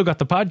amazing we still got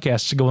the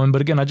podcasts going,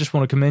 but again, I just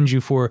want to commend you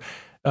for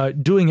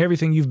doing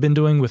everything you've been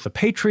doing with the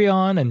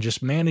Patreon and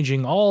just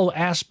managing all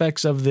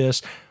aspects of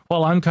this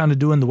while I'm kind of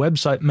doing the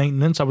website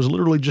maintenance. I was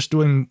literally just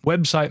doing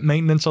website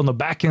maintenance on the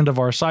back end of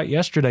our site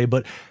yesterday,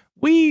 but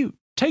we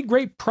take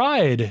great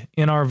pride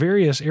in our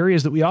various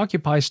areas that we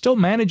occupy, still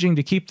managing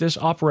to keep this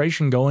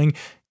operation going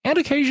and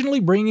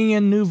occasionally bringing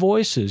in new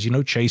voices.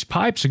 Chase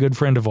Pipe's a good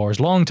friend of ours,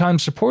 longtime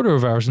supporter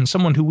of ours, and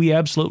someone who we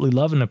absolutely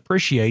love and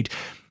appreciate.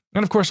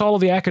 And of course, all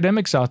of the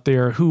academics out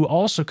there who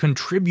also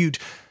contribute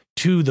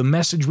to the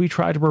message we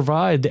try to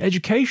provide, the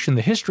education,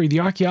 the history,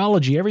 the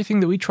archaeology, everything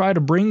that we try to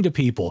bring to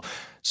people.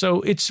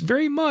 So it's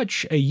very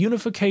much a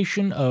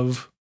unification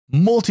of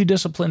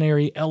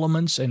multidisciplinary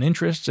elements and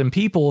interests and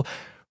people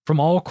from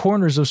all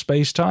corners of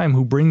space-time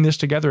who bring this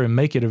together and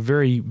make it a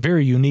very,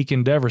 very unique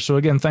endeavor. So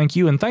again, thank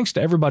you, and thanks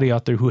to everybody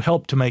out there who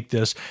helped to make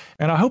this.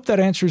 And I hope that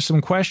answers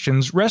some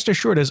questions. Rest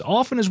assured, as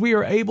often as we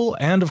are able,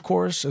 and of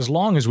course, as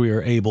long as we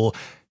are able,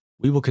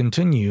 we will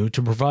continue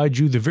to provide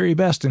you the very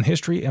best in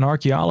history and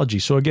archaeology.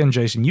 So again,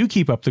 Jason, you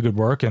keep up the good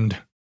work, and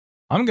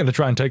I'm going to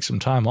try and take some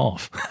time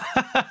off.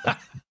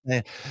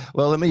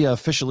 Well, let me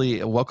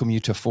officially welcome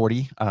you to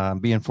 40.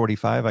 Being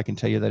 45, I can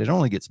tell you that it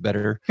only gets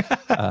better.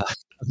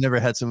 I've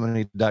never had so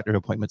many doctor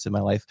appointments in my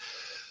life.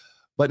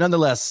 But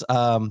nonetheless,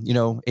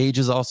 age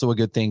is also a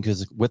good thing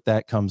because with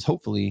that comes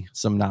hopefully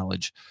some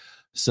knowledge.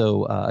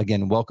 So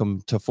again,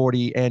 welcome to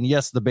 40. And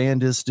yes, the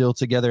band is still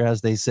together,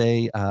 as they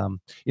say. A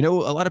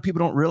lot of people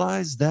don't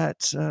realize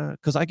that,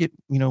 because I get,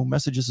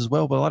 messages as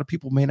well, but a lot of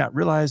people may not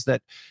realize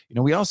that,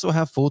 we also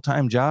have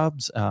full-time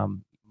jobs.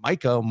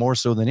 Micah, more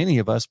so than any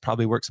of us,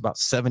 probably works about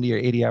 70 or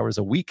 80 hours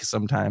a week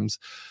sometimes.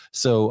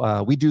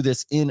 So we do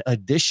this in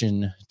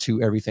addition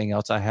to everything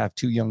else. I have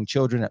 2 young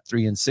children at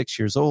 3 and 6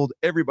 years old.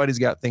 Everybody's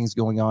got things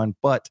going on,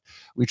 but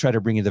we try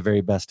to bring you the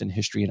very best in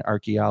history and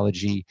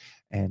archaeology.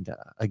 And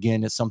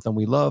again, it's something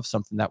we love,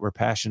 something that we're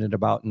passionate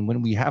about. And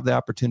when we have the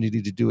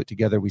opportunity to do it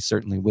together, we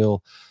certainly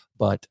will.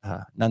 But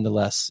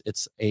nonetheless,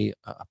 it's a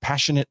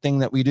passionate thing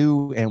that we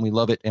do, and we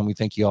love it, and we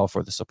thank you all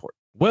for the support.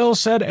 Well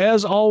said,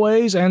 as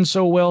always, and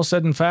so well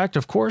said, in fact.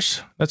 Of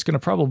course, that's going to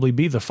probably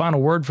be the final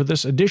word for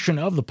this edition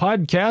of the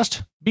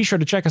podcast. Be sure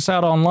to check us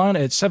out online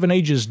at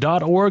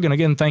 7ages.org. And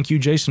again, thank you,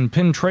 Jason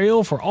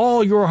Pentrail, for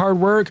all your hard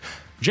work.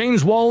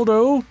 James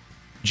Waldo,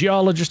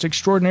 geologist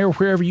extraordinaire,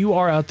 wherever you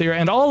are out there,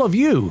 and all of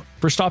you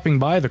for stopping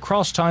by the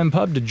Crosstime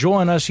Pub to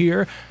join us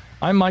here.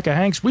 I'm Micah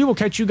Hanks. We will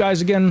catch you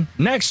guys again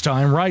next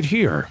time right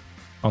here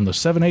on the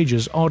 7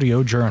 Ages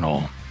Audio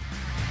Journal.